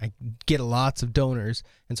money, I get lots of donors,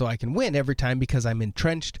 and so I can win every time because I'm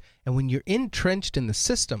entrenched. And when you're entrenched in the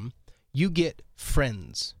system, you get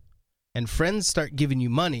friends, and friends start giving you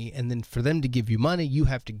money, and then for them to give you money, you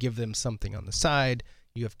have to give them something on the side.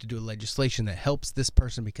 You have to do legislation that helps this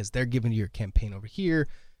person because they're giving you your campaign over here.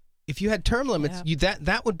 If you had term limits,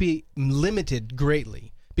 that would be limited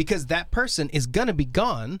greatly because that person is going to be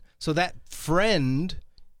gone, so that friend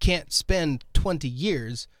can't spend 20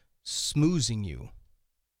 years smoozing you.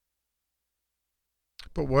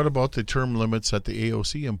 But what about the term limits that the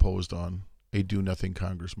AOC imposed on a do-nothing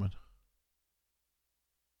congressman?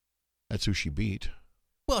 That's who she beat.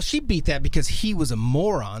 Well, she beat that because he was a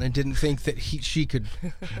moron and didn't think that she could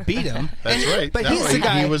beat him. That's right. But he's the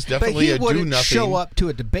guy. He was definitely but he a wouldn't do-nothing. show up to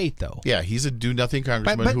a debate, though. Yeah, he's a do-nothing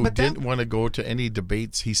congressman who but didn't want to go to any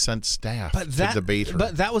debates. He sent staff to debate her.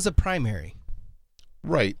 But that was a primary,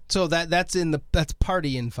 right? So that's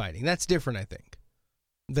party infighting. That's different, I think.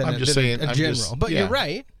 I'm just saying, a general. But you're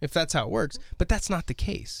right if that's how it works. But that's not the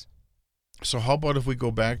case. So how about if we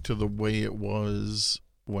go back to the way it was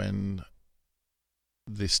when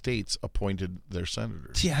the states appointed their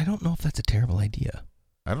senators? See, I don't know if that's a terrible idea.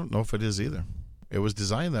 I don't know if it is either. It was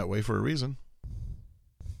designed that way for a reason.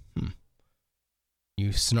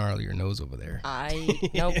 You snarl your nose over there.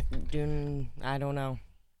 Nope. I don't know.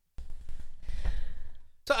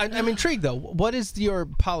 So I'm intrigued, though. What is your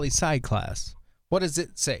poli-sci class? What does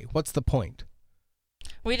it say? What's the point?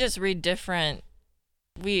 We just read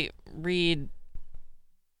we read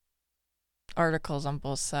articles on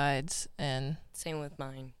both sides, and Same with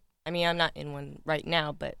mine. I mean, I'm not in one right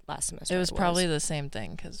now, but last semester it was probably the same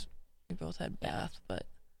thing because we both had Beth. But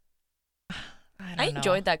I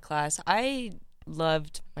enjoyed that class. I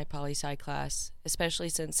loved my poli-sci class, especially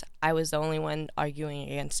since I was the only one arguing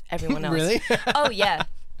against everyone else. Really? Oh, yeah.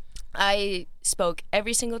 I spoke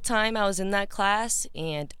every single time I was in that class,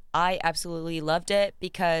 and I absolutely loved it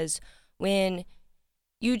because when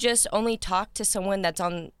you just only talk to someone that's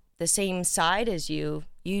on the same side as you,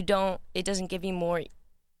 it doesn't give you more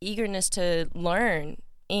eagerness to learn.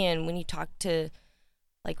 And when you talk to,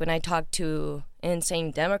 like when I talk to an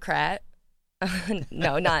insane Democrat,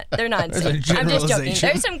 they're not insane. I'm just joking.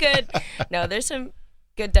 There's some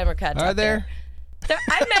good Democrats out there.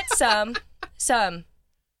 I met some.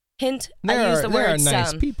 Hint, I use the word some. They are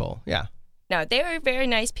nice people, yeah. No, they were very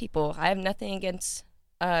nice people. I have nothing against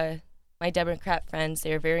my Democrat friends.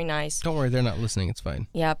 They're very nice. Don't worry, they're not listening. It's fine.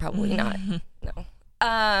 Yeah, probably not. No.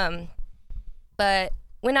 But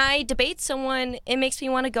when I debate someone, it makes me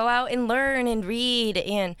want to go out and learn and read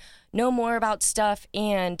and know more about stuff,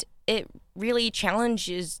 and it really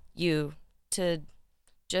challenges you to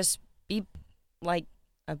just be like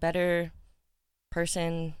a better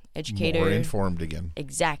person, educator. More informed again.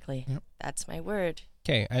 Exactly. Yep. That's my word.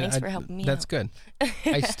 Okay. Thanks for helping me That's out. good.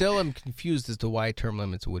 I still am confused as to why term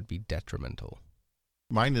limits would be detrimental.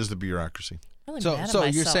 Mine is the bureaucracy. Really So- mad at so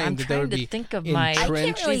you're myself. saying I'm that there trying would to be think of my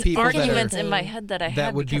entrenched really people that arguments are, in my head that I that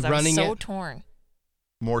had would be because running I'm so it. torn.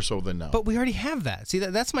 More so than now. But we already have that. See,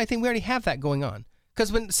 that's my thing. We already have that going on.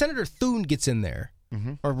 Because when Senator Thune gets in there,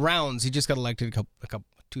 or Rounds, he just got elected a couple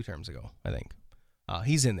 2 terms ago, I think.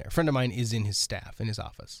 He's in there. A friend of mine is in his staff, in his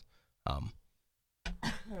office.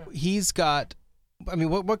 He's got, I mean,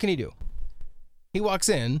 what can he do? He walks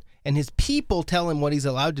in, and his people tell him what he's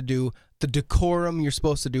allowed to do, the decorum you're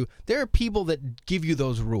supposed to do. There are people that give you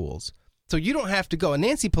those rules. So you don't have to go. And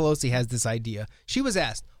Nancy Pelosi has this idea. She was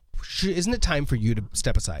asked, isn't it time for you to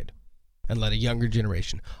step aside and let a younger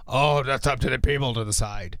generation? Oh, that's up to the people to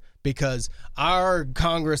decide. Because our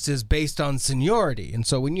Congress is based on seniority. And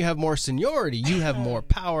so when you have more seniority, you have more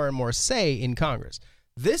power and more say in Congress.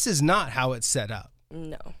 This is not how it's set up.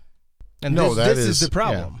 No. And no, this is the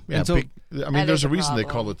problem. Yeah. And so, There's a reason they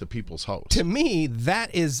call it the people's house. to me,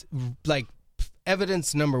 that is like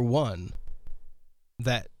evidence number 1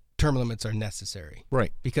 that term limits are necessary.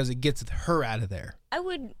 Right. Because it gets her out of there. I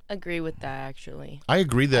would agree with that, actually. I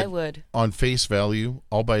agree that I would. on face value,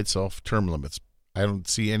 all by itself, term limits. I don't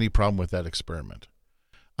see any problem with that experiment.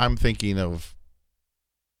 I'm thinking of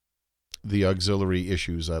the auxiliary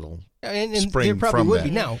issues that'll and spring there probably from would that.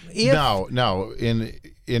 be now. If, Now,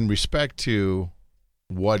 in respect to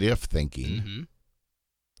what if thinking, Mhm.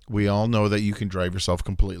 we all know that you can drive yourself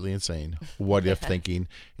completely insane. What if thinking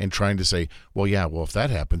and trying to say, well, if that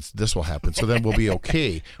happens, this will happen. So then we'll be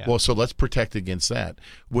okay. Yeah. Well, so let's protect against that,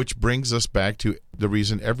 which brings us back to the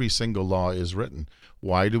reason every single law is written.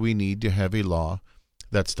 Why do we need to have a law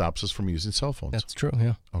that stops us from using cell phones? That's true.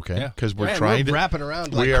 Yeah. Okay, Yeah. because we're Man, trying to wrapping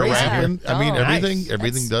around like we are crazy. wrapping. I mean, Oh,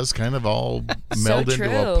 everything nice. does kind of all So meld into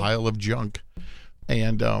a true. pile of junk,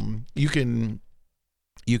 and you can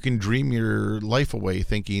dream your life away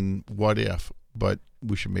thinking what if, but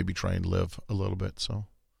we should maybe try and live a little bit. So,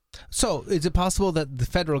 Is it possible that the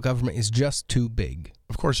federal government is just too big?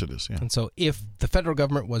 of course it is. Yeah. And so if the federal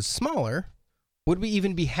government was smaller, would we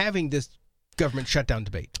even be having this government shutdown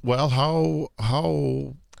debate? Well,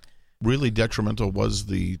 how really detrimental was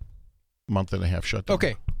the month and a half shutdown?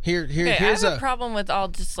 Okay, here's I have a a problem with all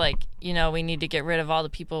just like, we need to get rid of all the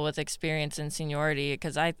people with experience and seniority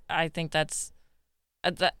because I think that's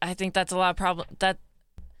a lot of problem that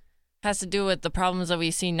has to do with the problems that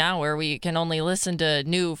we see now where we can only listen to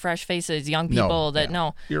new fresh faces, young people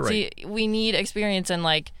you're right. See, we need experience and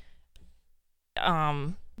like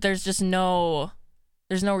there's no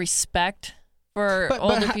respect for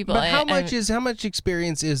older people. But how and- much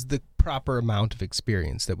experience is the proper amount of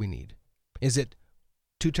experience that we need? Is it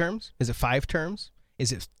 2 terms? Is it 5 terms?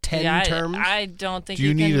 Is it 10 terms? I don't think Do you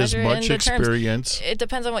can need as measure it in much the terms. experience? It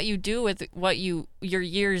depends on what you do with your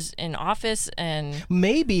years in office and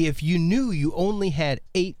Maybe if you knew you only had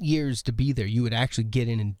 8 years to be there, you would actually get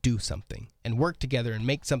in and do something and work together and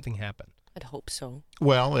make something happen. I'd hope so.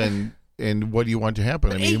 Well, and what do you want to happen?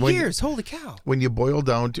 But 8 years, holy cow. When you boil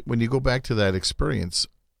down, when you go back to that experience,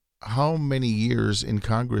 how many years in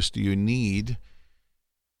Congress do you need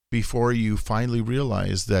before you finally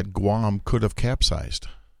realize that Guam could have capsized?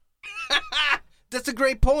 That's a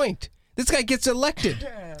great point. This guy gets elected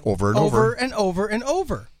Over and over over. and over and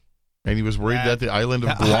over. And he was worried that the island of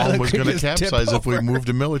the Guam island was could going to just tip capsize if we over. moved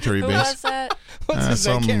a military who base. was that? What's his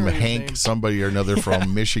name? I Some can't remember his Hank, name. somebody or another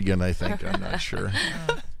from Michigan, I think. I'm not sure.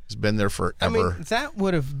 He's been there forever. I mean, that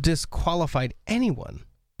would have disqualified anyone.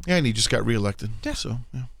 Yeah, and he just got reelected. Yeah. So,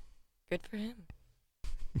 yeah. Good for him.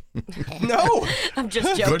 No. I'm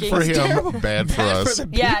just Good joking. for him, terrible. bad for Bad us. for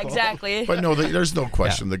the Yeah, people. exactly. But no, there's no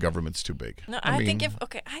question the government's too big. No, I I think mean,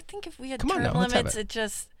 if we had Come on term now, let's have limits, it. it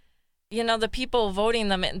just the people voting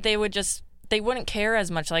them, they wouldn't care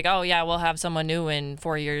as much. Like, oh yeah, we'll have someone new in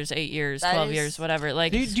 4 years, 8 years, That 12 is- years, whatever.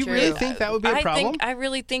 Like, Do you true. really think that would be a problem? I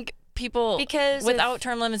really think people Because without if-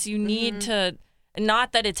 term limits, you need to.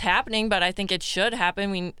 Not that it's happening, but I think it should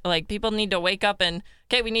happen. People need to wake up and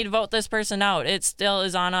we need to vote this person out. It still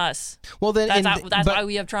is on us. Well, then That's why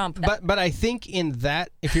we have Trump. But I think in that,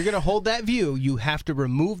 if you're going to hold that view, you have to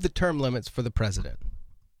remove the term limits for the president.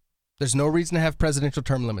 There's no reason to have presidential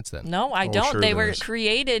term limits then. No, I Oh, don't. sure They there were is.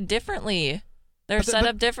 created differently. They're But set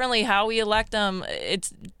up differently. How we elect them,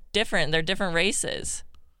 it's different. They're different races.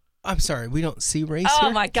 I'm sorry, we don't see race Oh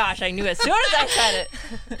here? my gosh, I knew as soon as I said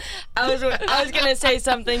it. I was gonna say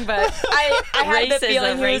something, but I had the Racism,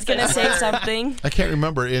 feeling he was gonna racism. say something. I can't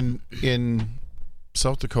remember in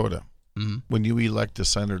South Dakota Mhm. when you elect a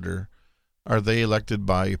senator, are they elected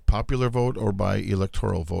by popular vote or by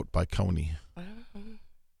electoral vote by county?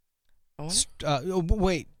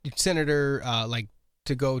 Wait, Senator,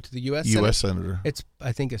 to go to the U.S. U.S. Senate? senator. It's,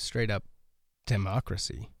 I think, a straight up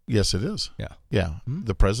democracy. Yes, it is. Yeah. Yeah. Hmm?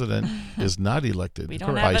 The president is not elected We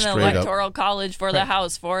don't by have an straight up. electoral college for the Right.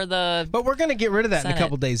 House, for the. But we're going to get rid of that in Senate. a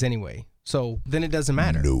couple days anyway. So then it doesn't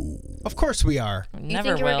matter. No. Of course we are. You Never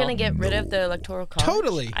think will. we're gonna get rid of the electoral college?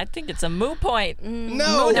 Totally. I think it's a moot point.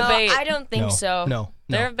 No. Moot debate. I don't think no, so. No.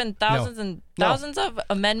 There have been thousands and thousands of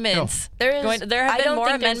amendments. There is. There have I been don't more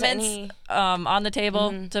think there's amendments on the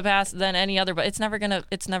table to pass than any other, but it's never gonna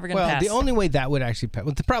Well, pass. the only way that would actually pass.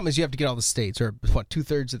 Well, the problem is you have to get all the states, or what,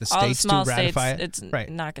 2/3 of the all the states small to ratify states, it. it's right.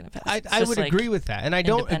 not gonna pass. I It's I just would like agree with that, and I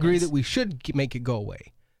don't agree independence. that we should make it go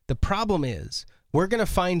away. The problem is we're going to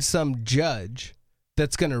find some judge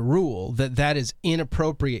that's going to rule that is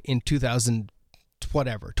inappropriate in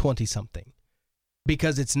 20 something,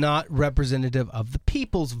 because it's not representative of the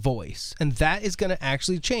people's voice, and that is going to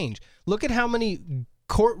actually change. Look at how many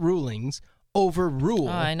court rulings overrule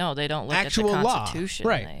Oh, I know they don't look actual at the law. Constitution.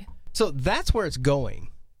 Right. So that's where it's going.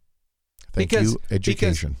 Thank you,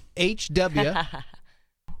 education.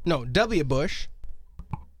 W. Bush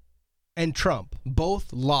and Trump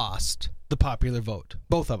both lost the popular vote,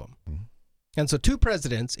 both of them. Mm-hmm. And so 2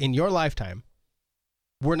 presidents in your lifetime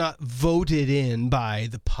were not voted in by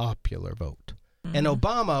the popular vote. and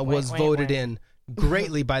Obama was voted in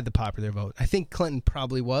greatly by the popular vote. I think Clinton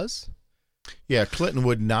probably was. Yeah, Clinton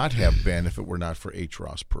would not have been if it were not for H.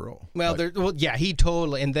 Ross Perot. Well, But- he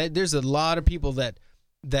totally, and there's a lot of people that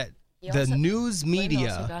the news Clinton also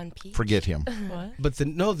media, got impeached. forget him. What? but the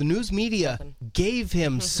news media gave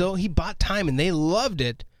him he bought time, and they loved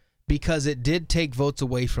it because it did take votes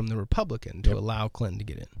away from the Republican to allow Clinton to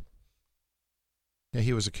get in. Yeah,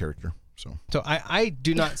 he was a character. So I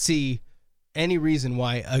do not see any reason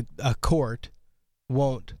why a court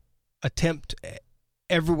won't attempt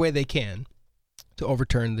every way they can to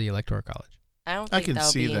overturn the Electoral College. I don't I think can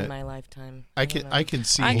that'll see be that. in my lifetime. I don't can know. I can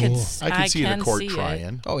see I can see can the court see it.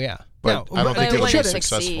 trying, Oh yeah, but Now, I don't think But it'll it be wouldn't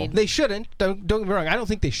successful. succeed. they shouldn't. Don't get me wrong. I don't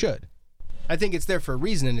think they should. I think it's there for a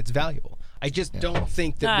reason and it's valuable. I just don't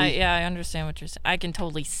think that. Yeah, I understand what you're saying. I can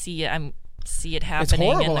totally see it. See it It's a happening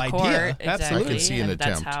in horrible the idea. court. Absolutely. Exactly. I can see an and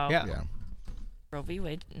that's attempt. how Yeah. Yeah. Roe v.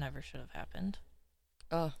 Wade never should have happened.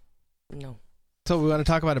 Oh, no. So we want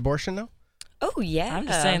to talk about abortion now? Oh, yeah. I'm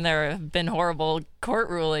just saying there have been horrible court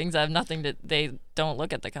rulings. I have nothing to. They don't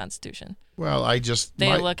look at the Constitution. Well, I just They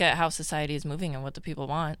my- look at how society is moving and what the people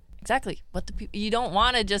want. Exactly. What the people. You don't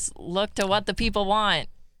want to just look to what the people want.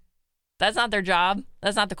 That's not their job.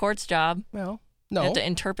 That's not the court's job. Well, They no. have to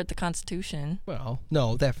interpret the Constitution. Well,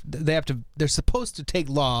 no. They have to. They're supposed to take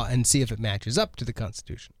law and see if it matches up to the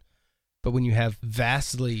Constitution. But when you have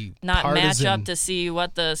vastly Not partisan, match up to see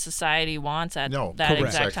what the society wants at No, that correct.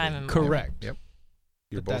 exact Exactly. time. And Correct. Yep.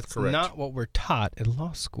 You're But both that's correct. not what we're taught in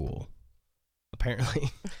law school.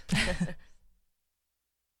 Apparently,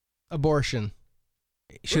 abortion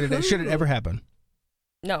should it ever happen?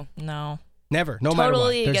 No. No. Never. No matter what.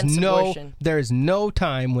 Totally There's against abortion. there is no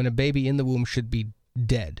time when a baby in the womb should be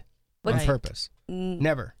dead on Right. purpose.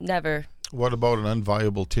 Never. Never. What about an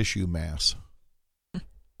unviable tissue mass? What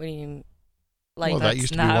do you mean? Like, Well, that used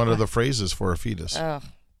to be not one of what- the phrases for a fetus, oh,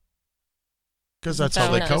 because that's That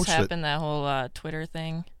how they just couched it. happened, that whole Twitter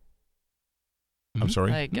thing. I'm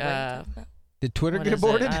sorry. Like, Did Twitter what get is it?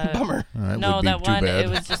 aborted? Bummer. That no, would be that too one, bad. it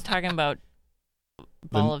was just talking about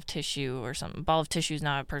ball of tissue or something. Ball of tissue is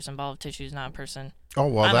not a person. Ball of tissue is not a person. Oh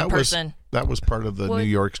well, I'm a that was person. part of the What- New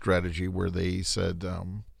York strategy where they said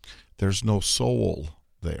there's no soul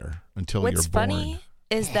there until what's you're born. funny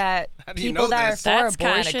is that How do you people know that this? are for That's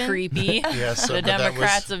kind abortion. of creepy. Yes, The but that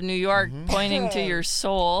Democrats was, of New York pointing to your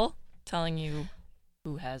soul, telling you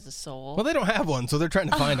who has a soul. Well, they don't have one, so they're trying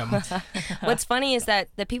to find them. What's funny is that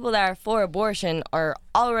the people that are for abortion are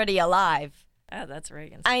already alive. Ah, that's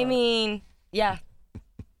Reagan's I fault. mean, yeah.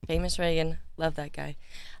 Famous Reagan. Love that guy.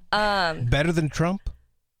 Better than Trump?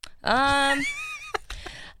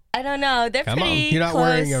 I don't know. They're Come on. pretty You're not close.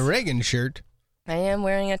 wearing a Reagan shirt. I am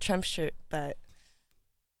wearing a Trump shirt, but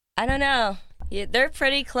I don't know. Yeah, they're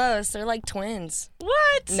pretty close. They're like twins.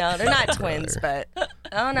 What? No, they're not twins, but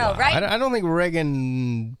I don't know, right? I don't think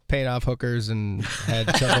Reagan paid off hookers and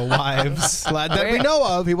had several wives that we know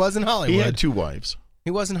of. He was in Hollywood. he had 2 wives.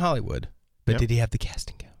 He was in Hollywood. But Yep. did he have the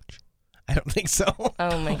casting couch? I don't think so.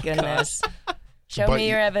 Oh my goodness. Show But me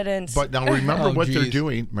your evidence. But now remember Oh, what they're geez.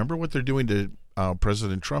 doing. Remember what they're doing to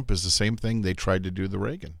President Trump is the same thing they tried to do to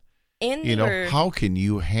Reagan. and You know, how can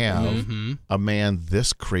you have Mm-hmm. a man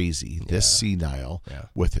this crazy, this senile, Yeah.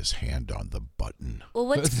 with his hand on the button? well,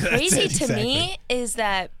 what's That's crazy it, to me exactly. is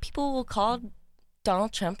that people will call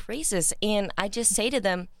Donald Trump racist, and I just say to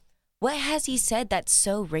them, "What has he said that's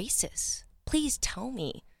so racist? Please tell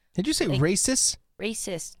me." Did you say Like- racist?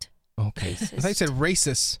 Racist. Okay. I thought you said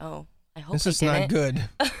racist. Oh, I hope This I is not didn't.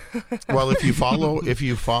 good. Well, if you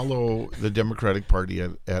follow the Democratic Party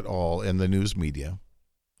at all and the news media,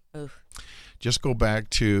 Oof. just go back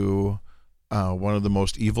to one of the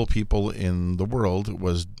most evil people in the world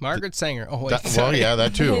was Margaret Sanger. Oh, wait. well, sorry. yeah,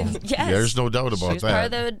 that too. Yes. There's no doubt She about was part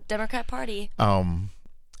of that. the Democrat Party.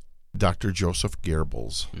 Dr. Joseph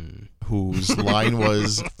Goebbels, whose line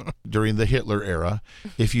was during the Hitler era,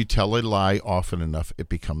 if you tell a lie often enough, it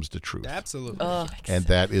becomes the truth. Absolutely. Oh, And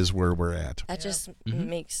that is where we're at. that just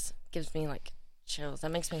gives me like chills.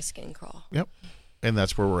 That makes my skin crawl. Yep. And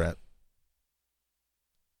that's where we're at.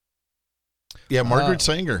 Yeah, Margaret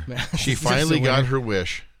Sanger. She Just a finally got winner. her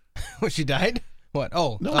wish. When she died? What?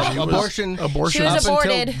 Oh, No, uh, she was- abortion. abortion She was up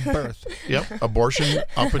until aborted. birth. Yep, abortion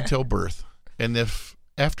up until birth. And if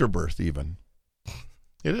after birth even.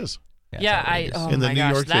 It is. Yeah, oh In the my New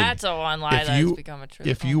gosh, York thing, that's a one lie if that you- has become a truth.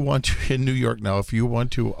 If you want to, in New York now, if you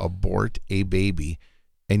want to abort a baby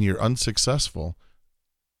and you're unsuccessful,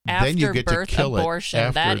 then you After get birth to kill abortion, it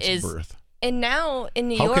after that its is- birth. And now in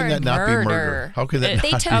New How York, can that not be murder? murder. How can that It-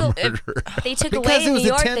 They not took be a- murder? they took Because away it in was New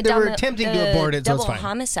York they were attempting to abort it, so it's double fine.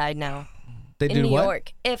 homicide now. They in did New what?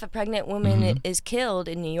 York, if a pregnant woman is killed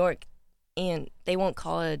in New York, and they won't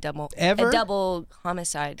call it a Ever? double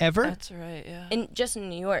homicide. Ever? That's right. Yeah. Just in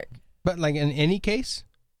New York. But like in any case?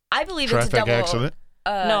 I believe Traffic it's a double accident?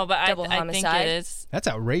 No, but double I homicide. think it is. That's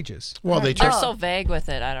outrageous. Well, they They're try. so vague with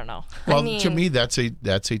it. I don't know. Well, I mean, to me, that's a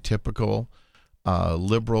typical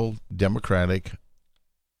liberal Democratic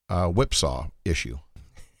whipsaw issue.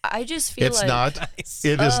 I just feel It's like not.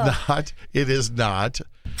 It is not. It is not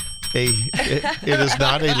it is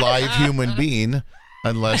not a live human being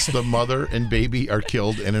unless the mother and baby are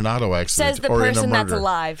killed in an auto accident says the or in a person murder. that's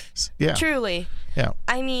alive. Yeah. Truly. Yeah.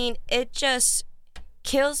 I mean, it just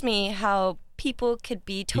kills me how people could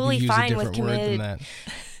be You could totally use a fine with different word than committed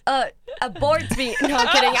that. aborts me. No, I'm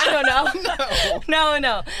kidding. I don't know.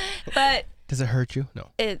 No. But Does it hurt you? No.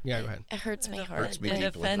 it Yeah, go ahead. it hurts my heart. Hurts me It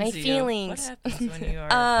deeply. offends My you. feelings. What happens when you are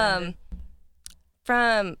offended?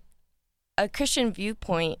 From a Christian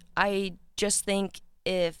viewpoint, I just think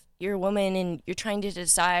if you're a woman and you're trying to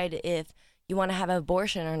decide if you want to have an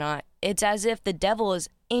abortion or not, it's as if the devil is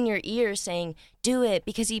in your ear saying, do it,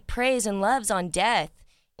 because he prays and loves on death.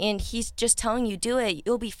 And he's just telling you, do it,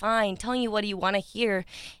 you'll be fine, telling you what you want to hear.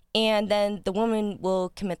 And then the woman will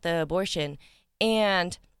commit the abortion.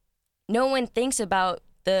 And no one thinks about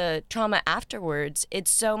the trauma afterwards.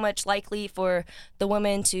 It's so much likely for the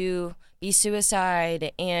woman to be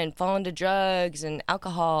suicide and fall into drugs and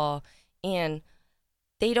alcohol, and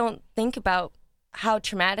they don't think about how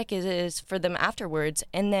traumatic it is for them afterwards.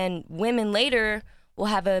 And then women later will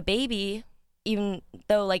have a baby, even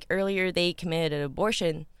though like earlier they committed an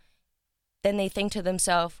abortion. Then they think to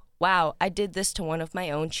themselves, wow, I did this to one of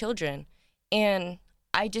my own children. And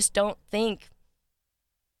I just don't think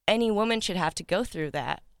any woman should have to go through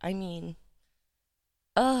that. I mean,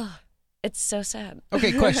 it's so sad.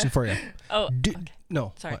 Okay, question for you. Oh, Do, okay.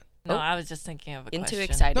 No. Sorry. What? No, I was just thinking of a Getting too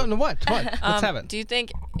question. excited. No, what? Let's have it. Do you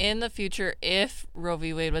think in the future, if Roe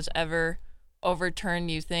v. Wade was ever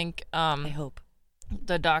overturned, you think I hope.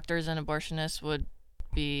 the doctors and abortionists would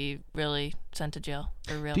be really sent to jail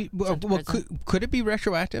or real? Do you- well, sent to prison? could it be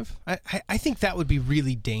retroactive? I think that would be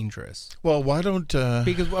really dangerous. Well, why don't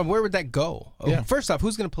Because where would that go? Oh, Yeah. First off,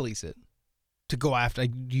 who's going to police it? To go after?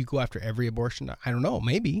 Like, do you go after every abortion? I don't know.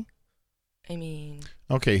 Maybe. I mean,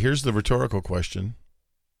 okay, here's the rhetorical question.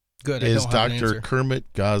 Good. Is I don't have an Dr. answer.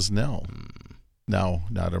 Kermit Gosnell now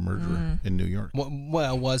not a murderer in New York?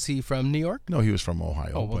 Well, was he from New York? No, he was from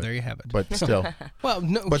Ohio. Oh, well, but, there you have it. but still, well,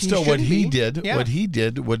 no. but still, what shouldn't he be. did, Yeah. what he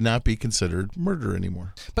did, would not be considered murder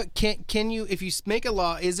anymore. But can you, if you make a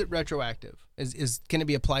law, is it retroactive? Can it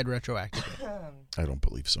be applied retroactively? I don't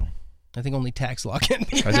believe so. I think only tax law can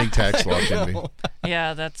be. I think tax law can be.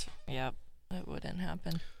 Yeah, that wouldn't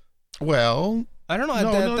happen. Well, I don't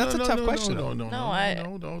know. That's a tough question. though.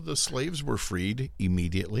 No. The slaves were freed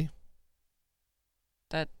immediately.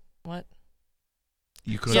 What?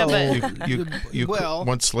 You could, Yeah, but- you Well, could,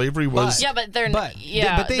 once slavery was, Yeah, but they're But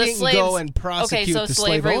yeah. they the didn't slaves, go and prosecute okay, so the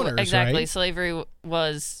slave slavery owners, exactly. right? Slavery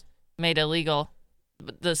was made illegal,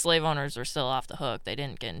 but the slave owners were still off the hook. They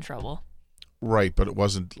didn't get in trouble. right, but it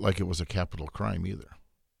wasn't like it was a capital crime either.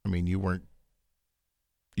 I mean, you were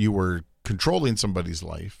controlling somebody's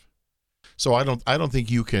life. So I don't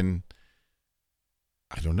think you can.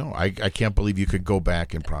 I don't know. I can't believe you could go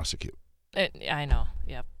back and prosecute. I know.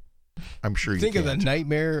 Yep. I'm sure you Think of the can't.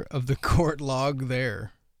 nightmare of the court log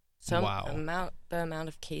there. Wow. The amount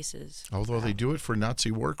of cases. Although they do it for Nazi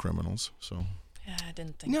war criminals, so Yeah, I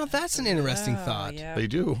didn't think. No, that's an interesting Oh, thought. Yeah. they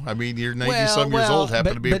do. I mean, you're 90-some years old,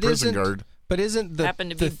 happen to be a prison guard. But isn't the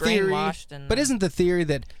Happened to be the theory? brainwashed and- But isn't the theory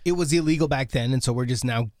that it was illegal back then, and so we're just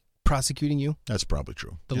now prosecuting you? That's probably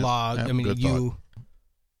true. The Yeah. law. Yeah, I mean, good you.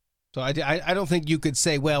 So I don't think you could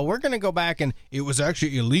say, well, we're going to go back and it was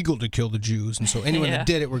actually illegal to kill the Jews, and so anyone Yeah. that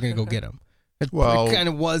did it, we're going to go get them. Well- it kind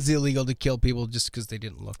of was illegal to kill people just because they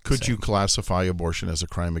didn't look. the Could you same. classify abortion as a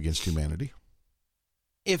crime against humanity?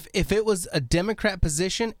 If it was a Democrat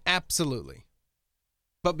position, absolutely.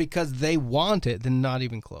 But because they want it, then not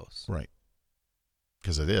even close. Right.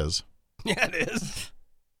 Because it is. Yeah, it is.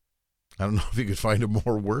 I don't know if you could find a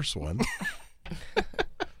more worse one.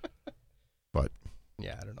 But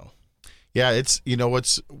Yeah, I don't know. yeah, it's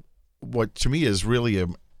what to me is really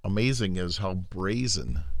amazing is how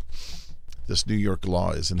brazen this New York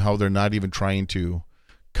law is, and how they're not even trying to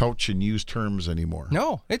couch and use terms anymore.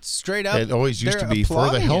 No, it's straight up. It always used they're to be for the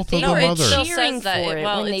applauding health it. of No, the it mother. still Cheering says that. for it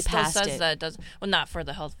Well, when they it still passed says it. that. It does well, not for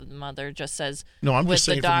the health of the mother. It just says No, I'm with just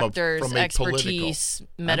the saying doctor's from a expertise,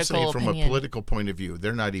 I'm medical saying from opinion. a political point of view,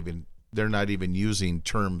 they're not even using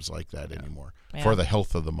terms like that anymore Yeah. for the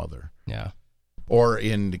health of the mother. Yeah. Or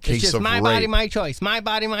in the It's case just of my rape, body, my choice. My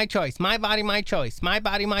body, my choice. My body, my choice. My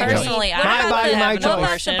body, my choice. Personally, What I about would the- have what an about the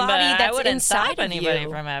abortion, but body I that's wouldn't stop inside of anybody you?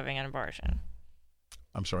 from having an abortion.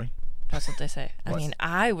 I'm sorry. That's what they say. I What? mean,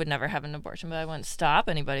 I would never have an abortion, but I wouldn't stop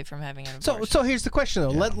anybody from having an abortion. So here's the question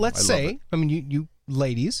though. Yeah, Let's I love say, it. I mean, you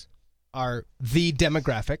ladies are the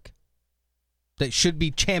demographic that should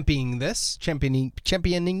be championing this, championing.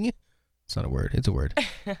 It's not a word. It's a word.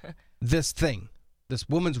 This thing, this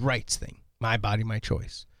woman's rights thing. My body, my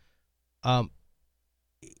choice.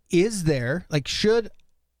 Is there, like, should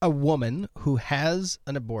a woman who has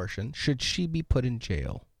an abortion, should she be put in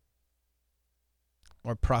jail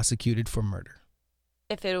or prosecuted for murder?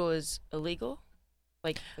 If it was illegal,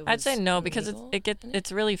 like if it I'd was say no because illegal?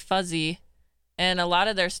 it's really fuzzy, and a lot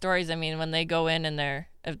of their stories. I mean, when they go in and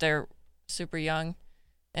if they're super young,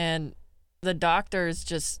 and the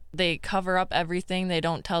doctors they cover up everything. They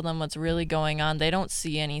don't tell them what's really going on. They don't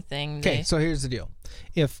see anything. Okay, so here's the deal.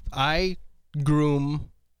 If I groom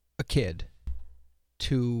a kid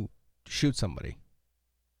to shoot somebody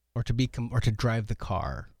or to drive the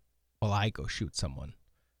car while I go shoot someone,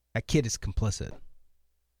 that kid is complicit.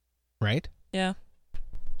 Right? Yeah.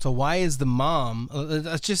 So why is the mom,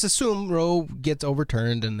 let's just assume Roe gets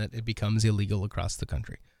overturned and that it becomes illegal across the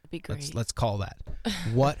country. That'd be great. Let's call that.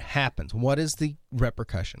 What happens? What is the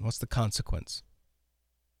repercussion? What's the consequence?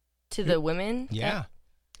 To the women? Yeah.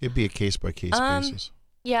 It'd be a case-by-case basis.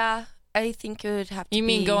 Yeah, I think it would have to You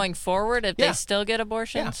mean be... going forward if Yeah. they still get Yeah.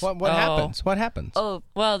 abortions? What happens? What happens? Oh,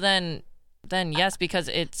 Well, then yes, because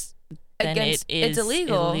it's it's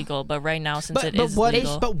illegal. But right now, since it is what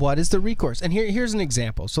legal, but what is the recourse? And here's an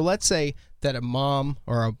example. So let's say that a mom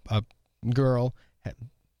or a girl,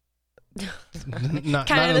 not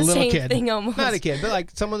kind of a the little same kid, thing almost. not a kid, but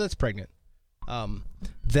like someone that's pregnant.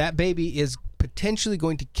 That baby is potentially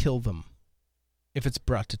going to kill them if it's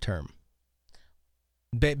brought to term,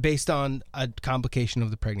 based on a complication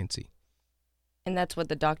of the pregnancy. And that's what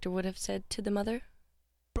the doctor would have said to the mother?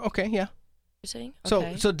 Okay, yeah. You're saying? So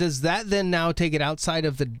Okay. so does that then now take it outside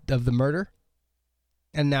of the murder?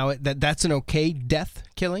 And now that's an okay death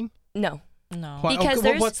killing? No. no. Why- Because okay,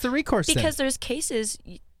 there's- what's the recourse then? Because there's cases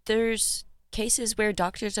where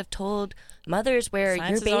doctors have told mothers where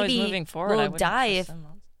Science your is always baby moving forward. I will wouldn't die trust if, them.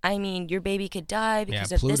 I mean, your baby could die because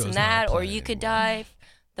of this Pluto's and not a that, or planet you could anymore. die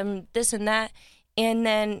from this and that. And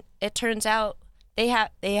then it turns out they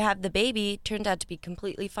have the baby, turns out to be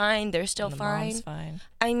completely fine. They're still And the fine. mom's fine.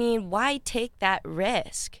 I mean, why take that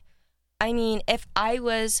risk? I mean, if I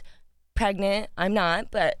was pregnant, I'm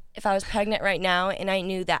not, but if I was pregnant right now and I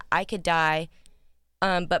knew that I could die,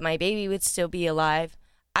 but my baby would still be alive,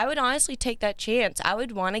 I would honestly take that chance. I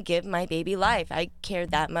would want to give my baby life. I care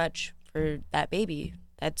that much for that baby.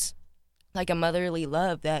 That's like a motherly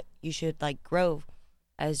love that you should like grow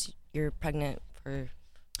as you're pregnant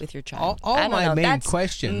with your child. All I don't my know. main That's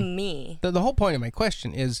question, me. the whole point of my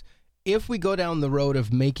question is, if we go down the road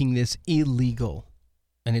of making this illegal,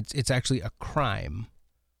 and it's actually a crime,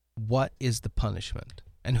 what is the punishment,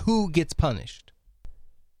 and who gets punished?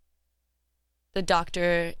 The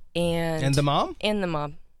doctor And the mom? and the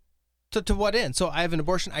mom. So to what end? So I have an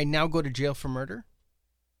abortion, I now go to jail for murder,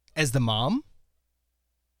 as the mom?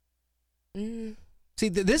 Mm. See,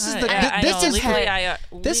 this is I the this know, is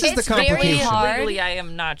legally, this is the It's very complication. hard. Legally, I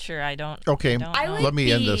am not sure. I don't. Okay, don't I know. would let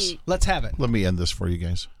me end be- this. Let's have it. Let me end this for you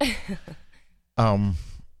guys.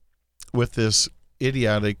 With this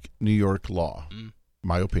idiotic New York law,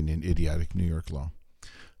 my opinion, idiotic New York law,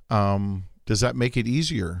 does that make it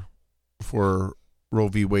easier for Roe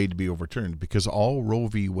v. Wade to be overturned? Because all Roe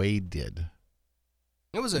v. Wade did,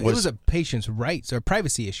 It was a patient's rights or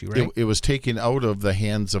privacy issue, right? it was taken out of the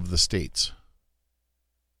hands of the states.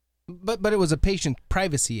 But it was a patient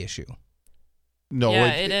privacy issue. No, Yeah,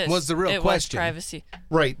 it is. was the real it question. Was privacy.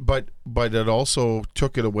 right, but it also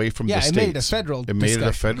took it away from Yeah, the it states. made it a federal It made it a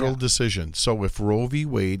discussion, federal yeah. decision. So if Roe v.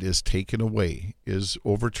 Wade is taken away, is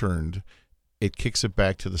overturned, it kicks it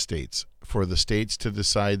back to the states for the states to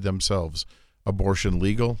decide themselves: abortion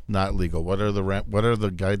legal, not legal. What are the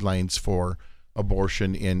guidelines for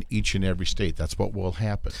abortion in each and every state? That's what will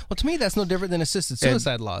happen. Well, to me, that's no different than assisted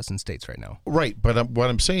suicide laws in states right now. Right, but what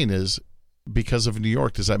I'm saying is, because of New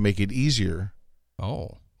York, does that make it easier?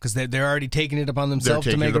 Oh, because they're already taking it upon They're themselves to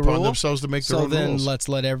taking make it a upon rule. themselves to make their So own then rules. let's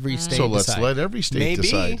let every state So let's decide. let every state Maybe.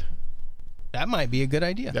 decide. That might be a good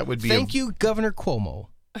idea. That would be Thank you, Governor Cuomo,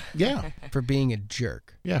 Yeah. for being a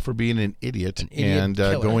jerk. Yeah, for being an idiot, An idiot and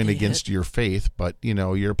killer. going Idiot. against your faith, but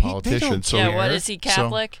you're a politician, don't so Yeah, what is he, so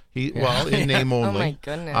Catholic? well, in name only. Oh my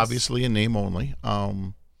goodness. Obviously, in name only.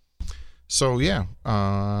 So yeah,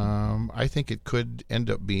 I think it could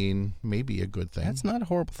end up being maybe a good thing. That's not a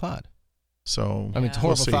horrible thought. So I mean, it's a Yeah.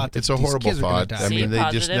 horrible see. thought. that It's a these horrible kids are gonna thought. die. I mean, See, they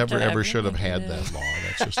just positive never to ever every should have had negative. that law.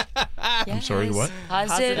 That's just. I'm sorry. Yes. What?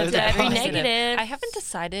 Positive to every Positive. negative. I haven't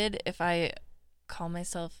decided if I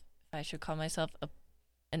should call myself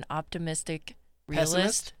an optimistic realist.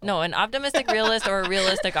 Pessimist? No, an optimistic realist or a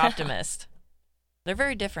realistic optimist. They're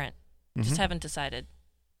very different. Just Mhm. haven't decided.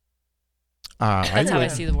 I That's how I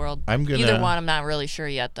would- see the world. I'm gonna. Either one, I'm not really sure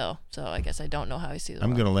yet, though. So I guess I don't know how I see the I'm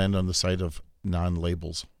world. gonna land on the side of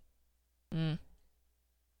non-labels. Mm.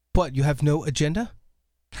 What? You have no agenda?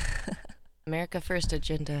 America First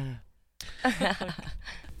agenda.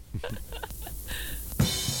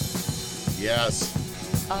 Yes,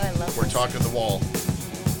 Oh, I love we're this. talking the wall.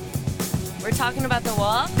 We're talking about the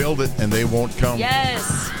wall? Build it, and they won't come. Yes.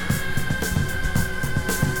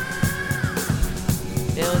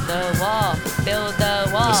 Build the wall. Build the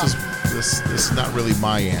wall. This is not really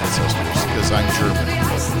my ancestors because I'm German.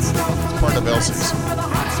 It's part of Elsie's.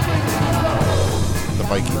 The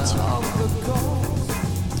Vikings.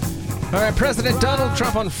 All right, President Donald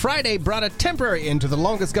Trump on Friday brought a temporary end to the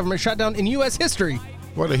longest government shutdown in U.S. history,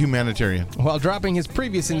 What a humanitarian. while dropping his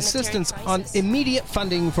previous Humanitarian insistence on crisis. immediate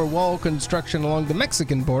funding for wall construction along the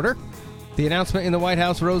Mexican border. The announcement in the White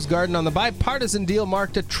House Rose Garden on the bipartisan deal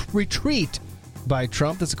marked a retreat by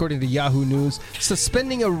Trump, this according to Yahoo News,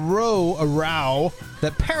 suspending a row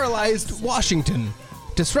that paralyzed Washington,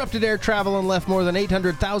 disrupted air travel, and left more than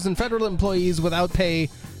 800,000 federal employees without pay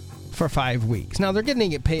for 5 weeks. Now, they're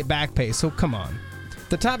getting it back pay, so come on.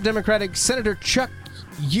 The top Democratic Senator Chuck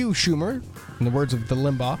Schumer, in the words of the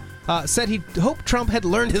Limbaugh, said he hoped Trump had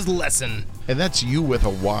learned his lesson. And that's you with a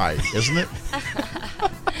Y, isn't it?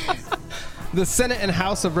 The Senate and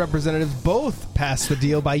House of Representatives both passed the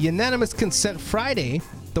deal by unanimous consent Friday.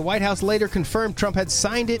 The White House later confirmed Trump had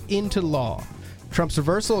signed it into law. Trump's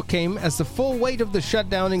reversal came as the full weight of the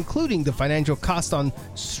shutdown, including the financial cost on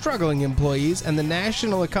struggling employees and the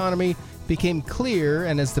national economy, became clear,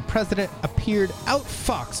 and as the president appeared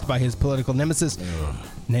outfoxed by his political nemesis,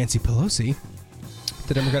 Nancy Pelosi,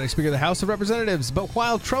 the Democratic Speaker of the House of Representatives. But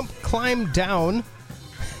while Trump climbed down,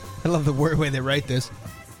 I love the way they write this,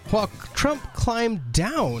 while Trump climbed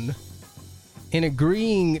down in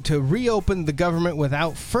agreeing to reopen the government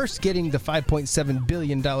without first getting the $5.7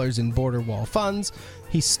 billion in border wall funds,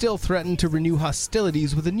 he still threatened to renew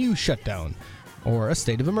hostilities with a new shutdown or a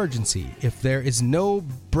state of emergency if there is no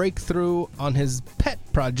breakthrough on his pet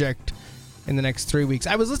project in the next 3 weeks.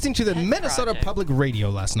 I was listening to the Minnesota project. Public Radio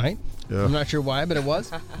last night. Yeah. I'm not sure why, but it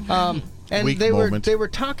was. And Weak they moment. were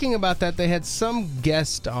talking about that. They had some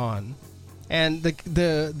guest on, and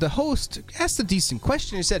the host asked a decent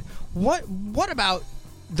question. He said, "What about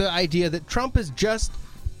the idea that Trump is just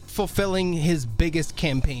fulfilling his biggest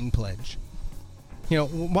campaign pledge? You know,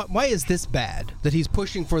 why is this bad that he's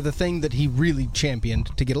pushing for the thing that he really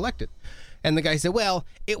championed to get elected?" And the guy said, "Well,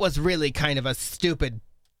 it was really kind of a stupid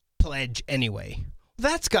pledge anyway."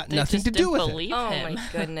 That's got They nothing just to do didn't with it. believe Oh him. my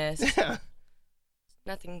goodness. Yeah.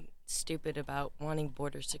 Nothing stupid about wanting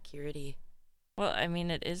border security. Well, I mean,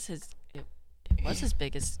 it was his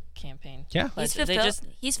biggest campaign. Yeah. He's They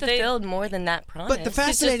fulfilled more than that promise. But the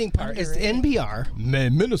fascinating part is the underrated.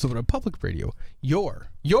 NPR, Minnesota Public Radio, your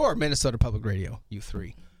Minnesota Public Radio, you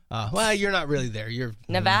three. Well, you're not really there. You're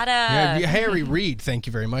Nevada. You're Harry Reid. Thank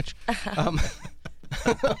you very much.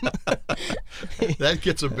 That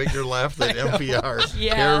gets a bigger laugh than NPR.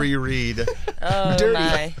 Yeah. Harry Reid. Oh Dirty.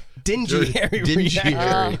 my. Dingy Harry Dingy Reid.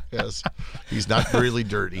 Harry. Yes. He's not really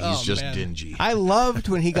dirty. He's Oh, just man. dingy. I loved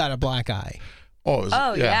when he got a black eye.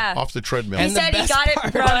 Oh, yeah. Off the treadmill. He And the said he best got it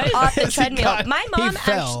part from off the is he treadmill. got- My he mom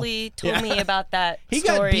fell. actually told Yeah. me about that He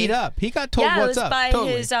story. got beat up. He got told Yeah, what's it was up. by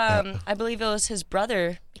Totally. his I believe it was his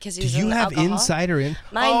brother because he Do was you an have alcohol. insider in?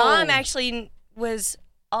 My Oh. mom actually was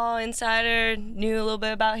all insider, knew a little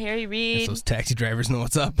bit about Harry Yes, Reid. those taxi drivers know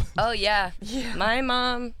what's up. Oh yeah. My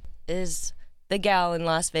mom is the gal in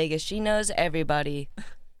Las Vegas. She knows everybody.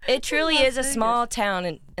 It truly is a small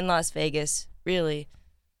town in Las Vegas, really.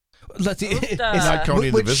 Let's see. Not counting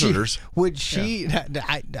the Would visitors. Would she?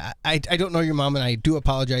 I don't know your mom, and I do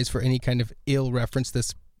apologize for any kind of ill reference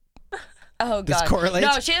this Oh this god. correlates.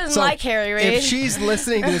 No, she doesn't So, like Harry Reid. If she's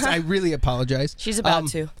listening to this, I really apologize. She's about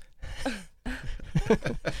to.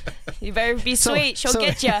 You better be sweet. She'll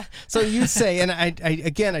get you. So you say, and I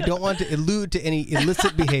again, I don't want to allude to any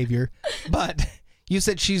illicit behavior, but you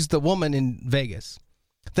said she's the woman in Vegas.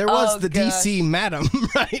 There was Oh, the gosh. DC madam,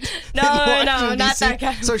 right? No, In no, Washington, not DC. that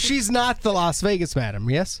guy. So she's not the Las Vegas madam,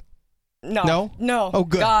 yes? No. No? No. Oh,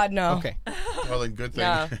 good. God, no. Okay. Well, then good thing.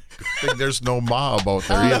 No. Good thing there's no Ma about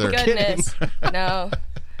there Oh, either. goodness. No.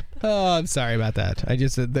 Oh, I'm sorry about that. I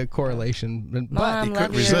just said the correlation, but Mom, it love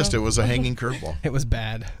could you. Resist. It was a hanging curveball. It was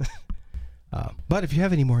bad. But if you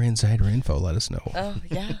have any more insider info, let us know. Oh,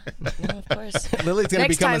 yeah. No, of course. Lily's going to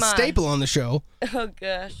Next become a time on. staple on the show. Oh,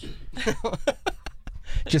 gosh.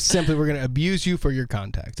 Just simply, we're going to abuse you for your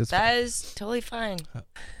contacts. It's That fine. is totally fine.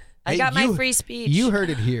 I Hey, got my free speech. You heard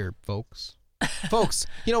it here, folks. Folks,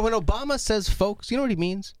 you know, when Obama says folks, you know what he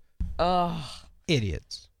means? Oh.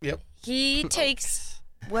 Idiots. Yep. He takes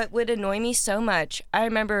what would annoy me so much. I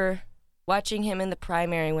remember watching him in the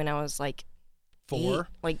primary when I was like 4?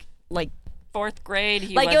 8, like 4th grade.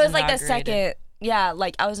 He it was like the inaugurated. second. Yeah,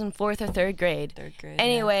 like I was in 4th or 3rd grade. 3rd grade.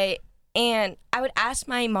 Anyway, and I would ask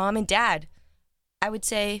my mom and dad. I would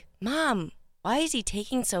say, "Mom, why is he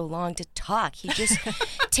taking so long to talk? He just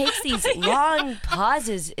takes these long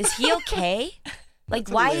pauses. Is he okay? Like,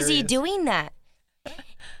 That's why is he hilarious. doing that?"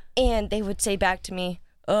 And they would say back to me,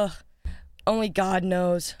 "Ugh, only God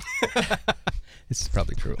knows." This is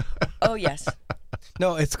probably true. Oh, yes.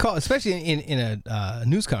 No, it's called, especially in a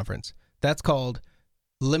news conference, that's called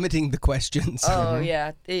limiting the questions. Oh,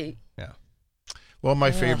 yeah. Yeah. Well,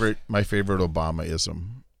 my favorite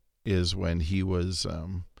Obamaism is when he was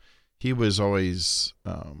always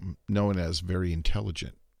known as very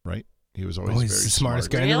intelligent, right? He was always Oh, he's very the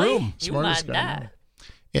smartest smart. guy in the Really? room. You Smartest like guy in the that? room.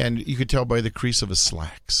 And you could tell by the crease of his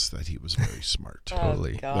slacks that he was very smart.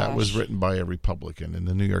 Totally. Oh, That was gosh. written by a Republican in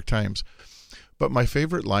the New York Times. But my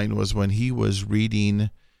favorite line was when he was reading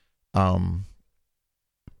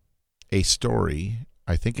a story.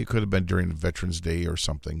 I think it could have been during Veterans Day or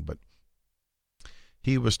something, but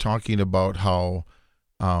he was talking about how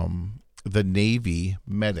the Navy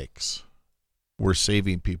medics were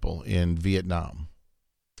saving people in Vietnam.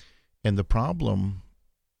 And the problem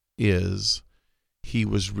is he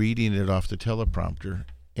was reading it off the teleprompter,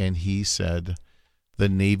 and he said, "the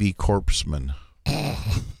Navy corpsman."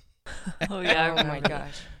 Oh yeah. I Oh, remember my that.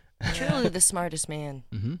 gosh. Truly the smartest man.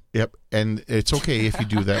 Mm-hmm. Yep, and it's okay if you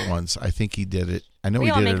do that once. I think he did it. I know We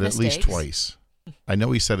he all did make it at least mistakes. twice. I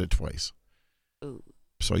know he said it twice. Ooh.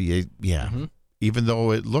 So yeah. Mhm. Even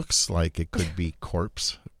though it looks like it could be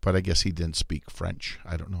corpse, but I guess he didn't speak French.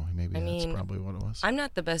 I don't know. Maybe I that's mean, probably what it was. I'm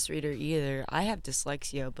not the best reader either. I have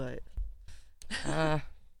dyslexia, but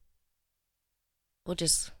we'll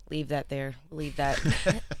just leave that there.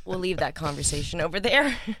 We'll leave that conversation over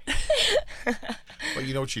there. But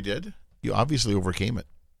you know what you did? You obviously overcame it.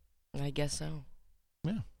 I guess so.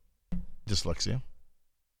 Dyslexia.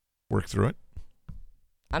 Work through it.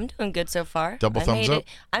 I'm doing good so far. Double I thumbs made up.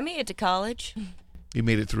 I made it to college. You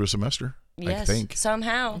made it through a semester. Yes, I think.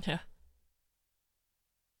 somehow. Yeah.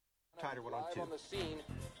 Live on the scene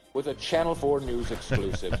with a Channel 4 News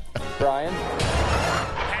exclusive. Brian?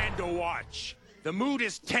 And to watch. The mood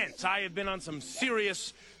is tense. I have been on some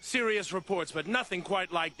serious reports, but nothing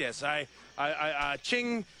quite like this.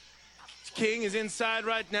 Ching King is inside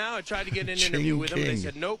right now. I tried to get an Ching interview with him. They King.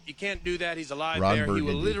 said, nope, you can't do that. He's alive Ron there. He will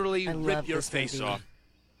Burgundy. literally I rip love your this face movie. off.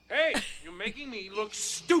 Hey, you're making me look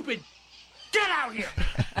stupid. Get out here,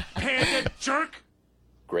 panda jerk.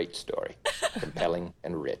 Great story. Compelling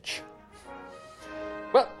and rich.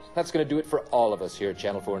 Well, that's going to do it for all of us here at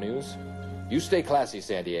Channel 4 News. You stay classy,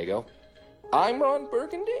 San Diego. I'm Ron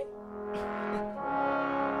Burgundy.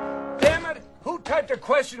 Damn it! Who typed a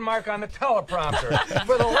question mark on the teleprompter?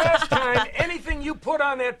 For the last time, anything you put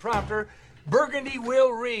on that prompter, Burgundy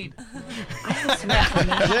will read.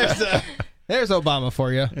 There's Obama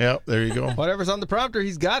for you. Yep, there you go. Whatever's on the prompter,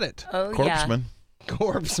 he's got it. Oh, yeah. Corpsman.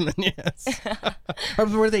 Corpsman, yes. Or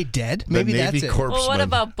were they dead? The Maybe Navy that's it. corpsman. Well, what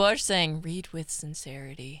about Bush saying "read with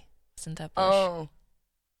sincerity"? Isn't that Bush? Oh,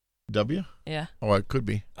 W? Yeah. Oh, it could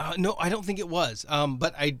be. No, I don't think it was.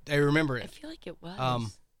 But I remember I it. feel like it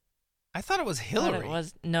was. I thought it was I thought Hillary. it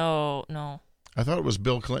was no. I thought it was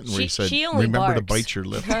Bill Clinton where he said, she only remember to barks. bite your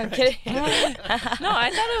lip. I'm kidding. No,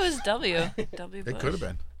 I thought it was W. W. It Bush. could have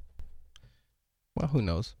been. Well, who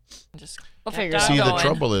knows? Just We'll kept figure it on out. See, the going.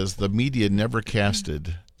 trouble is the media never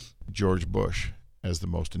casted George Bush as the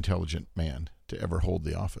most intelligent man to ever hold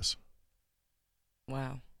the office.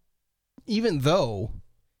 Wow. Even though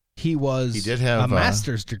he was He did have, a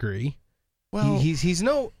master's degree, Well, he's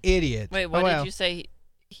no idiot. Wait, what Oh, well. did you say?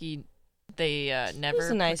 They never. He was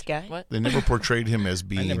a nice guy. What? they never portrayed him as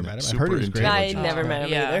being never met him. I super heard he was great. I intelligent. never met him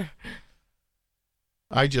Yeah. either.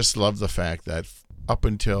 I just love the fact that up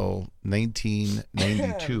until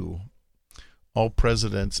 1992, all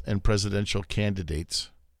presidents and presidential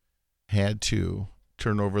candidates had to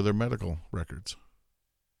turn over their medical records.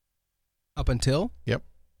 Up until Yep.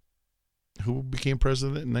 Who became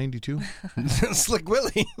president in 92? Slick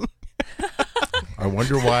Willie. I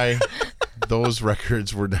wonder why those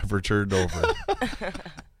records were never turned over.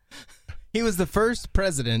 He was the first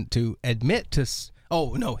president to admit to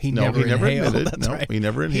Oh no, he No, never he never inhaled. admitted. That's No, right. he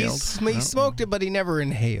never inhaled. He No. smoked it, but he never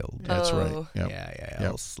inhaled. That's right. Oh. Yep. Yeah. Yep.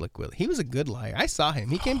 Old Slick Willie. He was a good liar. I saw him.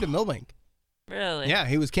 He came to Millbank. Really? Yeah,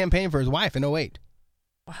 he was campaigning for his wife in 2008.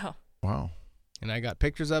 Wow. Wow. And I got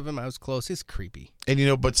pictures of him. I was close. He's creepy.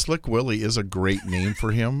 And but Slick Willie is a great name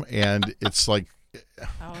for him, and it's like,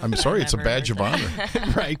 I'm sorry, it's a badge of honor.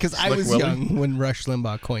 Right, because I Slick was Willie? young when Rush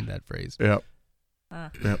Limbaugh coined that phrase. Yep. Huh.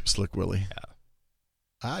 Yep. Slick Willie.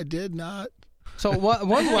 Yeah. I did not. So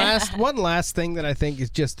one last thing that I think is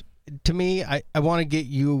just, to me, I want to get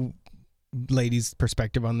you ladies'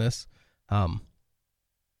 perspective on this.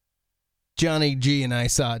 Johnny G and I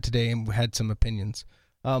saw it today and had some opinions.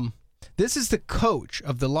 This is the coach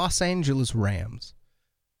of the Los Angeles Rams.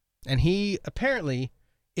 And he apparently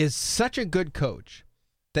is such a good coach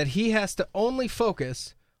that he has to only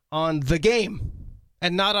focus on the game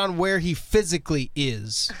and not on where he physically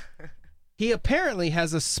is. He apparently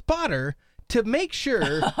has a spotter to make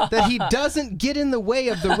sure that he doesn't get in the way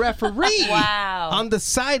of the referee on the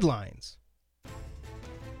sidelines.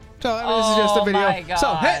 So I mean, this is just a video. My God.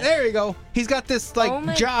 So hey, there you go. He's got this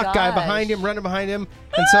jock guy behind him, running behind him,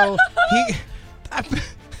 and so he.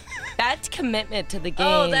 That's commitment to the game.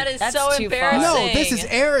 Oh, that is That's so too embarrassing. far. No, this is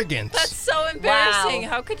arrogance. That's so embarrassing. Wow.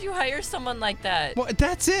 How could you hire someone like that? Well,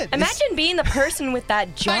 that's it. Imagine being the person with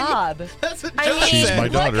that job. That's what I John mean, She's said. my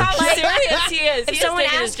daughter. Look how serious he is. If He is someone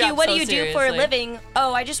taking his asks you, job what do so you do for a seriously. living?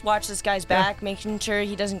 Oh, I just watch this guy's back, making sure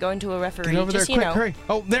he doesn't go into a referee. Get over there just, quick, hurry.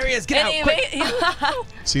 Oh, there he is. Get And out, he quick.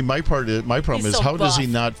 See, my problem He's is so how does he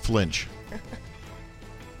buff. not flinch?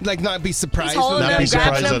 Like, not be surprised. holding when him Not that be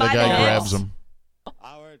grabbing surprised him that a by guy the grabs nails. him.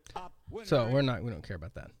 So we don't care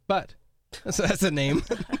about that. But so that's the name.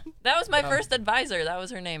 That was my first advisor. That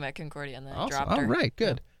was her name at Concordia, and then I Awesome. dropped her. All right,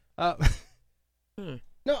 good.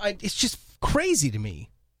 No, it's just crazy to me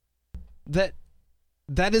that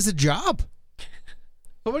is a job.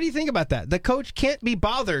 But what do you think about that? The coach can't be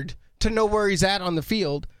bothered to know where he's at on the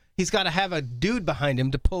field. He's got to have a dude behind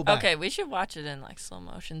him to pull back. Okay, we should watch it in like slow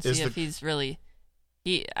motion, see Is if the- he's really.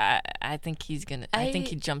 I think he's gonna. I think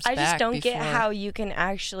he jumps I back. just don't get before- how you can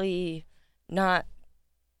actually not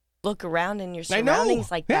look around in your I know.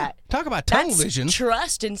 surroundings like Yeah. that. Talk about tunnel That's vision.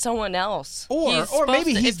 trust in someone else. Or He's supposed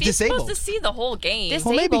maybe to- he's if he's disabled. supposed to see the whole game.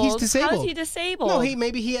 Well, maybe he's How disabled. is he disabled? No,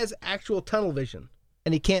 maybe he has actual tunnel vision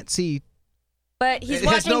and he can't see. But he's It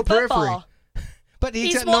has watching no periphery. football. But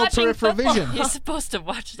he's He's got no watching peripheral football. vision. He's supposed to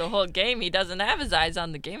watch the whole game. He doesn't have his eyes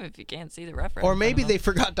on the game if he can't see the referee. Or maybe they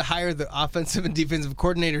forgot to hire the offensive and defensive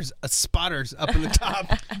coordinators, spotters up in the top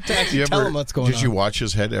to actually tell him what's going on. Did you watch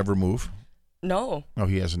his head ever move? No. Oh,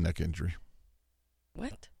 he has a neck injury.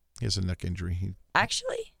 What? He has a neck injury.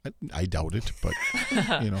 Actually? I doubt it, but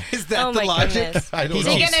Is that Oh the my logic? goodness. I don't Is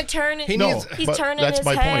know. he gonna turn it? He No, needs- He's but turning that's his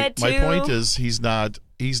my head point. My too. point is he's not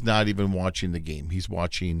even watching the game. He's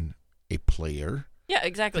watching a player. Yeah,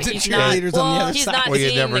 exactly. The He's not. cheerleaders on the Well, other he's side. not Well, you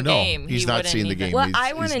seeing never the know. game. He's He not wouldn't seeing the even- game. Well, He's-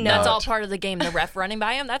 I wanna he's know- That's not. all part of the game. The ref running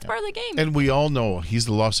by him. That's part of the game. And we all know he's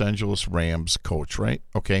the Los Angeles Rams coach, right?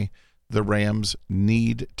 Okay. The Rams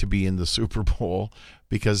need to be in the Super Bowl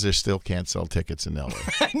because they still can't sell tickets in LA.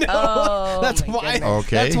 I know. Oh, that's my why. goodness.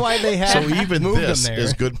 Okay. That's why they have So even moved this them there.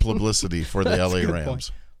 is good publicity for the That's LA a good Rams.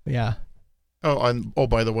 point. Yeah. Oh,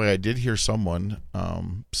 by the way, I did hear someone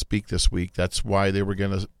speak this week. That's why they were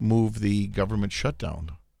going to move the government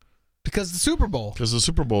shutdown. Because the Super Bowl. Because the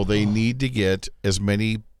Super Bowl, they need to get as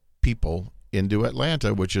many people into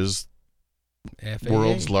Atlanta, which is FAA.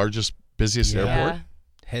 world's largest, busiest Yeah. airport.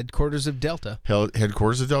 Headquarters of Delta.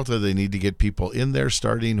 Headquarters of Delta. They need to get people in there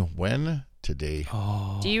starting when? Today.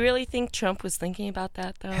 Oh. Do you really think Trump was thinking about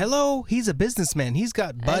that though? Hello, he's a businessman. He's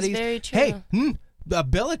got That's buddies. very true. Hey,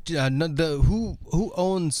 who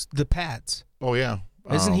owns the Pats? Oh, yeah.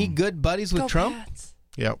 Isn't he good buddies with Go Trump? Pats.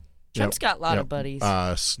 Yep. Trump's got a lot of buddies.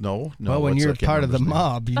 Snow. No, well, when what's you're that? Can't part of the remember his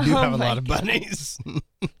name. mob, you do Oh have a my lot of God. buddies.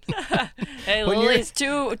 Hey, When you're- Lily's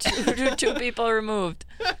two people removed.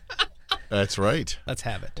 That's right. Let's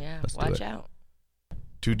have it. Yeah, Let's do watch it. out.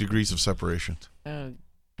 2 degrees of separation. Oh,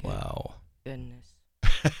 Wow. goodness.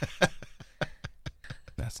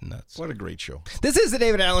 That's nuts. What a great show. This is the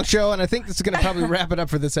David Allen Show, and I think this is going to probably wrap it up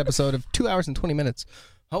for this episode of 2 hours and 20 minutes.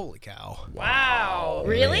 Holy cow. Wow.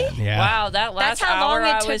 Really? Yeah. Wow, that last That's how hour long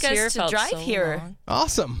it I took was us here to felt drive so here. long.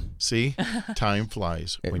 Awesome. See? Time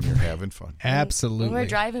flies when you're having fun. Absolutely. When we're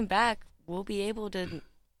driving back, we'll be able to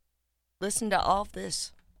listen to all of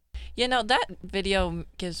this. You know, that video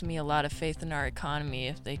gives me a lot of faith in our economy.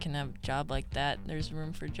 If they can have a job like that, there's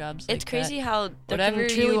room for jobs like It's crazy that. how there Whatever can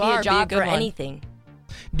truly you be are, a job be a for good one. anything.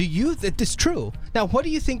 Do you? That is true. Now, what do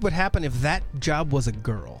you think would happen if that job was a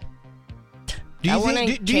girl? Do I you wouldn't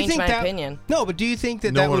think? Do you change think my that? opinion. No, but do you think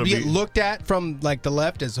that No that one would would be be- looked at from like the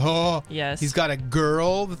left as Yes. he's got a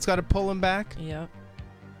girl that's got to pull him back, Yep.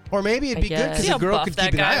 or maybe it'd I be good guess. because See a how girl buff could that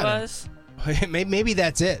keep an eye guy on was? him. Maybe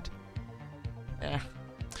that's it. Eh.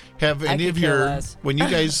 Have any could of care your less. when you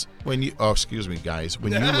guys excuse me guys,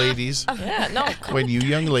 when you ladies Yeah. No. when you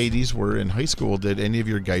young ladies were in high school, did any of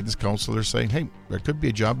your guidance counselors say, "Hey, there could be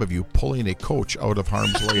a job of you pulling a coach out of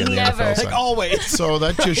harm's way in the Never. NFL Like side?" Always. So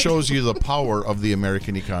that just shows you the power of the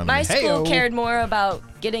American economy. My school Hey-o. cared more about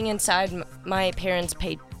getting inside my parents'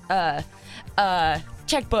 paid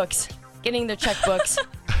checkbooks, getting their checkbooks.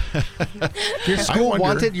 Your school wonder-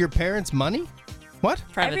 wanted your parents' money? What?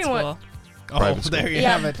 Private Everyone- school. Private school. There you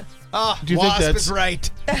Yeah. have it. Oh, Do you think Wasp that's- is right.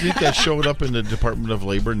 Do you think that showed up in the Department of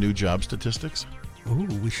Labor new job statistics? Ooh,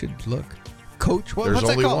 we should look. Coach, There's what's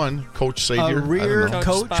only that called? one, Coach A Savior. rear Coach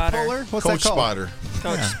coach spotter. puller? What's Coach that called? Spotter.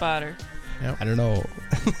 Coach Yeah. spotter. I don't know.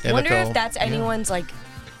 Wonder NFL. if that's anyone's like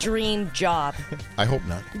dream job. I hope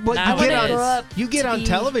not. Well, Now you it get is. Grow up you get to on be-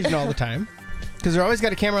 television all the time because they're always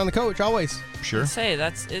got a camera on the coach. Always. Sure, Say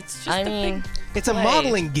it's just I a mean, big. It's a Play.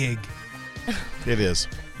 modeling gig. it is.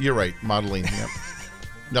 You're right. Modeling. Yep.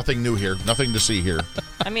 Nothing new here. Nothing to see here.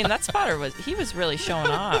 I mean, that spotter was really showing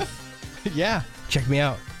off. Yeah. Check me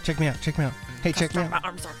out. Check me out. Check me out. Hey, check me My out.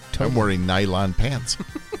 arms are. I'm wearing nylon pants.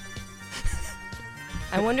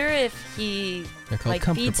 I wonder if he They're called like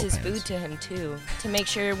feeds comfortable his pants. food to him too, to make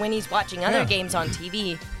sure when he's watching other Yeah. games on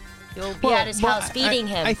TV, he'll be Well, at his well, house feeding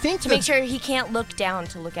him. I think to that- make sure he can't look down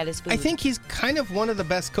to look at his food. I think he's kind of one of the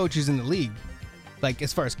best coaches in the league, like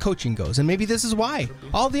as far as coaching goes, and maybe this is why.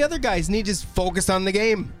 All the other guys need to just focus on the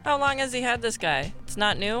game. How long has he had this guy? It's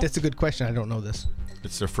not new. That's a good question. I don't know this.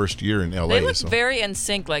 It's their first year in LA. They look so. very in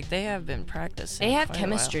sync. Like they have been practicing. they have quite a while.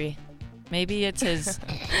 chemistry. Maybe it's his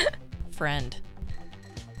friend.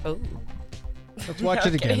 Oh, Let's watch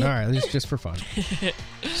it again. All right, this is just for fun.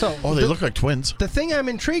 So, Oh, they look like twins. the thing I'm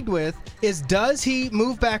intrigued with is, does he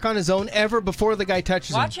move back on his own ever before the guy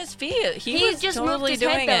touches Watch him? his feet. He was just totally moved his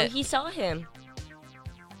doing head though. it. He saw him.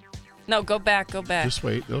 No, go back. Go back. Just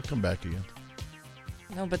wait. It'll come back again.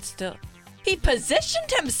 No, but still, he positioned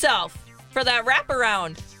himself for that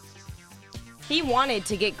wraparound. He wanted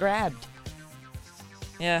to get grabbed.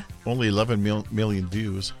 Yeah. Only 11 million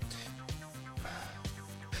views.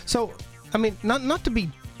 So, I mean, not to be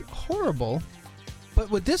horrible, but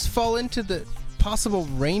would this fall into the possible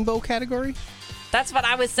rainbow category? That's what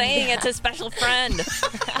I was saying. It's his special friend.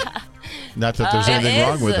 Not that there's It anything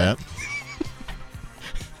wrong with is. that.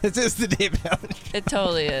 This is the David Allen. It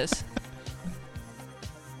totally is.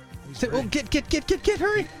 Oh, get,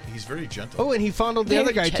 hurry! He's very gentle. Oh, and he fondled the Very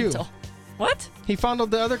other guy gentle. too. What? He fondled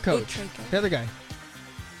the other coach, the other guy.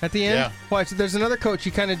 At the end, Yeah. watch. There's another coach. He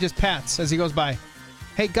kind of just pats as he goes by.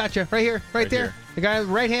 Hey, gotcha! Right here, right there. here. The guy with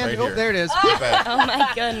the right hand. Right Oh, here. there it is. Get back. Oh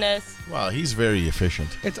my goodness. Wow, he's very efficient.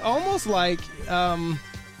 It's almost like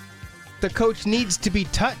the coach needs to be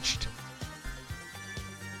touched.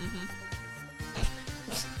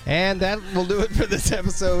 And that will do it for this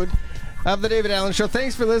episode of the David Allen Show.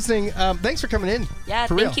 Thanks for listening. Thanks for coming in. Yeah,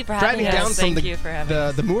 for thank real. you for having Driving us. down from Thank the, you for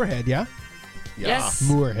having the Moorhead, yeah? Yes.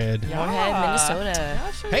 Moorhead. Moorhead, Minnesota.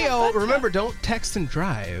 Hey, remember, don't text and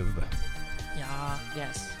drive. Yeah.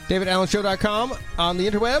 Yes. DavidAllenShow.com on the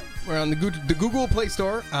interweb. We're on the Google Play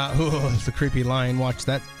Store. It's a creepy line. Watch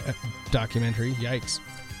that documentary. Yikes.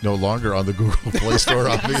 No longer on the Google Play Store,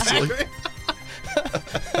 obviously.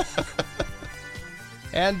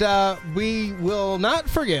 And we will not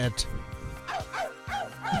forget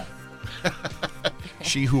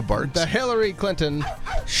She who barks. the Hillary Clinton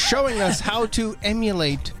showing us how to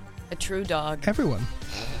emulate A true dog. everyone.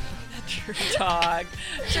 True dog.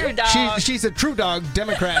 True dog. She's a true dog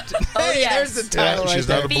Democrat. Oh, hey, yes. there's the title Yeah, she's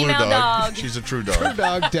right not a there. blue Female dog. dog. She's a true True dog.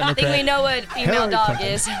 dog I Democrat. think we know what female Hillary dog Clinton.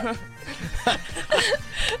 is.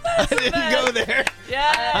 I didn't go there.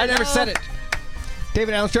 Yeah. I never said it.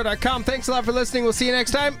 DavidAllenShow.com. Thanks a lot for listening. We'll see you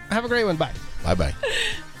next time. Have a great one. Bye. Bye-bye.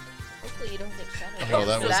 Hopefully you don't get shut Oh,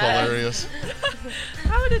 that was hilarious.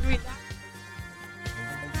 How did we not?